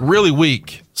WCW look really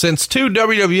weak since 2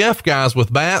 WWF guys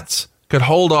with bats could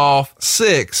hold off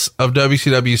 6 of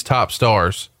WCW's top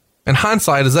stars. In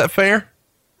hindsight, is that fair?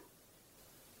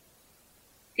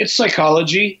 It's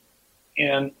psychology,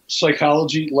 and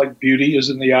psychology, like beauty, is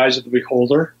in the eyes of the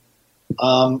beholder.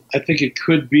 I think it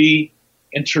could be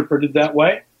interpreted that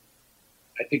way.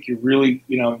 I think you're really,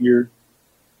 you're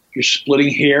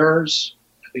splitting hairs.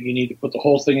 I think you need to put the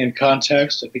whole thing in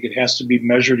context. I think it has to be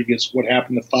measured against what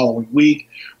happened the following week,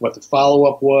 what the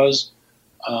follow-up was.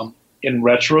 In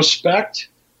retrospect,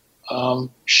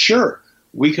 sure,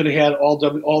 we could have had all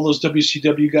those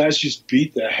WCW guys just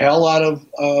beat the hell out of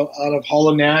Hall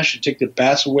and Nash and take the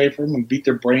bats away from them and beat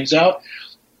their brains out.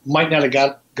 Might not have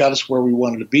got us where we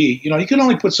wanted to be. You can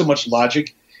only put so much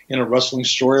logic in a wrestling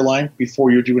storyline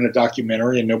before you're doing a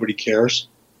documentary and nobody cares.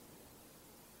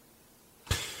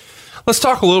 Let's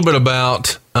talk a little bit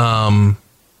about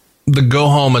the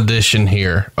go-home edition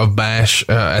here of Bash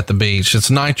at the Beach. It's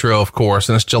Nitro, of course,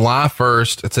 and it's July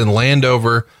 1st. It's in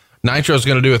Landover. Nitro's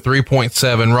going to do a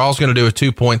 3.7. Raw's going to do a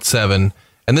 2.7.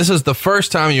 And this is the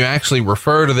first time you actually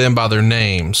refer to them by their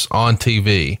names on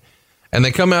TV. And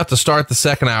they come out to start the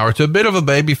second hour to a bit of a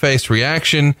babyface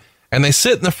reaction, and they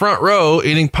sit in the front row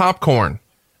eating popcorn.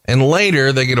 And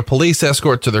later, they get a police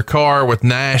escort to their car with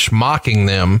Nash mocking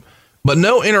them, but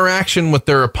no interaction with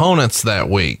their opponents that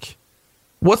week.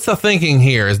 What's the thinking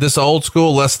here? Is this old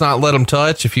school, let's not let them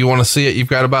touch? If you want to see it, you've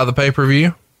got to buy the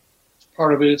pay-per-view?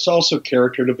 Part of it. It's also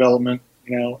character development.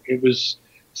 It was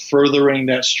furthering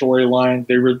that storyline.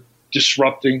 They were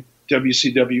disrupting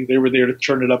WCW. They were there to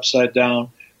turn it upside down.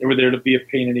 They were there to be a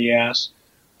pain in the ass.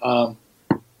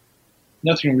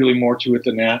 Nothing really more to it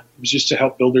than that. It was just to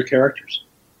help build their characters.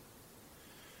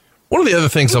 One of the other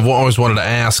things I've always wanted to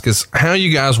ask is how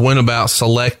you guys went about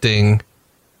selecting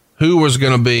who was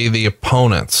going to be the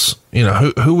opponents,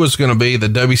 who was going to be the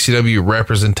WCW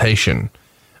representation.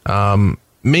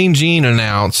 Mean Gene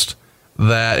announced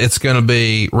that it's going to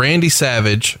be Randy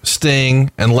Savage,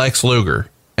 Sting, and Lex Luger.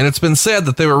 And it's been said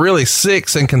that there were really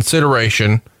 6 in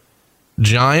consideration: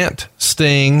 Giant,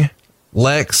 Sting,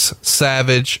 Lex,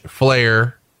 Savage,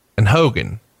 Flair, and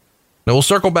Hogan. Now we'll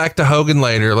circle back to Hogan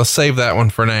later. Let's save that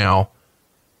one for now.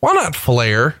 Why not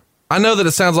Flair? I know that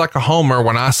it sounds like a homer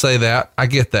when I say that. I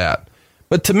get that.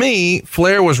 But to me,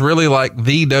 Flair was really like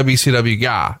the WCW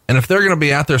guy. And if they're going to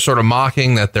be out there sort of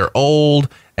mocking that they're old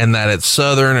and that it's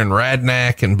Southern and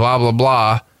Radnack and blah, blah,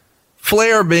 blah,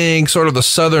 Flair being sort of the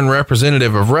Southern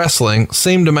representative of wrestling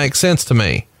seemed to make sense to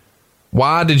me.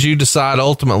 Why did you decide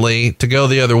ultimately to go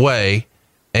the other way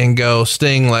and go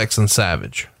Sting, Lex, and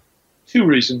Savage? 2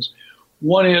 reasons.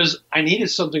 One is I needed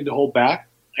something to hold back.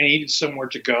 I needed somewhere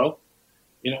to go.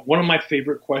 One of my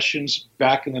favorite questions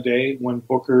back in the day when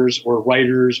bookers or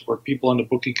writers or people on the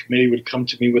booking committee would come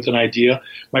to me with an idea,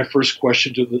 my first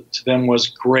question to them was,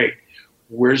 great,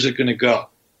 where's it going to go?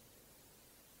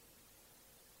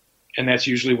 And that's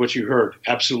usually what you heard.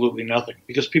 Absolutely nothing,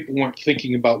 because people weren't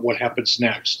thinking about what happens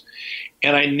next.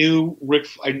 And I knew Ric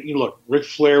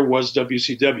Flair was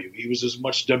WCW. He was as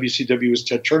much WCW as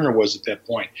Ted Turner was at that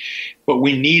point. But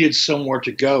we needed somewhere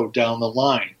to go down the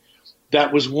line.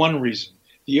 That was one reason.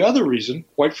 The other reason,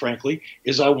 quite frankly,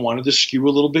 is I wanted to skew a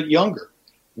little bit younger.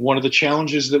 One of the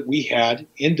challenges that we had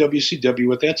in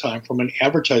WCW at that time from an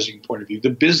advertising point of view, the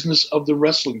business of the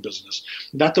wrestling business,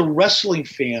 not the wrestling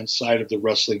fan side of the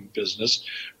wrestling business,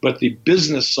 but the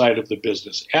business side of the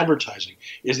business, advertising,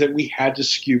 is that we had to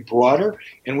skew broader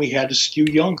and we had to skew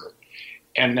younger.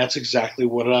 And that's exactly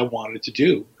what I wanted to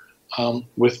do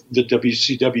with the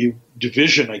WCW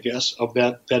division, I guess, of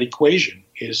that equation,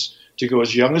 is to go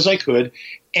as young as I could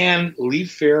and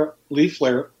leave Flair,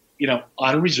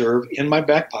 on reserve in my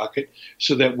back pocket,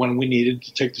 so that when we needed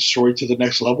to take the story to the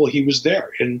next level, he was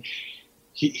there. And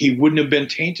he wouldn't have been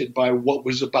tainted by what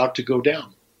was about to go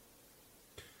down.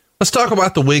 Let's talk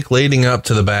about the week leading up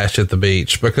to the Bash at the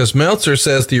Beach, because Meltzer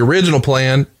says the original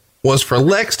plan was for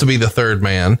Lex to be the third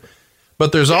man,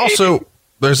 but there's also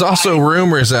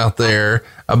rumors out there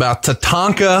about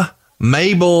Tatanka,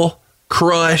 Mabel,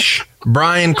 Crush,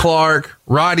 Brian Clark,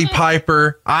 Roddy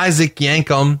Piper, Isaac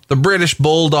Yankem, the British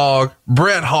Bulldog,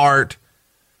 Bret Hart.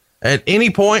 At any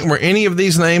point were any of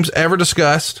these names ever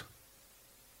discussed?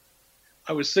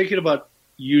 I was thinking about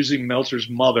using Meltzer's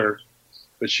mother,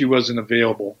 but she wasn't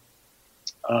available.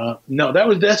 No,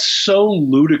 that's so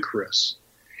ludicrous.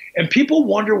 And people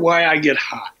wonder why I get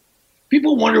hot.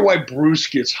 People wonder why Bruce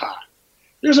gets hot.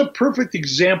 There's a perfect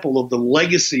example of the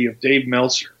legacy of Dave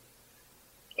Meltzer.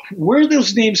 where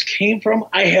those names came from,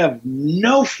 I have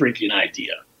no freaking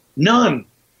idea. None.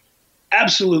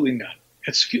 Absolutely none.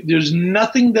 There's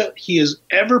nothing that he has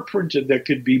ever printed that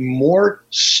could be more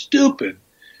stupid,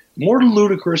 more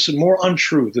ludicrous, and more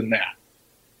untrue than that.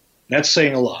 That's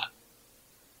saying a lot.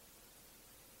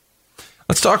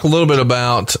 Let's talk a little bit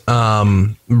about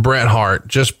Bret Hart,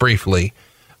 just briefly,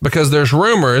 because there's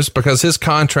rumors, because his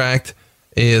contract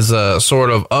is sort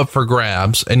of up for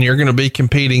grabs, and you're going to be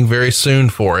competing very soon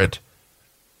for it.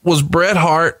 Was Bret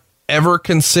Hart ever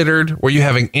considered? Were you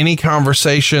having any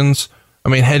conversations? I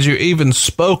mean, had you even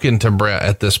spoken to Bret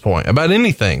at this point about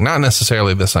anything, not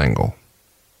necessarily this angle?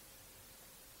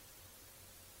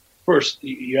 First,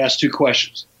 you asked two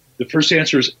questions. The first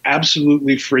answer is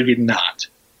absolutely friggin' not.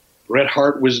 Bret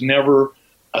Hart was never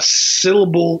a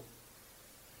syllable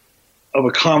of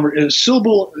a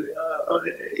syllable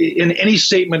in any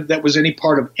statement that was any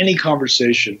part of any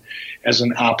conversation as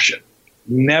an option.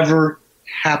 Never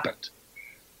happened.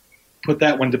 Put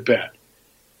that one to bed.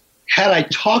 Had I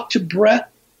talked to Bret?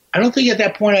 I don't think at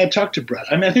that point I had talked to Bret.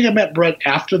 I mean, I think I met Bret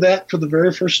after that for the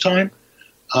very first time.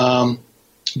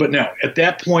 But no, at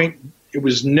that point, it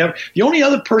was never. The only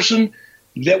other person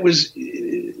that was,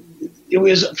 to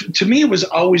me, it was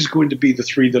always going to be the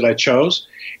three that I chose.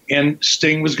 And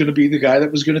Sting was going to be the guy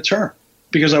that was going to turn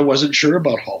because I wasn't sure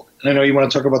about Hulk. And I know you want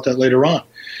to talk about that later on.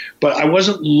 But I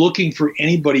wasn't looking for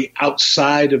anybody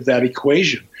outside of that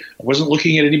equation. I wasn't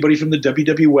looking at anybody from the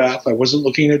WWF. I wasn't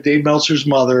looking at Dave Meltzer's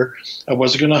mother. I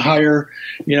wasn't going to hire,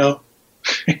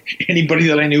 anybody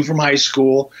that I knew from high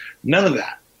school. None of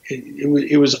that.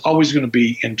 It was always going to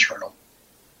be internal.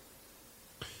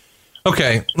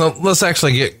 Okay, well, let's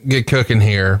actually get cooking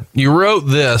here. You wrote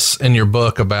this in your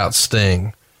book about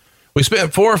Sting. We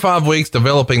spent 4 or 5 weeks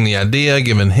developing the idea,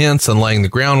 giving hints and laying the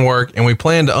groundwork, and we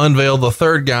planned to unveil the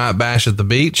third guy at Bash at the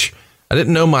Beach. I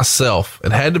didn't know myself.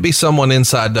 It had to be someone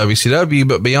inside WCW,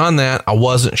 but beyond that, I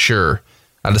wasn't sure.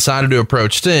 I decided to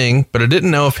approach Sting, but I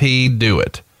didn't know if he'd do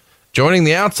it. Joining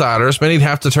the Outsiders meant he'd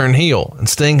have to turn heel, and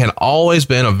Sting had always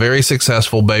been a very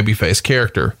successful babyface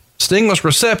character. Sting was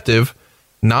receptive,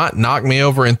 not knock me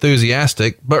over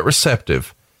enthusiastic, but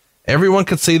receptive. Everyone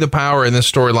could see the power in this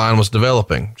storyline was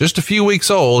developing. Just a few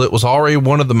weeks old, it was already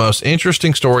one of the most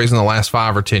interesting stories in the last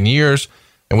 5 or 10 years,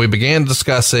 and we began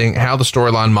discussing how the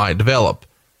storyline might develop.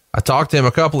 I talked to him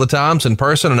a couple of times in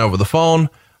person and over the phone.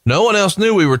 No one else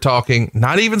knew we were talking,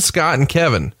 not even Scott and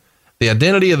Kevin. The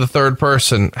identity of the third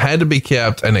person had to be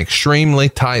kept an extremely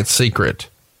tight secret.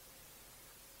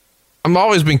 I've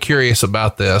always been curious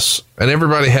about this, and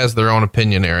everybody has their own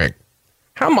opinion, Eric.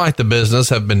 How might the business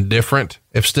have been different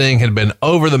if Sting had been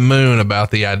over the moon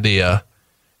about the idea,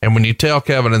 and when you tell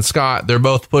Kevin and Scott, they're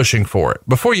both pushing for it?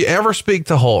 Before you ever speak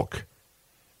to Hulk,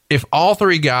 if all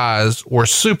three guys were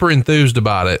super enthused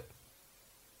about it,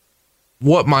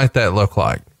 what might that look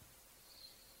like?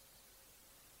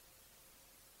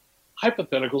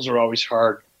 Hypotheticals are always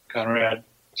hard, Conrad,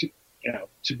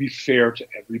 to be fair to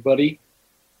everybody.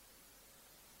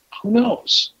 Who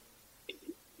knows?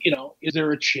 Is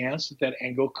there a chance that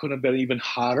angle could have been even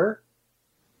hotter?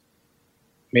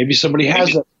 Maybe somebody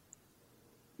has that.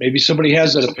 Maybe somebody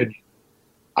has that opinion.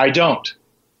 I don't.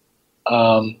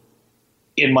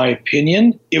 In my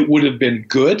opinion, it would have been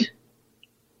good.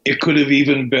 It could have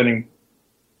even been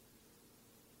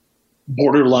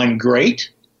borderline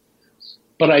great.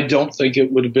 But I don't think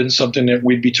it would have been something that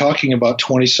we'd be talking about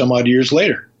 20 some odd years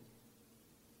later.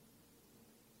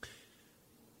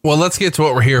 Well, let's get to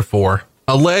what we're here for.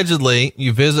 Allegedly,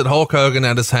 you visit Hulk Hogan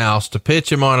at his house to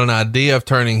pitch him on an idea of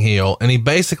turning heel, and he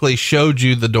basically showed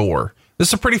you the door. This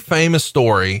is a pretty famous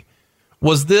story.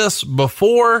 Was this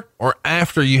before or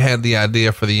after you had the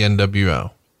idea for the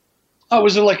NWO? Oh,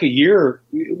 was it like a year?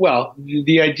 Well,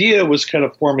 the idea was kind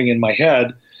of forming in my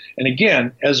head. And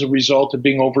again, as a result of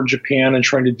being over in Japan and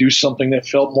trying to do something that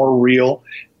felt more real,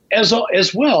 as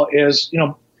well as,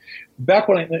 back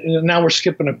when now we're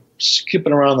skipping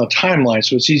around the timeline,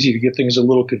 so it's easy to get things a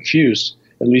little confused,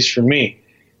 at least for me,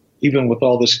 even with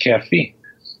all this caffeine.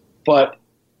 But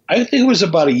I think it was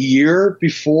about a year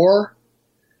before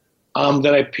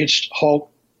that I pitched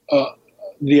Hulk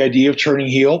the idea of turning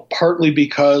heel, partly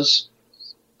because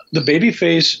the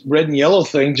babyface red and yellow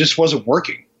thing just wasn't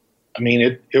working. I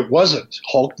mean, it wasn't.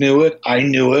 Hulk knew it. I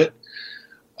knew it.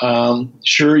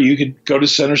 Sure, you could go to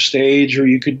center stage, or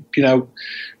you could,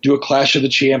 do a Clash of the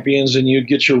Champions, and you'd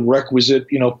get your requisite,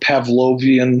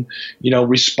 Pavlovian,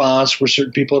 response where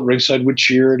certain people at ringside would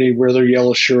cheer. They wear their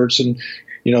yellow shirts and,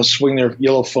 swing their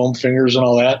yellow foam fingers and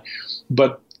all that.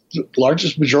 But the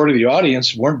largest majority of the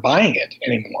audience weren't buying it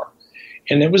anymore.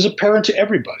 And it was apparent to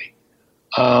everybody.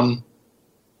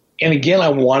 And again, I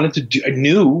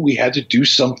knew we had to do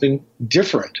something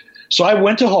different. So I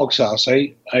went to Hulk's house.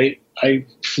 I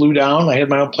flew down. I had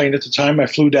my own plane at the time. I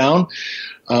flew down,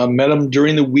 met him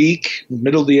during the week,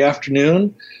 middle of the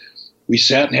afternoon. We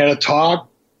sat and had a talk,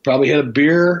 probably had a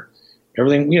beer,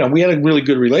 everything. We had a really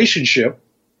good relationship.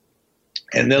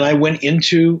 And then I went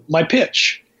into my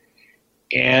pitch.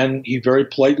 And he very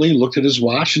politely looked at his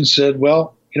watch and said,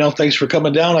 well, thanks for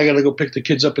coming down. I got to go pick the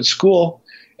kids up at school,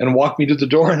 and walked me to the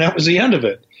door. And that was the end of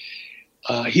it.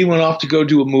 He went off to go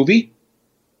do a movie.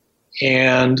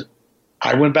 And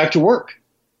I went back to work.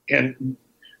 And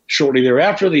shortly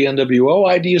thereafter, the NWO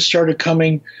ideas started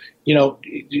coming,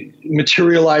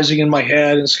 materializing in my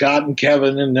head, and Scott and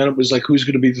Kevin. And then it was like, who's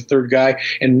going to be the third guy?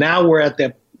 And now we're at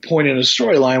that point in a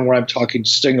storyline where I'm talking to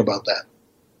Sting about that.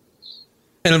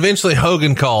 And eventually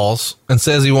Hogan calls and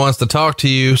says he wants to talk to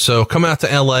you. So come out to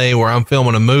LA where I'm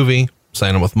filming a movie,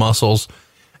 Santa with Muscles.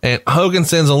 And Hogan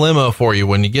sends a limo for you.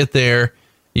 When you get there,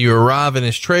 you arrive in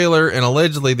his trailer, and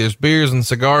allegedly there's beers and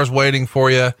cigars waiting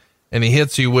for you. And he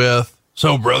hits you with,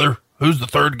 so brother, who's the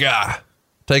third guy?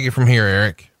 Take it from here,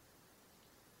 Eric.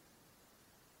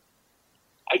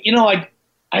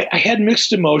 I had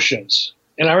mixed emotions,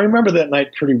 and I remember that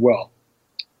night pretty well,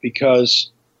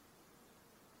 because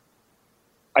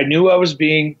I knew I was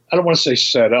being, I don't want to say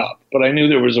set up, but I knew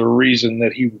there was a reason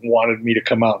that he wanted me to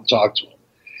come out and talk to him.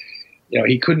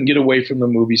 He couldn't get away from the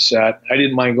movie set. I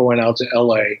didn't mind going out to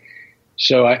LA.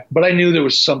 But I knew there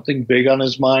was something big on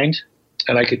his mind,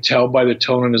 and I could tell by the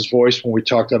tone in his voice when we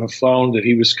talked on the phone that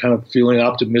he was kind of feeling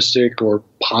optimistic or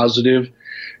positive.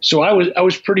 So I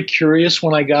was pretty curious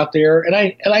when I got there, and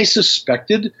I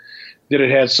suspected that it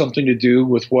had something to do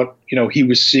with what, he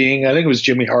was seeing. I think it was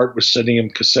Jimmy Hart was sending him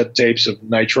cassette tapes of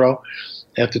Nitro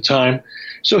at the time.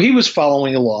 So he was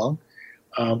following along,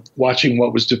 watching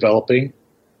what was developing.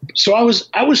 So I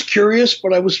was curious,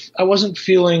 but I wasn't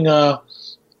feeling, there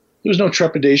was no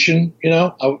trepidation,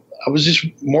 I was just,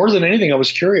 more than anything, I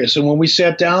was curious. And when we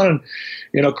sat down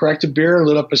and, cracked a beer,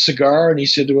 lit up a cigar, and he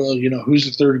said, well, who's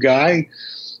the third guy?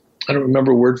 I don't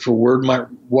remember word for word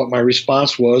what my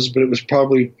response was, but it was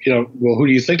probably, well, who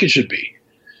do you think it should be?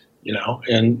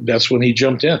 And that's when he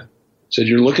jumped in, said,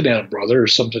 you're looking at it, brother, or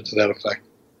something to that effect.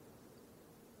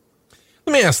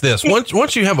 Let me ask this.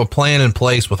 Once you have a plan in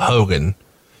place with Hogan,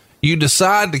 you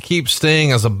decide to keep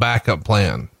Sting as a backup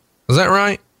plan. Is that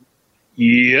right?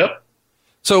 Yep.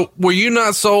 So were you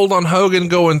not sold on Hogan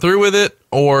going through with it,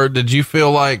 or did you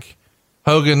feel like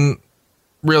Hogan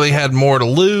really had more to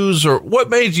lose, or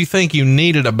what made you think you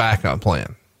needed a backup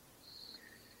plan?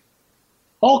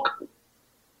 Hulk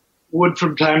would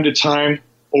from time to time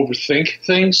overthink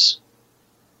things.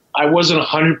 I wasn't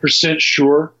 100%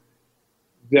 sure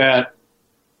that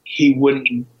he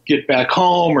wouldn't get back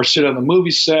home or sit on the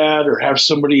movie set or have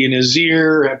somebody in his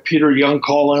ear, have Peter Young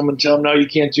call him and tell him, no, you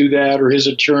can't do that, or his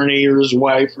attorney or his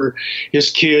wife or his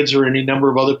kids or any number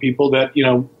of other people that,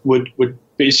 would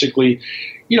basically,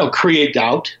 create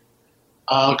doubt.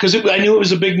 Because I knew it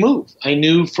was a big move. I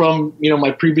knew from,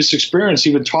 my previous experience,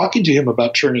 even talking to him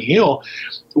about turning heel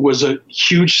was a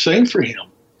huge thing for him.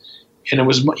 And it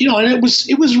was, and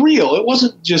it was real. It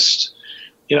wasn't just,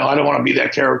 I don't want to be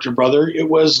that character, brother. It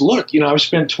was, look, I've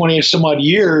spent 20 some odd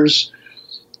years,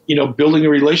 building a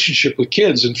relationship with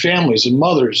kids and families and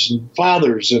mothers and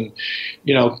fathers and,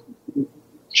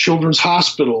 children's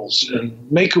hospitals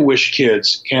and Make-A-Wish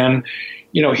kids. And,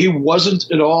 he wasn't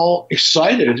at all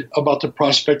excited about the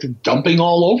prospect of dumping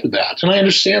all over that. And I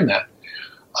understand that.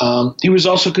 He was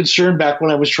also concerned back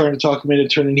when I was trying to talk him into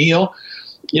turning heel.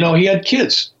 He had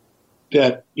kids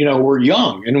that, were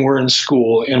young and were in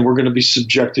school and were going to be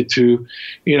subjected to,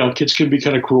 kids can be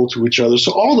kind of cruel to each other.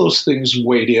 So all those things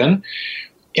weighed in.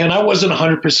 And I wasn't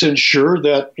 100% sure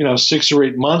that, 6 or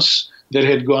 8 months that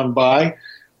had gone by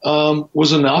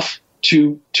was enough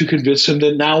to convince him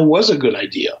that now was a good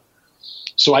idea.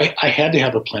 So I had to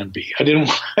have a plan B. I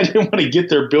didn't want to get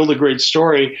there, build a great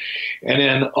story, and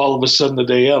then all of a sudden the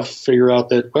day of figure out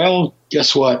that, well,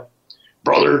 guess what,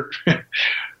 brother,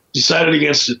 decided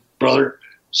against it, brother.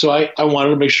 So I wanted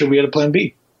to make sure we had a plan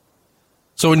B.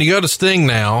 So when you go to Sting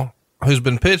now, who's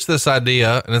been pitched this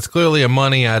idea, and it's clearly a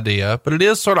money idea, but it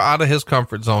is sort of out of his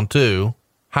comfort zone too.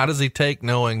 How does he take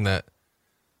knowing that,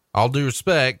 all due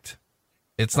respect,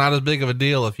 it's not as big of a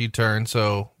deal if you turn,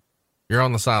 so you're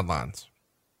on the sidelines?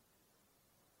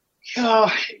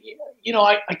 I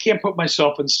can't put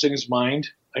myself in Sting's mind.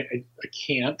 I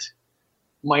can't.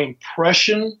 My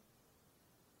impression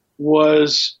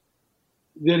was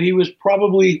that he was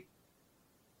probably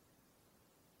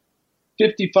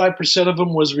 55% of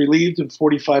him was relieved and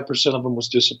 45% of him was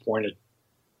disappointed.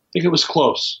 I think it was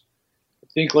close.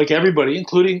 think like everybody,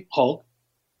 including Hulk,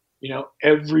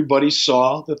 everybody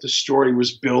saw that the story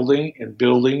was building and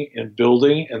building and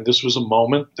building, and this was a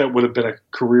moment that would have been a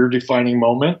career-defining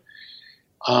moment.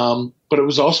 But it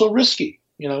was also risky.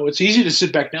 It's easy to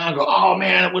sit back now and go, "Oh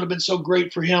man, it would have been so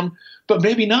great for him," but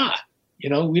maybe not.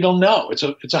 We don't know. It's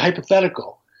a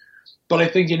hypothetical. But I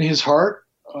think in his heart,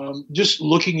 just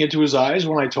looking into his eyes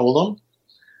when I told him,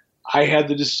 I had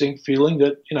the distinct feeling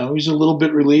that he's a little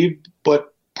bit relieved,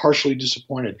 but partially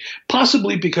disappointed.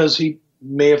 Possibly because he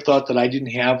may have thought that I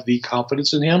didn't have the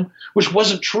confidence in him, which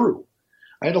wasn't true.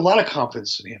 I had a lot of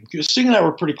confidence in him. Sting and I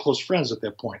were pretty close friends at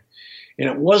that point. And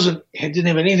it didn't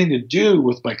have anything to do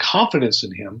with my confidence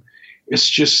in him. It's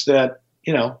just that,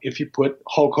 if you put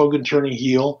Hulk Hogan turning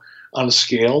heel on a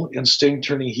scale and Sting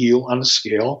turning heel on a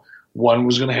scale, one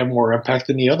was going to have more impact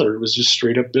than the other. It was just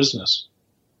straight up business.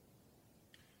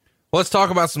 Let's talk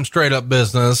about some straight up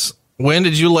business. When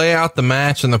did you lay out the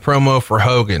match and the promo for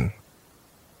Hogan?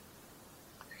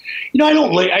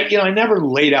 I never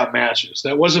laid out matches.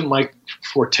 That wasn't my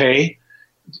forte.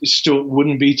 It still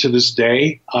wouldn't be to this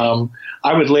day.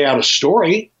 I would lay out a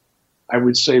story. I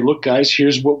would say, look, guys,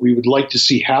 here's what we would like to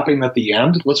see happen at the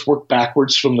end. Let's work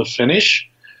backwards from the finish.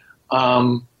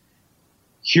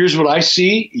 Here's what I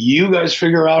see. You guys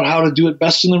figure out how to do it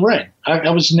best in the ring.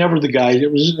 I was never the guy.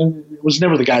 It was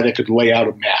never the guy that could lay out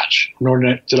a match, nor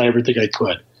did I ever think I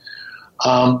could.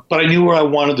 But I knew where I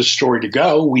wanted the story to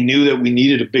go. We knew that we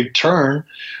needed a big turn.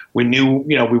 We knew,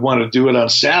 we wanted to do it on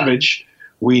Savage.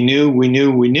 We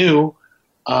knew.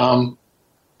 And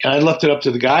I left it up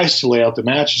to the guys to lay out the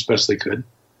match as best they could.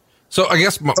 So I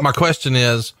guess my question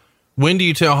is, when do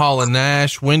you tell Hall and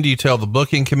Nash? When do you tell the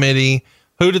booking committee?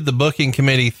 Who did the booking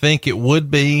committee think it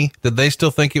would be? Did they still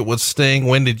think it was Sting?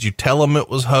 When did you tell them it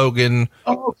was Hogan?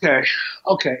 Oh, okay.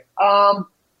 I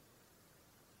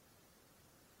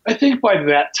think by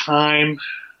that time,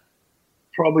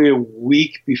 probably a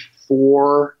week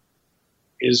before,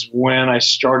 is when I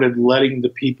started letting the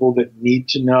people that need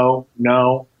to know.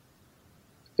 I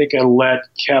think I let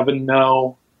Kevin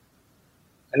know.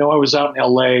 I know I was out in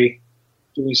LA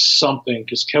doing something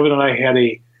because Kevin and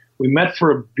I we met for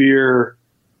a beer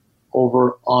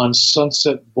over on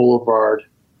Sunset Boulevard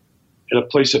at a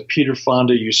place that Peter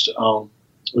Fonda used to own.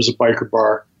 It was a biker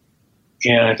bar.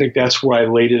 And I think that's where I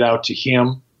laid it out to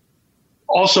him.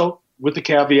 Also, with the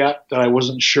caveat that I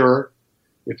wasn't sure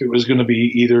if it was going to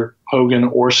be either Hogan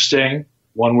or Sting.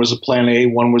 One was a plan A,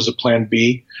 one was a plan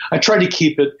B. I tried to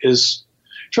keep it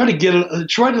tried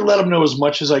to let him know as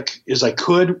much as I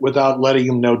could without letting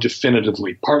him know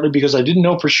definitively. Partly because I didn't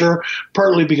know for sure,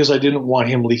 partly because I didn't want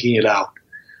him leaking it out.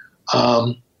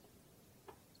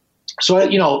 So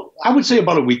I would say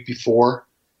about a week before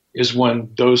is when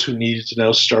those who needed to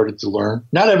know started to learn.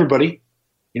 Not everybody.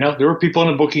 There were people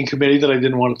on the booking committee that I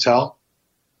didn't want to tell.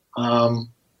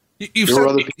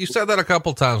 You said that a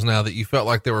couple times now, that you felt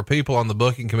like there were people on the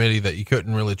booking committee that you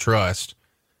couldn't really trust.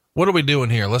 What are we doing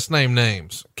here? Let's name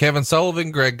names. Kevin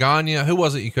Sullivan, Greg Gagne. Who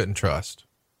was it you couldn't trust?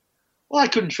 Well, I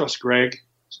couldn't trust Greg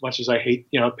as much as I hate,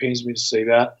 it pains me to say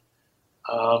that.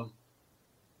 I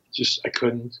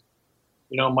couldn't.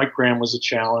 Mike Graham was a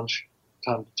challenge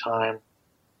time to time.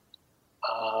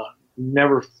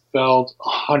 Never felt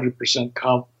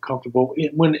 100% comfortable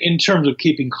in terms of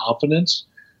keeping confidence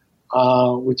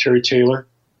with Terry Taylor.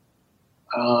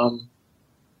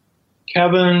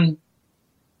 Kevin,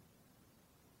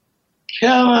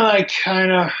 I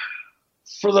kind of,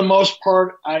 for the most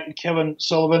part, Kevin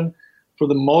Sullivan, for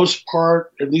the most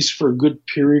part, at least for a good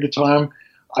period of time,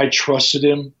 I trusted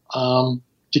him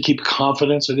to keep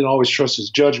confidence. I didn't always trust his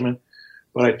judgment,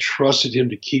 but I trusted him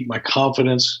to keep my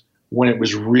confidence when it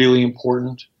was really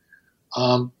important.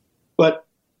 But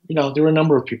there were a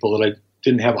number of people that I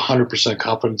didn't have 100%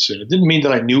 confidence in. It didn't mean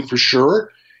that I knew for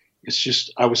sure. It's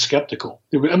just I was skeptical.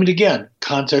 Again,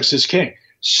 context is king.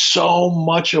 So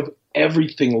much of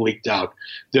everything leaked out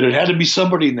that it had to be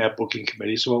somebody in that booking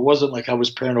committee. So it wasn't like I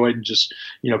was paranoid and just,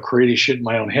 creating shit in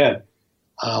my own head.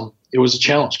 It was a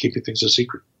challenge keeping things a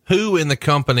secret. Who in the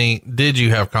company did you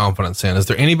have confidence in? Is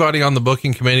there anybody on the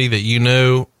booking committee that you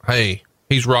knew, hey,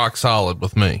 he's rock solid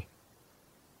with me?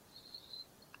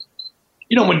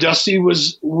 When Dusty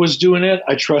was doing it,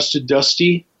 I trusted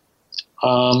Dusty.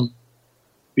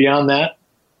 Beyond that,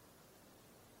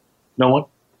 no one.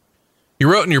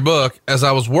 You wrote in your book, as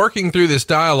I was working through this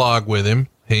dialogue with him,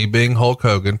 he being Hulk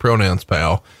Hogan, pronouns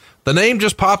pal, the name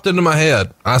just popped into my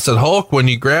head. I said, Hulk, when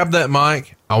you grab that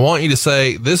mic, I want you to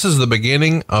say, this is the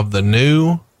beginning of the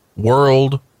new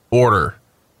world order.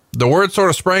 The word sort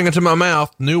of sprang into my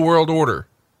mouth, new world order.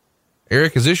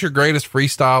 Eric, is this your greatest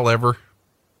freestyle ever?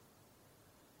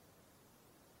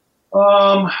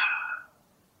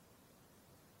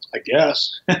 I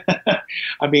guess.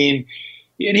 I mean,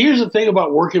 and here's the thing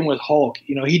about working with Hulk.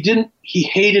 He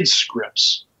hated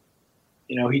scripts.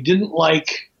 He didn't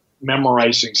like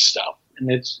memorizing stuff.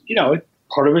 And it's,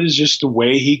 part of it is just the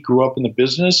way he grew up in the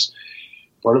business.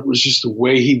 Part of it was just the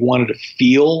way he wanted to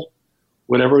feel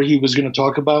whatever he was going to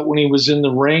talk about when he was in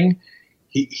the ring.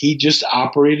 He just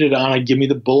operated on a give me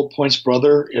the bullet points,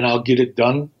 brother, and I'll get it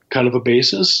done kind of a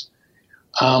basis.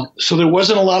 So there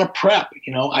wasn't a lot of prep.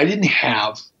 I didn't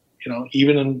have,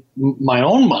 even in my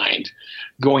own mind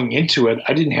going into it,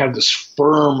 I didn't have this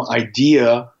firm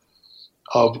idea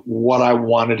of what I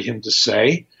wanted him to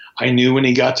say. I knew when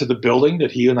he got to the building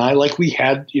that he and I, like we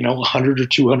had, 100 or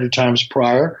 200 times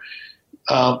prior,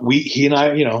 he and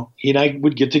I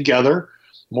would get together.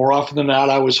 More often than not,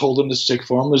 I was holding the stick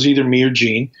for him. It was either me or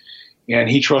Gene, and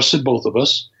he trusted both of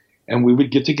us. And we would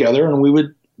get together and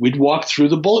we'd walk through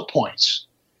the bullet points.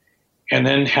 And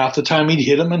then half the time he'd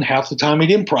hit them and half the time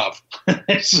he'd improv.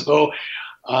 So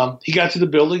he got to the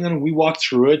building and we walked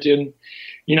through it. And,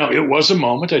 it was a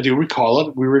moment. I do recall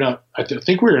it. I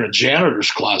think we were in a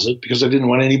janitor's closet because I didn't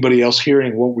want anybody else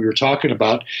hearing what we were talking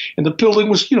about. And the building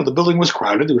was,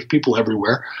 crowded. There was people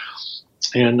everywhere.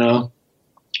 And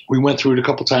we went through it a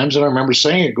couple times and I remember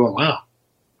saying it going, wow,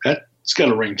 that's got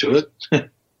a ring to it.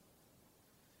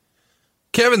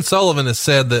 Kevin Sullivan has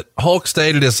said that Hulk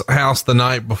stayed at his house the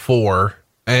night before,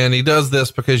 and he does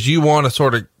this because you want to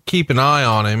sort of keep an eye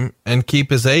on him and keep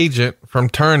his agent from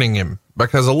turning him,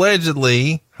 because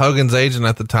allegedly Hogan's agent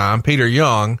at the time, Peter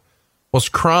Young, was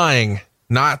crying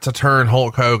not to turn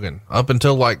Hulk Hogan up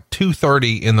until like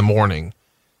 2:30 in the morning.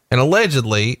 And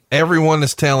allegedly everyone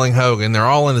is telling Hogan, they're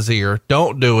all in his ear,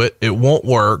 don't do it. It won't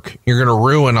work. You're going to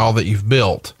ruin all that you've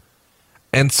built.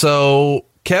 And so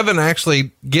Kevin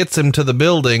actually gets him to the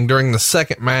building during the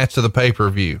second match of the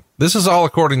pay-per-view. This is all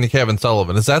according to Kevin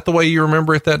Sullivan. Is that the way you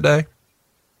remember it that day?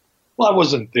 Well, I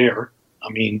wasn't there. I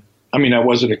mean, I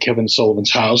wasn't at Kevin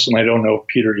Sullivan's house, and I don't know if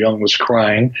Peter Young was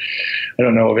crying. I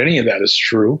don't know if any of that is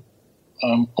true.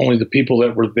 Only the people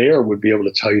that were there would be able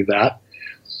to tell you that.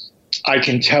 I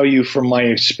can tell you from my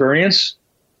experience,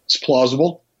 it's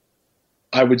plausible.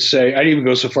 I would say, I'd even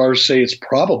go so far as to say it's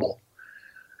probable.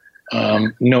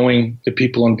 Knowing the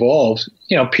people involved,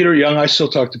 Peter Young, I still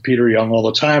talk to Peter Young all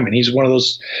the time, and he's one of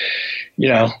those,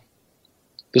 the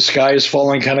sky is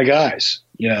falling kind of guys.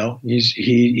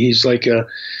 He's like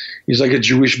a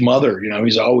Jewish mother.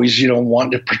 He's always,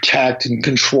 wanting to protect and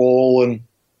control and,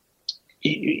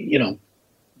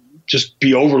 just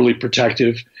be overly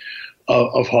protective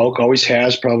of Hulk. Always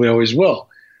has, probably always will.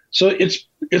 So it's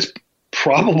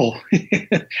probable.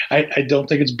 I don't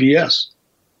think it's BS.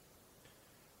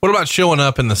 What about showing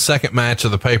up in the second match of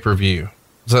the pay-per-view?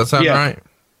 Does that sound right?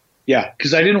 Yeah,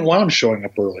 because I didn't want him showing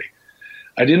up early.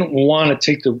 I didn't want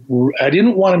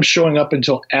him showing up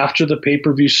until after the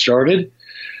pay-per-view started,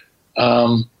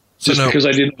 because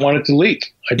I didn't want it to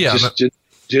leak. I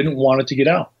didn't want it to get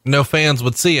out. No fans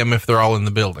would see him if they're all in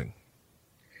the building.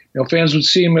 No fans would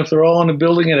see him if they're all in the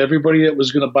building, and everybody that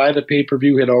was going to buy the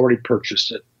pay-per-view had already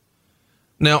purchased it.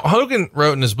 Now, Hogan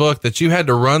wrote in his book that you had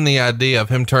to run the idea of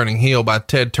him turning heel by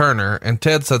Ted Turner, and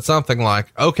Ted said something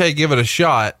like, okay, give it a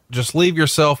shot. Just leave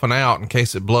yourself an out in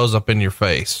case it blows up in your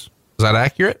face. Is that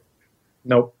accurate?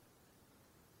 Nope.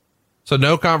 So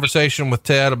no conversation with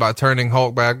Ted about turning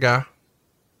Hulk bad guy?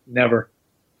 Never.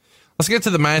 Let's get to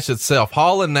the match itself.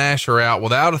 Hall and Nash are out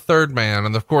without a third man,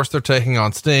 and of course they're taking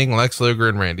on Sting, Lex Luger,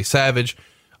 and Randy Savage.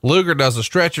 Luger does a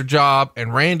stretcher job,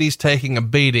 and Randy's taking a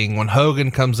beating when Hogan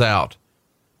comes out.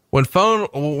 When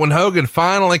Hogan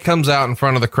finally comes out in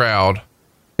front of the crowd,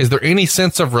 is there any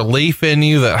sense of relief in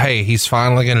you that, hey, he's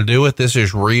finally going to do it? This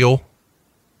is real.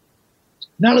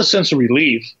 Not a sense of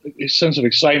relief, a sense of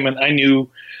excitement. I knew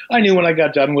when I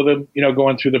got done with him,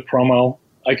 going through the promo,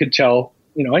 I could tell,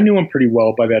 I knew him pretty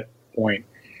well by that point,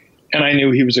 and I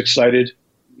knew he was excited.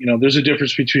 There's a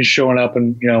difference between showing up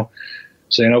and,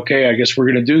 saying, okay, I guess we're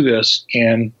going to do this,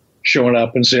 and showing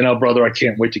up and saying, oh, brother, I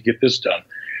can't wait to get this done.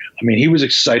 I mean, he was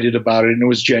excited about it and it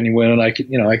was genuine, and I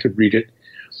could read it.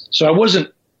 So I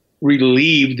wasn't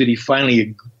relieved that he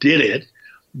finally did it,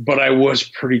 but I was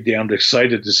pretty damned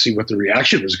excited to see what the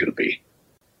reaction was going to be.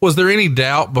 Was there any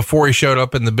doubt before he showed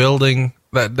up in the building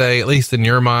that day, at least in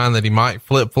your mind, that he might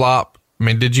flip flop? I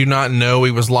mean, did you not know he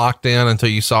was locked in until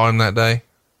you saw him that day?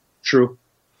 True.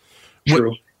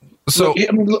 So,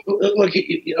 look,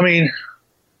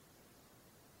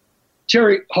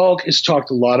 Terry Hulk has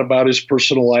talked a lot about his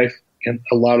personal life and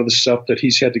a lot of the stuff that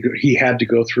he had to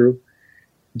go through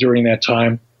during that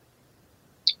time.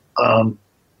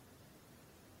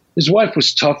 His wife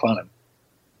was tough on him,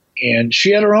 And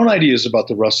she had her own ideas about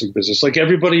the wrestling business, like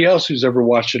everybody else who's ever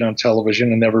watched it on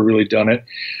television and never really done it.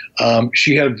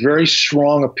 She had very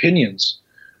strong opinions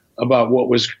about what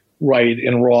was right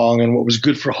and wrong and what was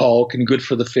good for Hulk and good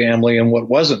for the family and what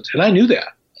wasn't. And I knew that.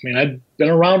 I mean, I'd been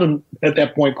around him at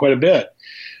that point quite a bit,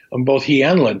 both he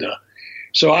and Linda.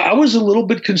 So I was a little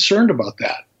bit concerned about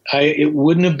that. It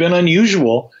wouldn't have been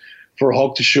unusual for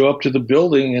Hulk to show up to the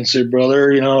building and say,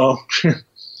 brother, it's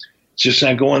just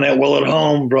not going that well at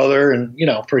home, brother. And,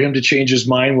 for him to change his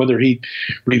mind, whether he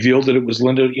revealed that it was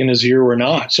Linda in his ear or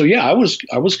not. So, yeah, I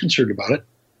was concerned about it.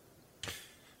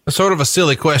 It's sort of a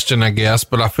silly question, I guess,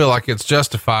 but I feel like it's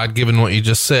justified given what you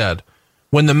just said.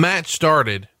 When the match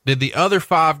started, did the other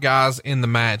 5 guys in the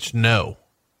match know?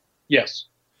 Yes.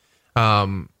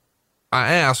 I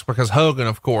ask because Hogan,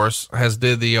 of course, has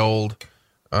did the old,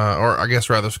 or I guess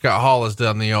rather Scott Hall has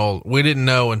done the old, we didn't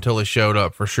know until he showed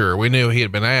up for sure. We knew he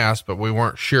had been asked, but we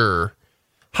weren't sure.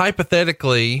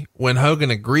 Hypothetically, when Hogan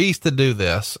agrees to do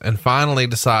this and finally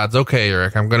decides, okay,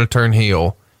 Eric, I'm going to turn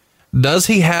heel, does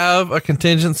he have a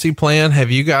contingency plan?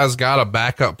 Have you guys got a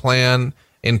backup plan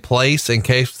in place in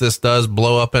case this does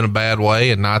blow up in a bad way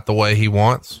and not the way he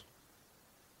wants?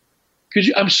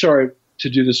 I'm sorry to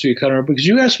do this to you, Connor, because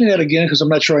you asked me that again because I'm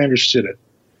not sure I understood it.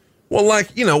 Well,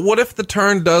 what if the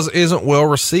turn isn't well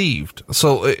received?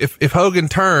 So if Hogan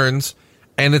turns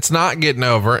and it's not getting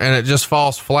over and it just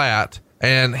falls flat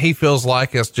and he feels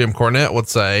like, as Jim Cornette would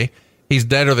say, he's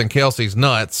deader than Kelsey's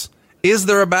nuts, is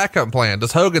there a backup plan?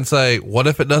 Does Hogan say, what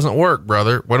if it doesn't work,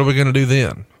 brother? What are we going to do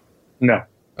then? No.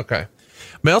 Okay.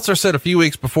 Meltzer said a few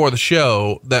weeks before the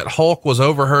show that Hulk was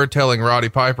overheard telling Roddy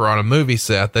Piper on a movie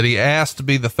set that he asked to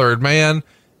be the third man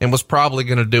and was probably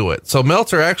going to do it. So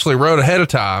Meltzer actually wrote ahead of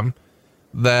time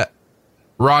that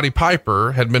Roddy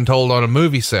Piper had been told on a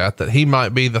movie set that he might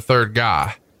be the third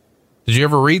guy. Did you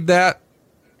ever read that?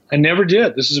 I never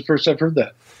did. This is the first I've heard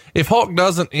that. If Hulk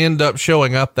doesn't end up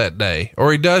showing up that day,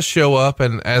 or he does show up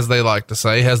and, as they like to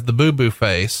say, has the boo-boo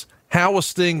face, how was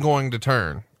Sting going to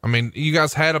turn? I mean, you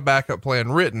guys had a backup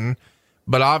plan written,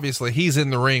 but obviously he's in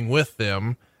the ring with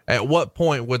them. At what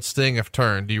point would Sting have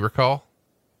turned? Do you recall?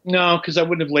 No, because I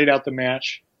wouldn't have laid out the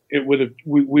match. It would have,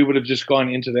 we would have just gone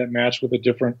into that match with a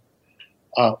different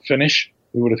finish.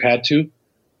 We would have had to.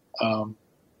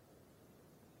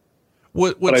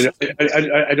 But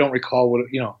I don't recall what,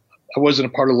 I wasn't a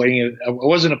part of laying it. I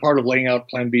wasn't a part of laying out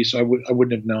plan B. So I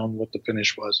wouldn't have known what the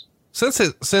finish was.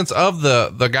 Since of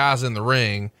the guys in the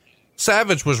ring,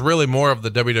 Savage was really more of the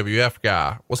WWF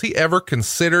guy. Was he ever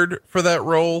considered for that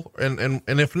role? And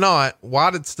if not,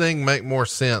 why did Sting make more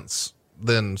sense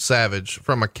than Savage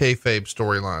from a kayfabe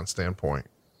storyline standpoint?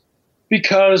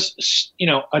 Because,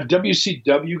 a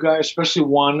WCW guy, especially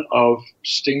one of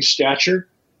Sting's stature,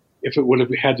 if it would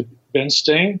have had to been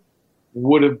Sting,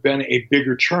 would have been a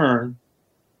bigger turn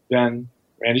than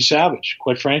Randy Savage,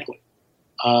 quite frankly,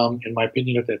 in my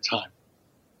opinion at that time.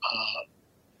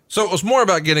 So it was more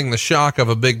about getting the shock of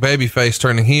a big baby face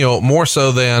turning heel, more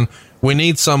so than we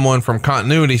need someone from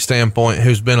continuity standpoint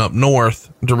who's been up north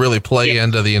to really play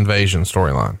into the invasion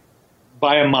storyline.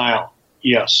 By a mile.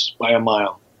 Yes, by a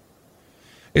mile.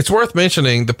 It's worth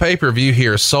mentioning the pay-per-view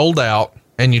here is sold out,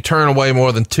 and you turn away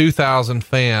more than 2,000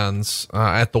 fans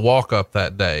at the walk-up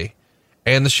that day.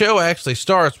 And the show actually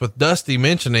starts with Dusty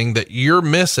mentioning that you're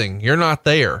missing, you're not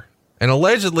there. And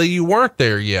allegedly you weren't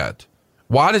there yet.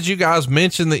 Why did you guys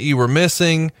mention that you were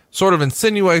missing, sort of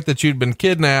insinuate that you'd been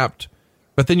kidnapped,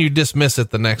 but then you dismiss it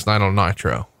the next night on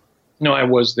Nitro? No, I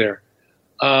was there.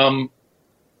 I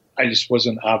just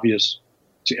wasn't obvious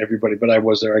to everybody, but I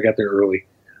was there. I got there early.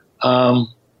 I'm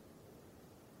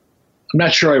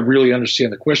not sure I really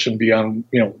understand the question beyond,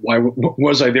 why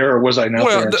was I there or was I not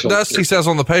there? Well, Dusty says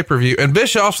on the pay-per-view, and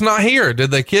Bischoff's not here.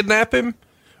 Did they kidnap him?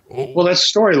 Well,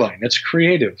 that's storyline. It's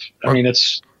creative. I mean,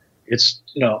 it's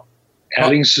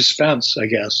adding suspense, I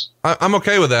guess. I'm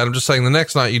okay with that. I'm just saying the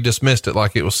next night you dismissed it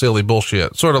like it was silly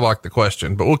bullshit, sort of like the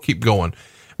question, but we'll keep going.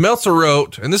 Meltzer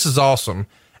wrote, and this is awesome,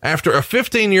 after a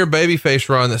 15-year babyface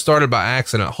run that started by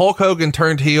accident, Hulk Hogan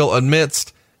turned heel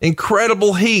amidst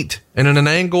incredible heat and in an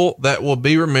angle that will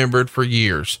be remembered for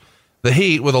years. The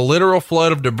heat, with a literal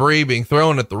flood of debris being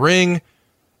thrown at the ring,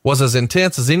 was as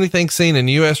intense as anything seen in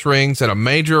U.S. rings at a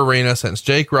major arena since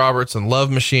Jake Roberts and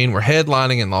Love Machine were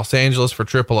headlining in Los Angeles for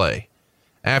AAA.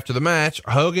 After the match,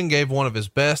 Hogan gave one of his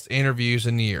best interviews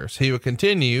in years. He would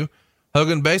continue.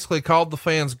 Hogan basically called the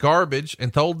fans garbage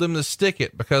and told them to stick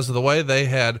it because of the way they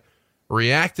had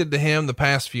reacted to him the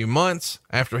past few months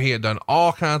after he had done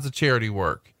all kinds of charity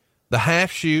work. The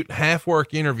half shoot, half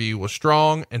work interview was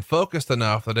strong and focused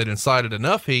enough that it incited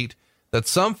enough heat that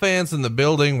some fans in the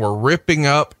building were ripping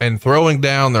up and throwing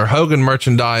down their Hogan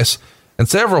merchandise, and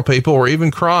several people were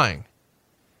even crying.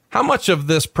 How much of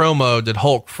this promo did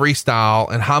Hulk freestyle,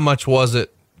 and how much was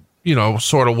it,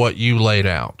 sort of what you laid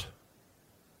out?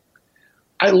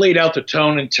 I laid out the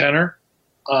tone and tenor.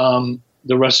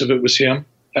 The rest of it was him.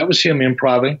 That was him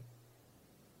improvising.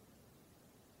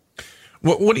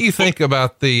 What do you think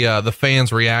about the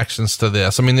fans' reactions to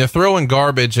this? I mean, they're throwing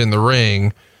garbage in the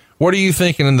ring. What are you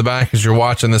thinking in the back as you're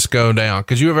watching this go down?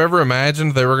 Could you have ever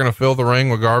imagined they were going to fill the ring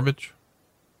with garbage?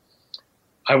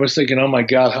 I was thinking, oh my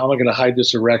God, how am I going to hide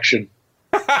this erection?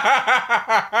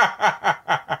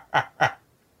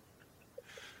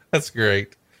 That's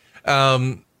great.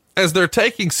 As they're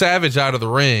taking Savage out of the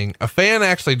ring, a fan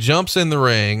actually jumps in the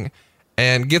ring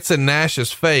and gets in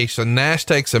Nash's face, and Nash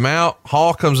takes him out.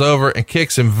 Hall comes over and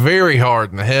kicks him very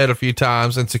hard in the head a few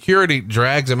times, and security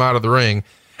drags him out of the ring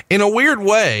in a weird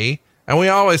way. And we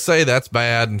always say that's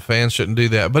bad and fans shouldn't do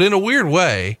that, but in a weird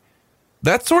way,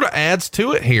 that sort of adds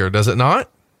to it here, does it not?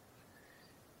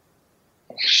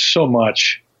 So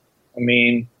much. I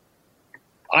mean,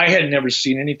 I had never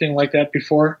seen anything like that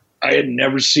before. I had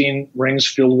never seen rings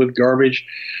filled with garbage.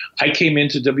 I came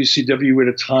into WCW at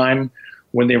a time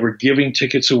when they were giving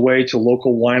tickets away to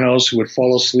local winos who would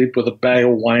fall asleep with a bag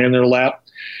of wine in their lap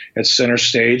at center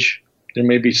stage. There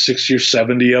may be 60 or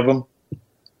 70 of them.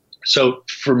 So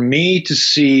for me to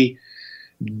see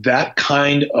that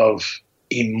kind of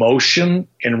emotion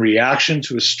and reaction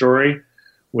to a story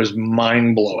was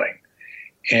mind-blowing.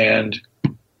 And,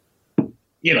 I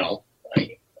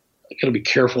got to be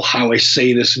careful how I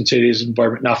say this in today's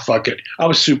environment. Now, fuck it. I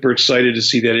was super excited to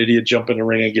see that idiot jump in the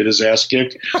ring and get his ass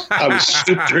kicked. I was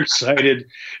super excited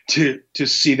to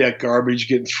see that garbage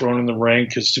getting thrown in the ring,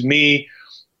 because to me,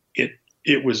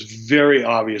 it was very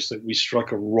obvious that we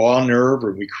struck a raw nerve,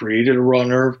 or we created a raw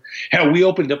nerve. Hell, we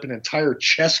opened up an entire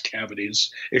chest cavity and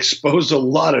exposed a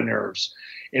lot of nerves,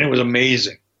 and it was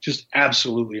amazing. Just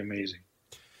absolutely amazing.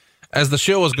 As the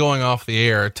show was going off the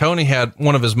air, Tony had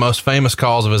one of his most famous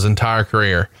calls of his entire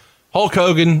career. Hulk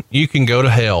Hogan, you can go to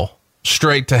hell,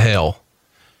 straight to hell.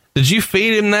 Did you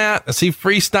feed him that? Is he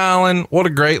freestyling? What a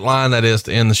great line that is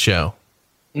to end the show.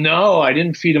 No, I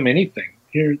didn't feed him anything.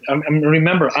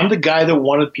 Remember, I'm the guy that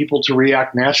wanted people to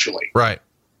react naturally. Right.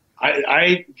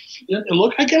 I get a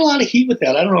lot of heat with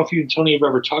that. I don't know if you and Tony have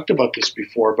ever talked about this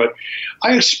before, but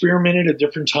I experimented at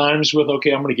different times with,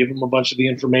 okay, I'm going to give them a bunch of the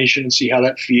information and see how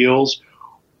that feels,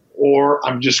 or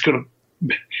I'm just going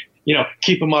to,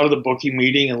 keep them out of the booking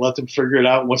meeting and let them figure it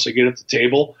out once they get at the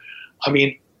table. I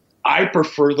mean, I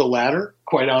prefer the latter,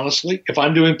 quite honestly. If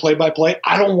I'm doing play-by-play,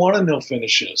 I don't want to know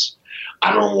finishes.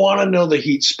 I don't want to know the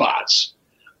heat spots.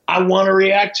 I want to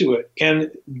react to it.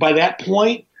 And by that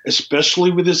point,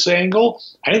 especially with this angle,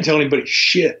 I didn't tell anybody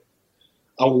shit.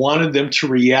 I wanted them to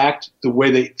react the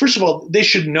way first of all, they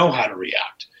should know how to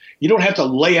react. You don't have to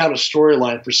lay out a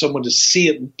storyline for someone to see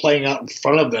it playing out in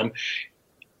front of them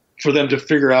for them to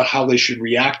figure out how they should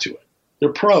react to it. They're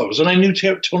pros. And I knew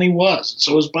Tony was, and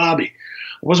so was Bobby.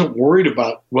 I wasn't worried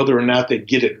about whether or not they'd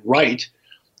get it right.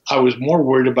 I was more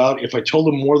worried about, if I told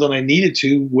them more than I needed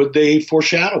to, would they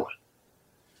foreshadow it?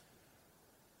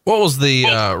 What was the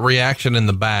reaction in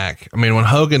the back? I mean, when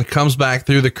Hogan comes back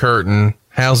through the curtain,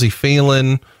 how's he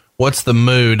feeling? What's the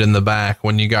mood in the back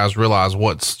when you guys realize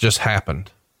what's just happened?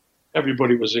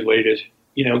 Everybody was elated.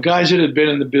 Guys that had been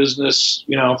in the business,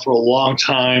 for a long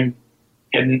time,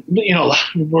 and, a lot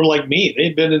of them were like me.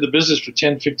 They'd been in the business for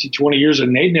 10, 15, 20 years,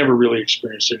 and they'd never really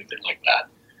experienced anything like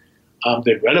that.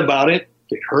 They'd read about it.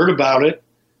 They'd heard about it,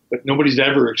 but nobody's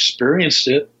ever experienced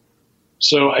it.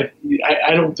 So I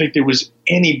don't think there was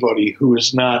anybody who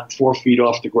was not 4 feet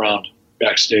off the ground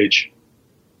backstage.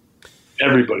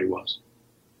 Everybody was.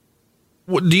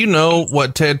 Do you know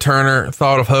what Ted Turner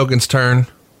thought of Hogan's turn?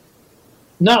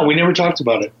 No, we never talked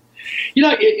about it.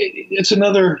 It's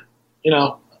another,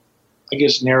 I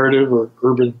guess, narrative or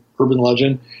urban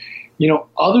legend.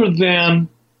 Other than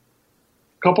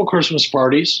a couple Christmas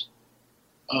parties,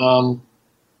 and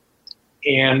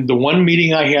the one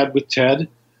meeting I had with Ted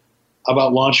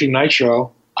about launching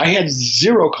Nitro, I had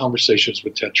zero conversations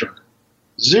with Ted Turner.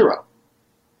 Zero.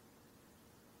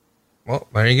 Well,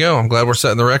 there you go. I'm glad we're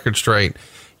setting the record straight.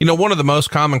 One of the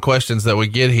most common questions that we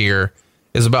get here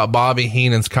is about Bobby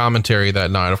Heenan's commentary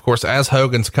that night. Of course, as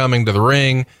Hogan's coming to the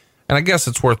ring, and I guess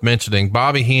it's worth mentioning,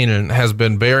 Bobby Heenan has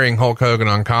been burying Hulk Hogan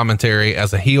on commentary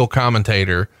as a heel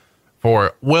commentator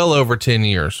for well over 10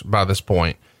 years by this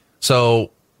point.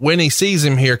 So when he sees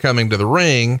him here coming to the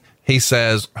ring, he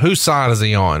says, whose side is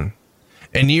he on?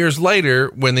 And years later,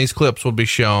 when these clips will be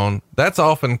shown, that's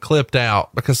often clipped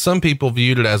out because some people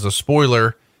viewed it as a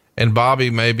spoiler and Bobby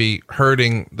maybe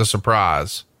hurting the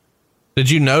surprise. Did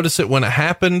you notice it when it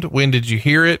happened? When did you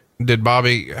hear it? Did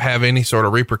Bobby have any sort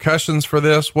of repercussions for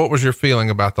this? What was your feeling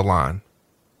about the line?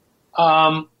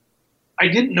 I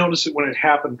didn't notice it when it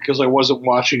happened because I wasn't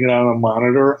watching it on a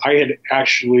monitor. I had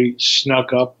actually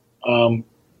snuck up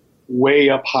way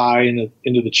up high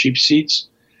into the cheap seats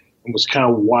and was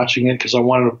kind of watching it because I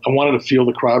wanted to feel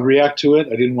the crowd react to it.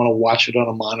 I didn't want to watch it on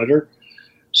a monitor,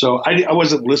 so I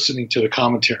wasn't listening to the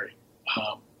commentary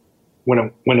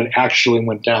when it actually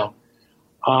went down.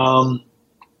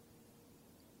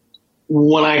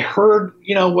 When I heard,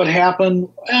 what happened,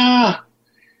 I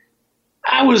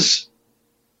was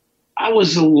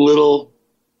a little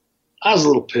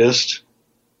pissed,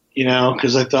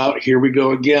 because I thought, here we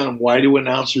go again. Why do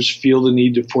announcers feel the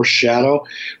need to foreshadow?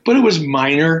 But it was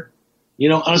minor,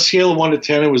 on a scale of 1 to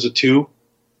 10, it was a 2.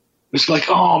 It's like,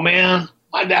 oh man,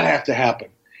 why'd that have to happen?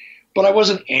 But I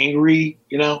wasn't angry,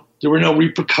 there were no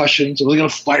repercussions. I was going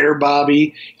to fire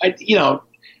Bobby.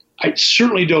 I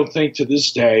certainly don't think to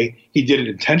this day he did it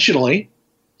intentionally.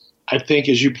 I think,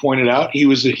 as you pointed out, he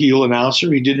was a heel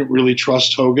announcer. He didn't really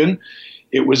trust Hogan.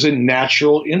 It was a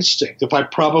natural instinct.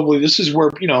 This is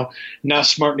where, not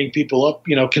smartening people up,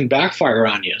 can backfire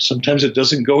on you. Sometimes it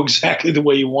doesn't go exactly the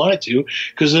way you want it to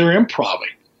because they're improvising.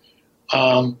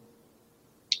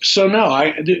 So no,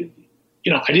 I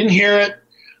didn't hear it.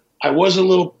 I was a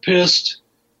little pissed,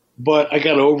 but I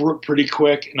got over it pretty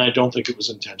quick, and I don't think it was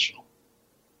intentional.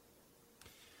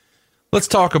 Let's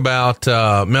talk about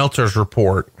Meltzer's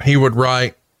report. He would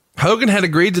write, Hogan had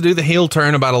agreed to do the heel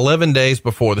turn about 11 days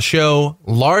before the show,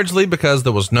 largely because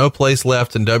there was no place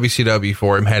left in WCW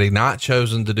for him had he not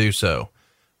chosen to do so.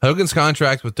 Hogan's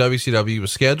contract with WCW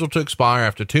was scheduled to expire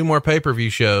after 2 more pay-per-view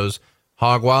shows,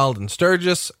 Hog Wild in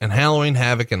Sturgis and Halloween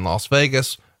Havoc in Las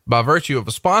Vegas. By virtue of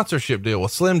a sponsorship deal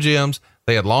with Slim Jims,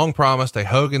 they had long promised a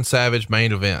Hogan Savage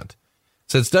main event.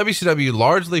 Since WCW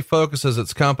largely focuses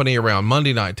its company around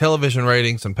Monday night television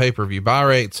ratings and pay-per-view buy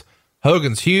rates,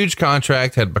 Hogan's huge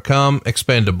contract had become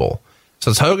expendable.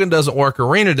 Since Hogan doesn't work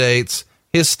arena dates,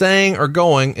 his staying or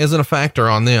going isn't a factor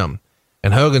on them.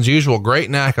 And Hogan's usual great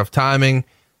knack of timing,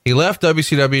 he left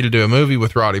WCW to do a movie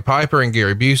with Roddy Piper and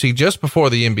Gary Busey just before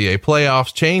the NBA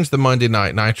playoffs, changed the Monday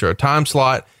Night Nitro time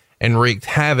slot, and wreaked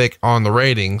havoc on the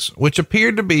ratings, which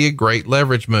appeared to be a great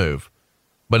leverage move.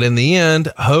 But in the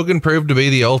end, Hogan proved to be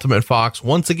the ultimate fox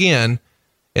once again,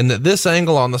 in that this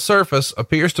angle on the surface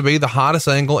appears to be the hottest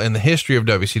angle in the history of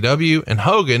WCW, and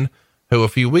Hogan, who a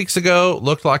few weeks ago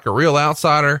looked like a real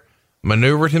outsider,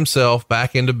 maneuvered himself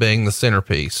back into being the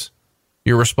centerpiece.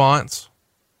 Your response?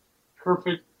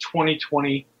 Perfect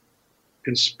 2020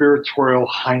 conspiratorial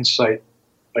hindsight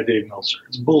by Dave Meltzer.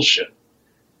 It's bullshit.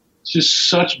 It's just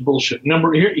such bullshit.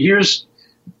 Here's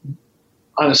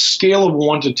on a scale of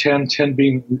 1 to 10, 10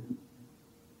 being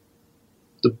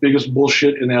the biggest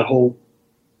bullshit in that whole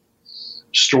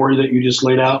story that you just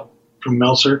laid out from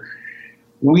Meltzer.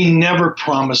 We never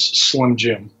promised Slim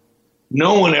Jim.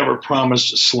 No one ever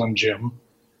promised Slim Jim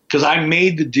because I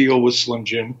made the deal with Slim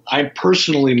Jim. I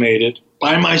personally made it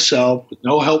by myself with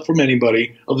no help from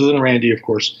anybody other than Randy, of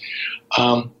course.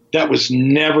 That was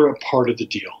never a part of the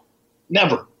deal.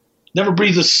 Never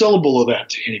breathed a syllable of that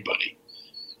to anybody.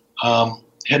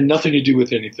 Had nothing to do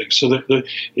with anything. So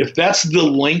if that's the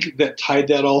link that tied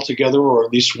that all together, or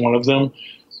at least one of them,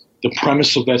 the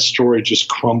premise of that story just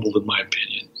crumbled, in my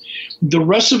opinion. The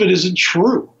rest of it isn't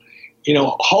true.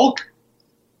 Hulk,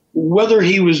 whether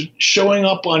he was showing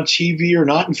up on TV or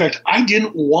not, in fact, I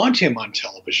didn't want him on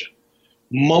television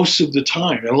most of the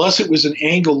time, unless it was an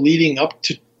angle leading up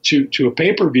to a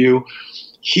pay-per-view.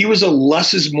 He was a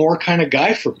less is more kind of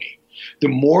guy for me. The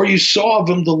more you saw of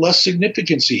him, the less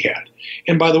significance he had.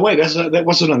 And by the way, that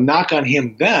wasn't a knock on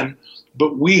him then,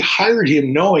 but we hired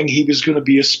him knowing he was going to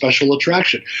be a special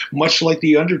attraction, much like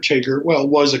The Undertaker,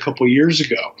 was a couple of years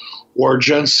ago, or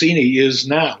John Cena is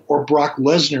now, or Brock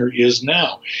Lesnar is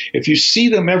now. If you see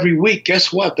them every week,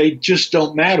 guess what? They just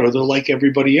don't matter. They're like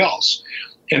everybody else.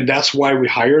 And that's why we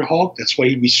hired Hulk. That's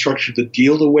why we structured the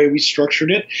deal the way we structured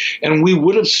it. And we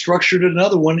would have structured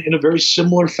another one in a very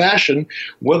similar fashion,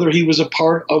 whether he was a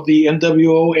part of the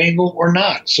NWO angle or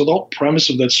not. So the whole premise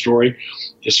of that story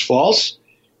is false,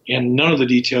 and none of the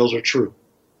details are true.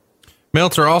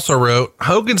 Meltzer also wrote,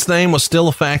 Hogan's name was still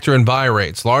a factor in buy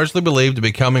rates, largely believed to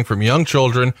be coming from young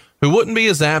children who wouldn't be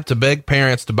as apt to beg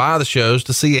parents to buy the shows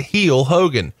to see a heel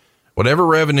Hogan. Whatever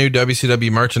revenue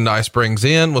WCW merchandise brings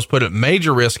in was put at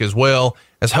major risk as well,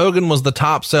 as Hogan was the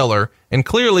top seller, and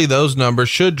clearly those numbers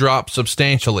should drop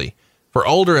substantially. For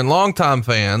older and longtime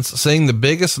fans, seeing the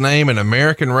biggest name in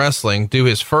American wrestling do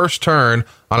his first turn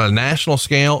on a national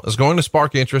scale is going to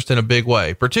spark interest in a big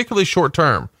way, particularly short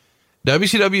term.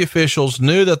 WCW officials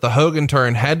knew that the Hogan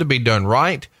turn had to be done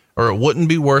right, or it wouldn't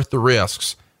be worth the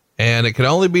risks, and it could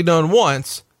only be done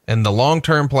once, and the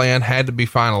long-term plan had to be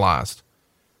finalized.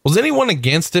 Was anyone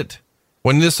against it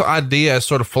when this idea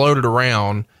sort of floated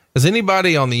around? Is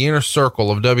anybody on the inner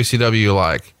circle of WCW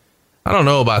like, I don't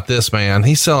know about this, man.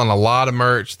 He's selling a lot of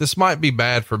merch. This might be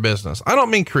bad for business. I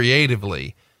don't mean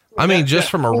creatively. I mean,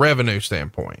 just from a revenue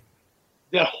standpoint.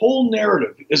 That whole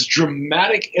narrative, as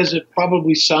dramatic as it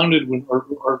probably sounded when,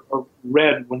 or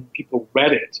read when people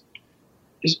read it,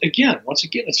 is once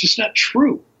again, it's just not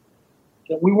true.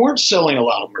 That we weren't selling a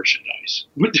lot of merchandise.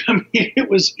 I mean, it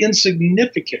was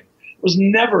insignificant. It was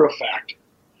never a factor.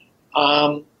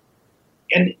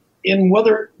 And in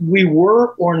whether we were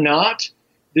or not,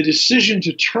 the decision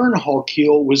to turn Hulk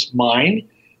heel was mine,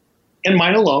 and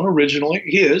mine alone originally.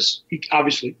 His. He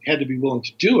obviously had to be willing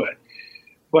to do it,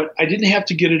 but I didn't have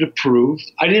to get it approved.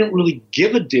 I didn't really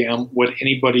give a damn what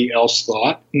anybody else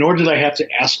thought, nor did I have to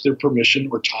ask their permission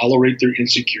or tolerate their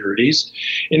insecurities.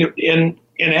 And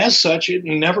as such, it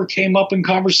never came up in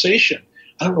conversation.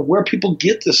 I don't know where people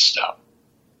get this stuff.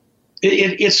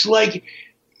 It's like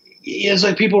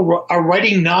people are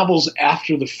writing novels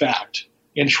after the fact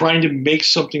and trying to make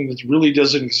something that really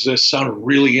doesn't exist sound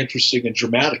really interesting and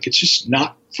dramatic. It's just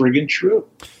not friggin' true.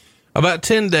 About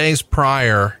 10 days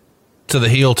prior to the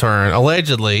heel turn,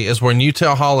 allegedly, is when you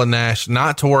tell Hall and Nash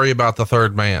not to worry about the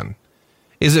third man.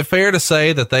 Is it fair to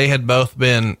say that they had both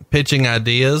been pitching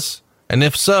ideas? And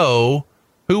if so,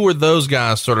 who were those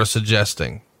guys sort of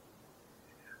suggesting?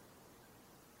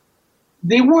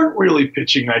 They weren't really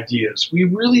pitching ideas. We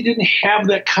really didn't have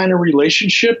that kind of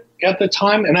relationship at the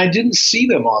time, and I didn't see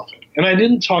them often, and I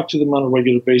didn't talk to them on a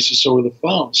regular basis over the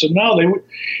phone. So no,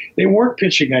 they weren't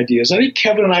pitching ideas. I think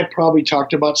Kevin and I probably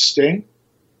talked about Sting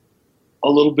a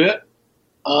little bit,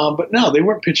 but no, they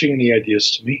weren't pitching any ideas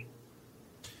to me.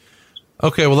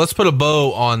 Okay, well, let's put a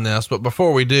bow on this, but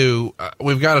before we do,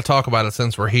 we've got to talk about it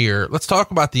since we're here. Let's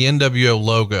talk about the NWO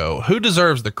logo. Who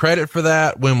deserves the credit for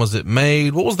that? When was it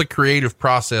made? What was the creative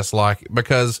process like?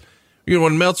 Because, you know,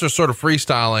 when Meltzer's sort of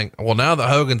freestyling, well, now that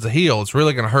Hogan's a heel, it's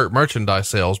really going to hurt merchandise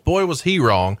sales. Boy, was he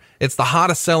wrong. It's the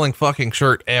hottest selling fucking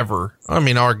shirt ever. I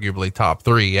mean, arguably top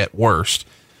 3 at worst.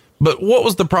 But what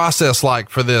was the process like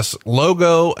for this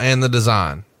logo and the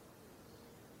design?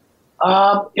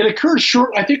 It occurred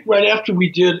I think right after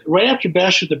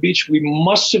Bash at the Beach, we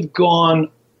must have gone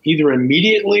either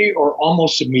immediately or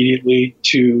almost immediately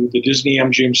to the Disney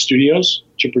MGM studios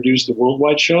to produce the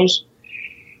worldwide shows.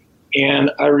 And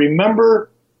I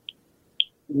remember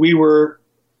we were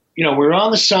on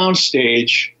the sound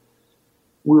stage.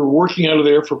 We were working out of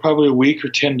there for probably a week or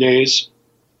 10 days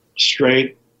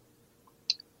straight.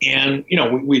 And,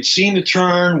 we'd seen the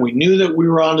turn. We knew that we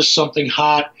were onto something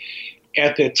hot.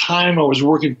 At that time, I was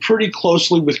working pretty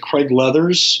closely with Craig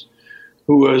Leathers,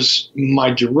 who was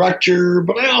my director,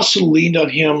 but I also leaned on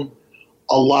him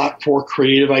a lot for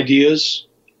creative ideas,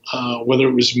 whether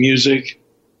it was music,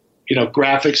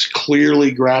 graphics,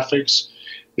 clearly graphics,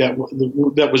 that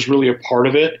was really a part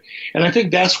of it. And I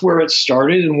think that's where it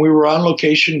started. And we were on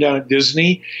location down at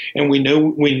Disney, and we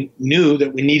knew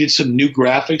that we needed some new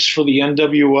graphics for the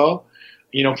NWO,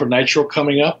 for Nitro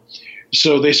coming up.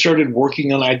 So they started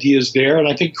working on ideas there. And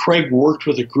I think Craig worked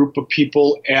with a group of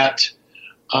people at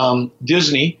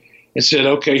Disney and said,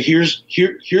 okay, here's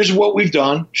what we've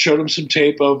done. Showed them some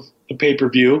tape of the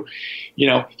pay-per-view.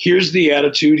 Here's the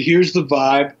attitude. Here's the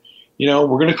vibe. We're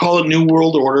going to call it New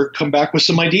World Order. Come back with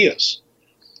some ideas.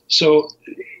 So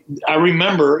I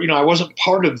remember, I wasn't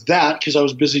part of that because I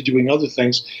was busy doing other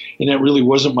things, and that really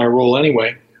wasn't my role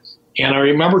anyway. And I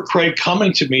remember Craig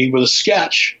coming to me with a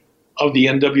sketch of the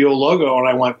NWO logo, and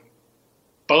I went,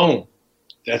 boom,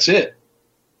 that's it.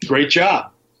 Great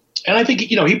job. And I think,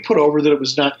 he put over that it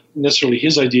was not necessarily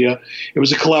his idea. It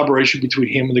was a collaboration between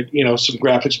him and some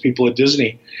graphics people at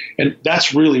Disney. And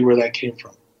that's really where that came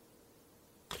from.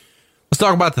 Let's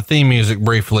talk about the theme music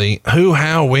briefly. Who,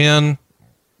 how, when?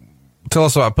 Tell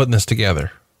us about putting this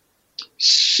together.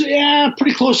 Yeah,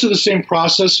 pretty close to the same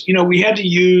process. We had to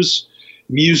use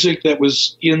music that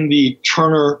was in the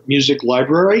Turner Music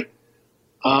Library.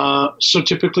 So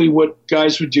typically what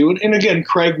guys would do, and again,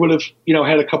 Craig would have,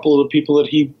 had a couple of the people that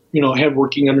he, had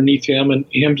working underneath him and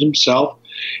him himself.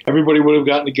 Everybody would have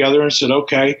gotten together and said,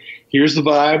 okay, here's the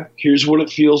vibe. Here's what it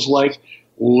feels like.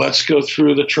 Let's go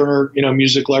through the Turner,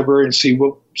 Music Library and see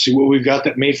what we've got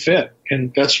that may fit.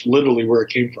 And that's literally where it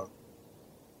came from.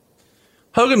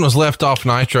 Hogan was left off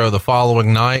Nitro the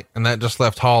following night, and that just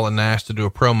left Hall and Nash to do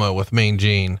a promo with Mean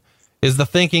Gene. Is the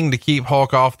thinking to keep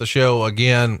Hulk off the show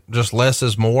again, just less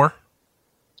is more?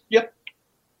 Yep.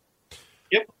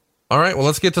 All right, well,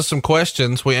 let's get to some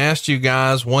questions. We asked you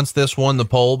guys once this won the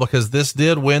poll, because this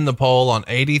did win the poll on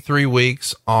 83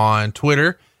 Weeks on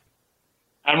Twitter.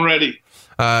 I'm ready.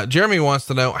 Jeremy wants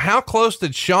to know, how close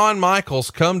did Shawn Michaels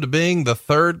come to being the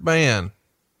third man?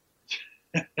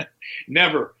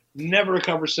 Never a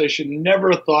conversation, never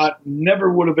a thought, never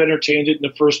would have entertained it in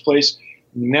the first place.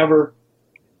 Never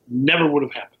would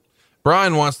have happened.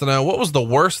 Brian wants to know, what was the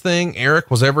worst thing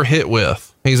Eric was ever hit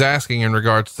with? He's asking in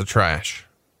regards to trash.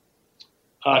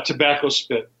 Tobacco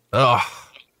spit. Ugh.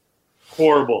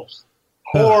 Horrible.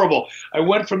 I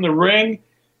went from the ring,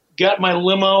 got my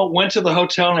limo, went to the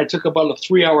hotel, and I took about a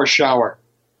 3-hour shower.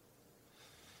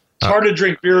 It's hard to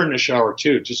drink beer in the shower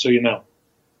too, just so you know.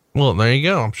 Well, there you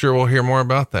go. I'm sure we'll hear more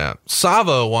about that.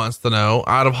 Savo wants to know,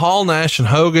 out of Hall, Nash, and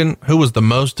Hogan, who was the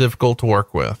most difficult to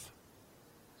work with?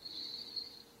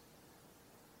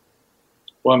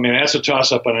 Well, I mean, that's a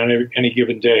toss-up on any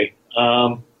given day.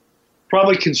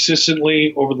 Probably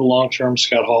consistently over the long term,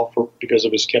 Scott Hall, because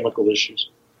of his chemical issues.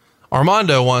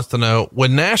 Armando wants to know,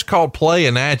 when Nash called play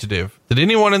an adjective, did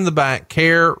anyone in the back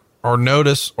care or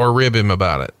notice or rib him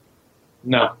about it?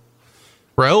 No.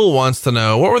 Raul wants to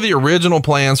know, what were the original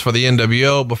plans for the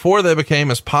NWO before they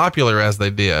became as popular as they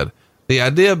did? The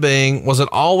idea being, was it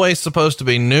always supposed to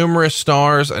be numerous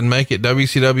stars and make it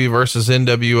WCW versus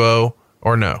NWO,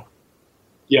 or no?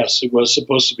 Yes, it was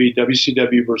supposed to be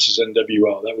WCW versus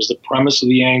NWO. That was the premise of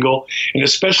the angle. And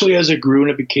especially as it grew and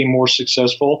it became more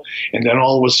successful, and then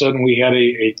all of a sudden we had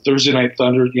a Thursday Night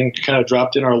Thunder, kind of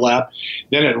dropped in our lap,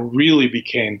 then it really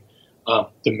became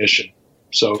the mission.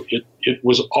 So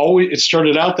it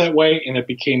started out that way, and it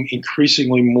became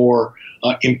increasingly more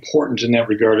important in that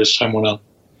regard as time went on.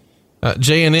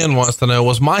 JNN wants to know,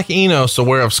 was Mike Enos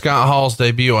aware of Scott Hall's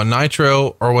debut on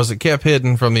Nitro, or was it kept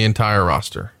hidden from the entire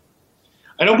roster?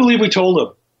 I don't believe we told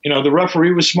him. The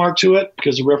referee was smart to it,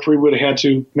 because the referee would have had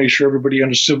to make sure everybody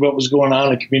understood what was going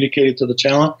on and communicate it to the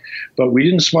talent. But we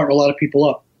didn't smarten a lot of people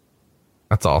up.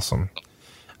 That's awesome.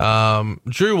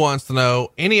 Drew wants to know,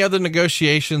 any other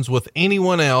negotiations with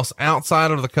anyone else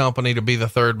outside of the company to be the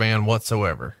third man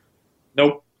whatsoever?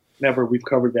 Nope. Never. We've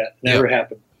covered that. Never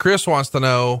happened. Chris wants to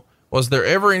know, was there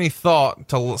ever any thought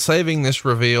to saving this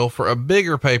reveal for a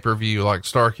bigger pay-per-view like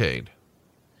Starrcade?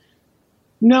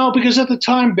 No, because at the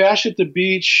time, Bash at the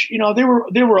Beach, they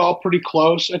were all pretty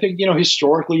close. I think,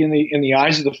 historically in the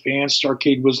eyes of the fans,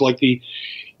 Starrcade was like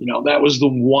that was the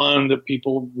one that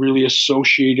people really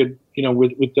associated,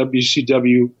 with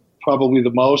WCW probably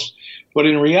the most. But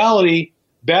in reality,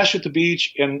 Bash at the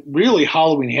Beach and really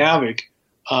Halloween Havoc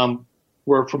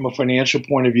were, from a financial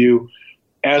point of view,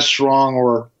 as strong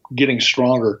or getting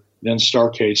stronger than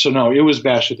Starrcade. So no, it was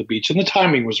Bash at the Beach, and the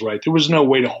timing was right. There was no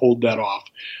way to hold that off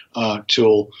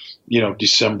till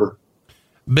December.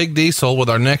 Big Diesel, with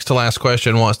our next to last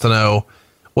question, wants to know,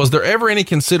 was there ever any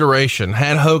consideration,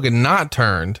 had Hogan not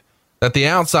turned, that the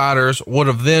outsiders would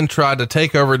have then tried to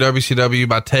take over WCW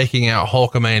by taking out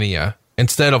Hulkamania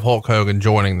instead of Hulk Hogan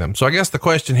joining them? So I guess the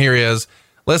question here is,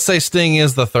 let's say Sting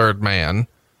is the third man.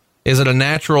 Is it a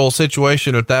natural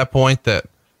situation at that point that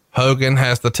Hogan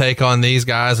has to take on these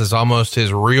guys as almost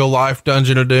his real life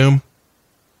Dungeon of Doom?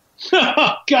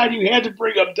 God, you had to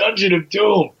bring up Dungeon of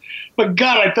Doom. But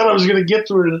God, I thought I was going to get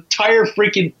through an entire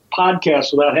freaking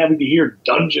podcast without having to hear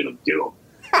Dungeon of Doom.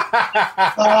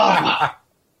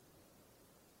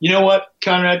 You know what,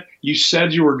 Conrad? You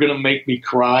said you were going to make me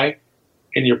cry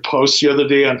in your post the other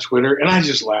day on Twitter, and I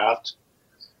just laughed.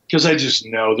 Because I just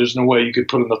know there's no way you could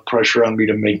put enough pressure on me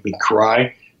to make me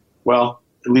cry. Well,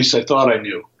 at least I thought I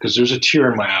knew, because there's a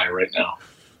tear in my eye right now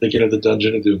thinking of the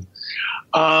Dungeon of Doom.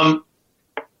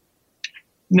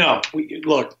 No,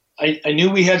 look, I knew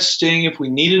we had Sting if we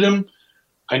needed him.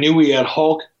 I knew we had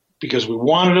Hulk because we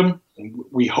wanted him, and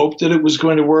we hoped that it was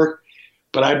going to work.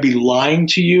 But I'd be lying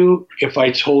to you if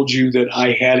I told you that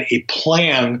I had a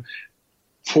plan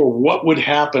for what would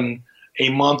happen a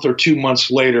month or 2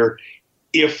 months later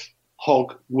if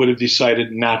Hulk would have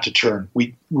decided not to turn.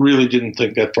 We really didn't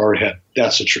think that far ahead.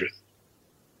 That's the truth.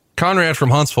 Conrad from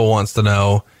Huntsville wants to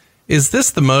know, is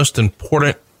this the most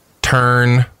important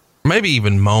turn, maybe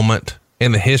even moment,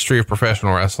 in the history of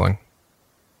professional wrestling?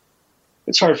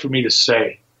 It's hard for me to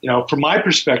say. From my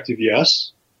perspective,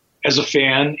 yes, as a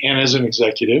fan and as an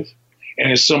executive,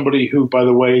 and as somebody who, by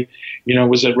the way,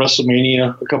 was at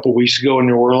WrestleMania a couple weeks ago in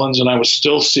New Orleans, and I was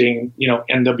still seeing,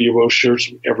 NWO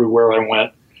shirts everywhere I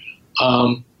went.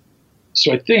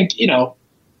 So I think,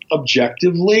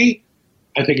 objectively,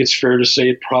 I think it's fair to say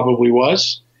it probably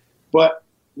was. But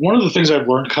one of the things I've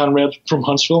learned, Conrad, from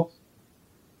Huntsville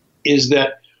is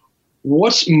that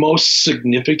what's most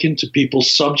significant to people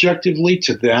subjectively,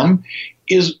 to them,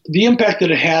 is the impact that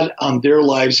it had on their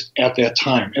lives at that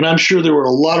time. And I'm sure there were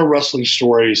a lot of wrestling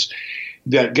stories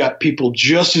that got people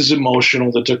just as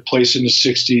emotional that took place in the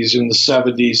 60s, in the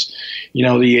 70s, the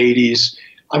 80s.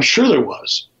 I'm sure there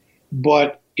was.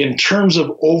 But in terms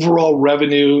of overall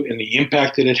revenue and the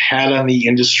impact that it had on the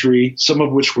industry, some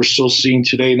of which we're still seeing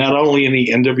today, not only in the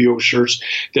NWO shirts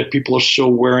that people are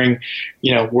still wearing,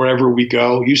 wherever we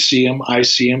go. You see them, I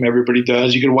see them, everybody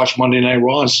does. You can watch Monday Night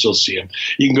Raw and still see them.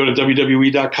 You can go to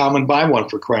WWE.com and buy one,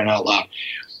 for crying out loud.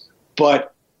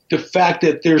 But the fact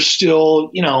that there's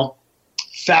still,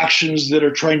 factions that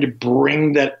are trying to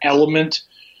bring that element,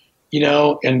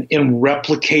 and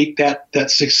replicate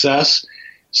that success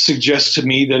suggests to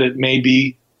me that it may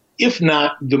be, if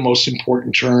not the most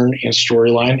important turn in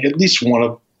storyline, at least one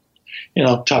of,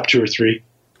 top 2 or 3.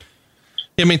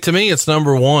 I mean, to me, it's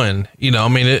number one.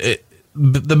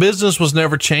 The business was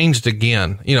never changed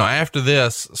again. After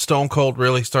this, Stone Cold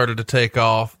really started to take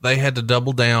off. They had to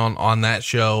double down on that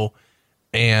show,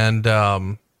 and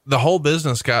the whole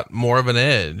business got more of an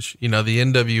edge. The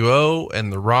NWO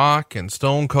and The Rock and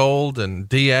Stone Cold and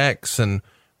DX, and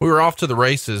we were off to the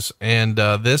races. And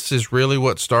this is really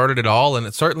what started it all, and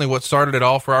it's certainly what started it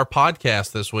all for our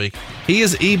podcast this week. He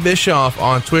is E. Bischoff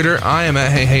on Twitter. I am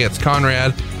at Hey, it's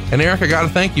Conrad. And Eric, I got to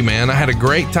thank you, man. I had a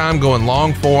great time going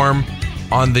long form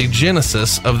on the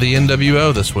genesis of the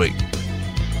NWO this week.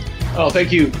 Oh,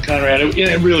 thank you, Conrad.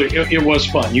 It was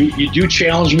fun. You do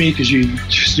challenge me because you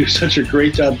just do such a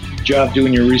great job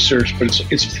doing your research, but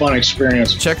it's a fun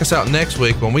experience. Check us out next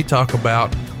week when we talk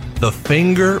about the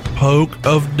finger poke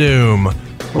of doom.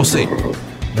 We'll see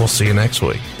you next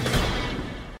week.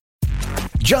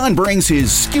 John brings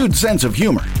his skewed sense of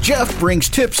humor. Jeff brings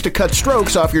tips to cut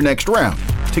strokes off your next round.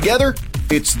 Together,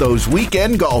 it's those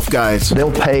weekend golf guys.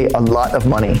 They'll pay a lot of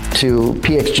money to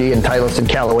PXG and Titleist and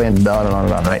Callaway and on and on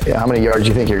and on, right? How many yards do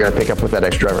you think you're going to pick up with that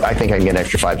extra driver? I think I can get an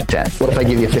extra 5 to 10. What if I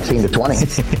give you 15 to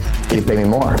 20? You pay me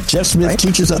more. Jeff Smith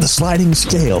teaches on a sliding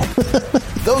scale.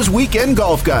 Those Weekend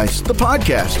Golf Guys, the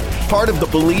podcast, part of the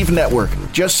Believe Network.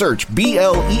 Just search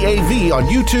BLEAV on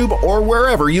YouTube or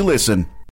wherever you listen.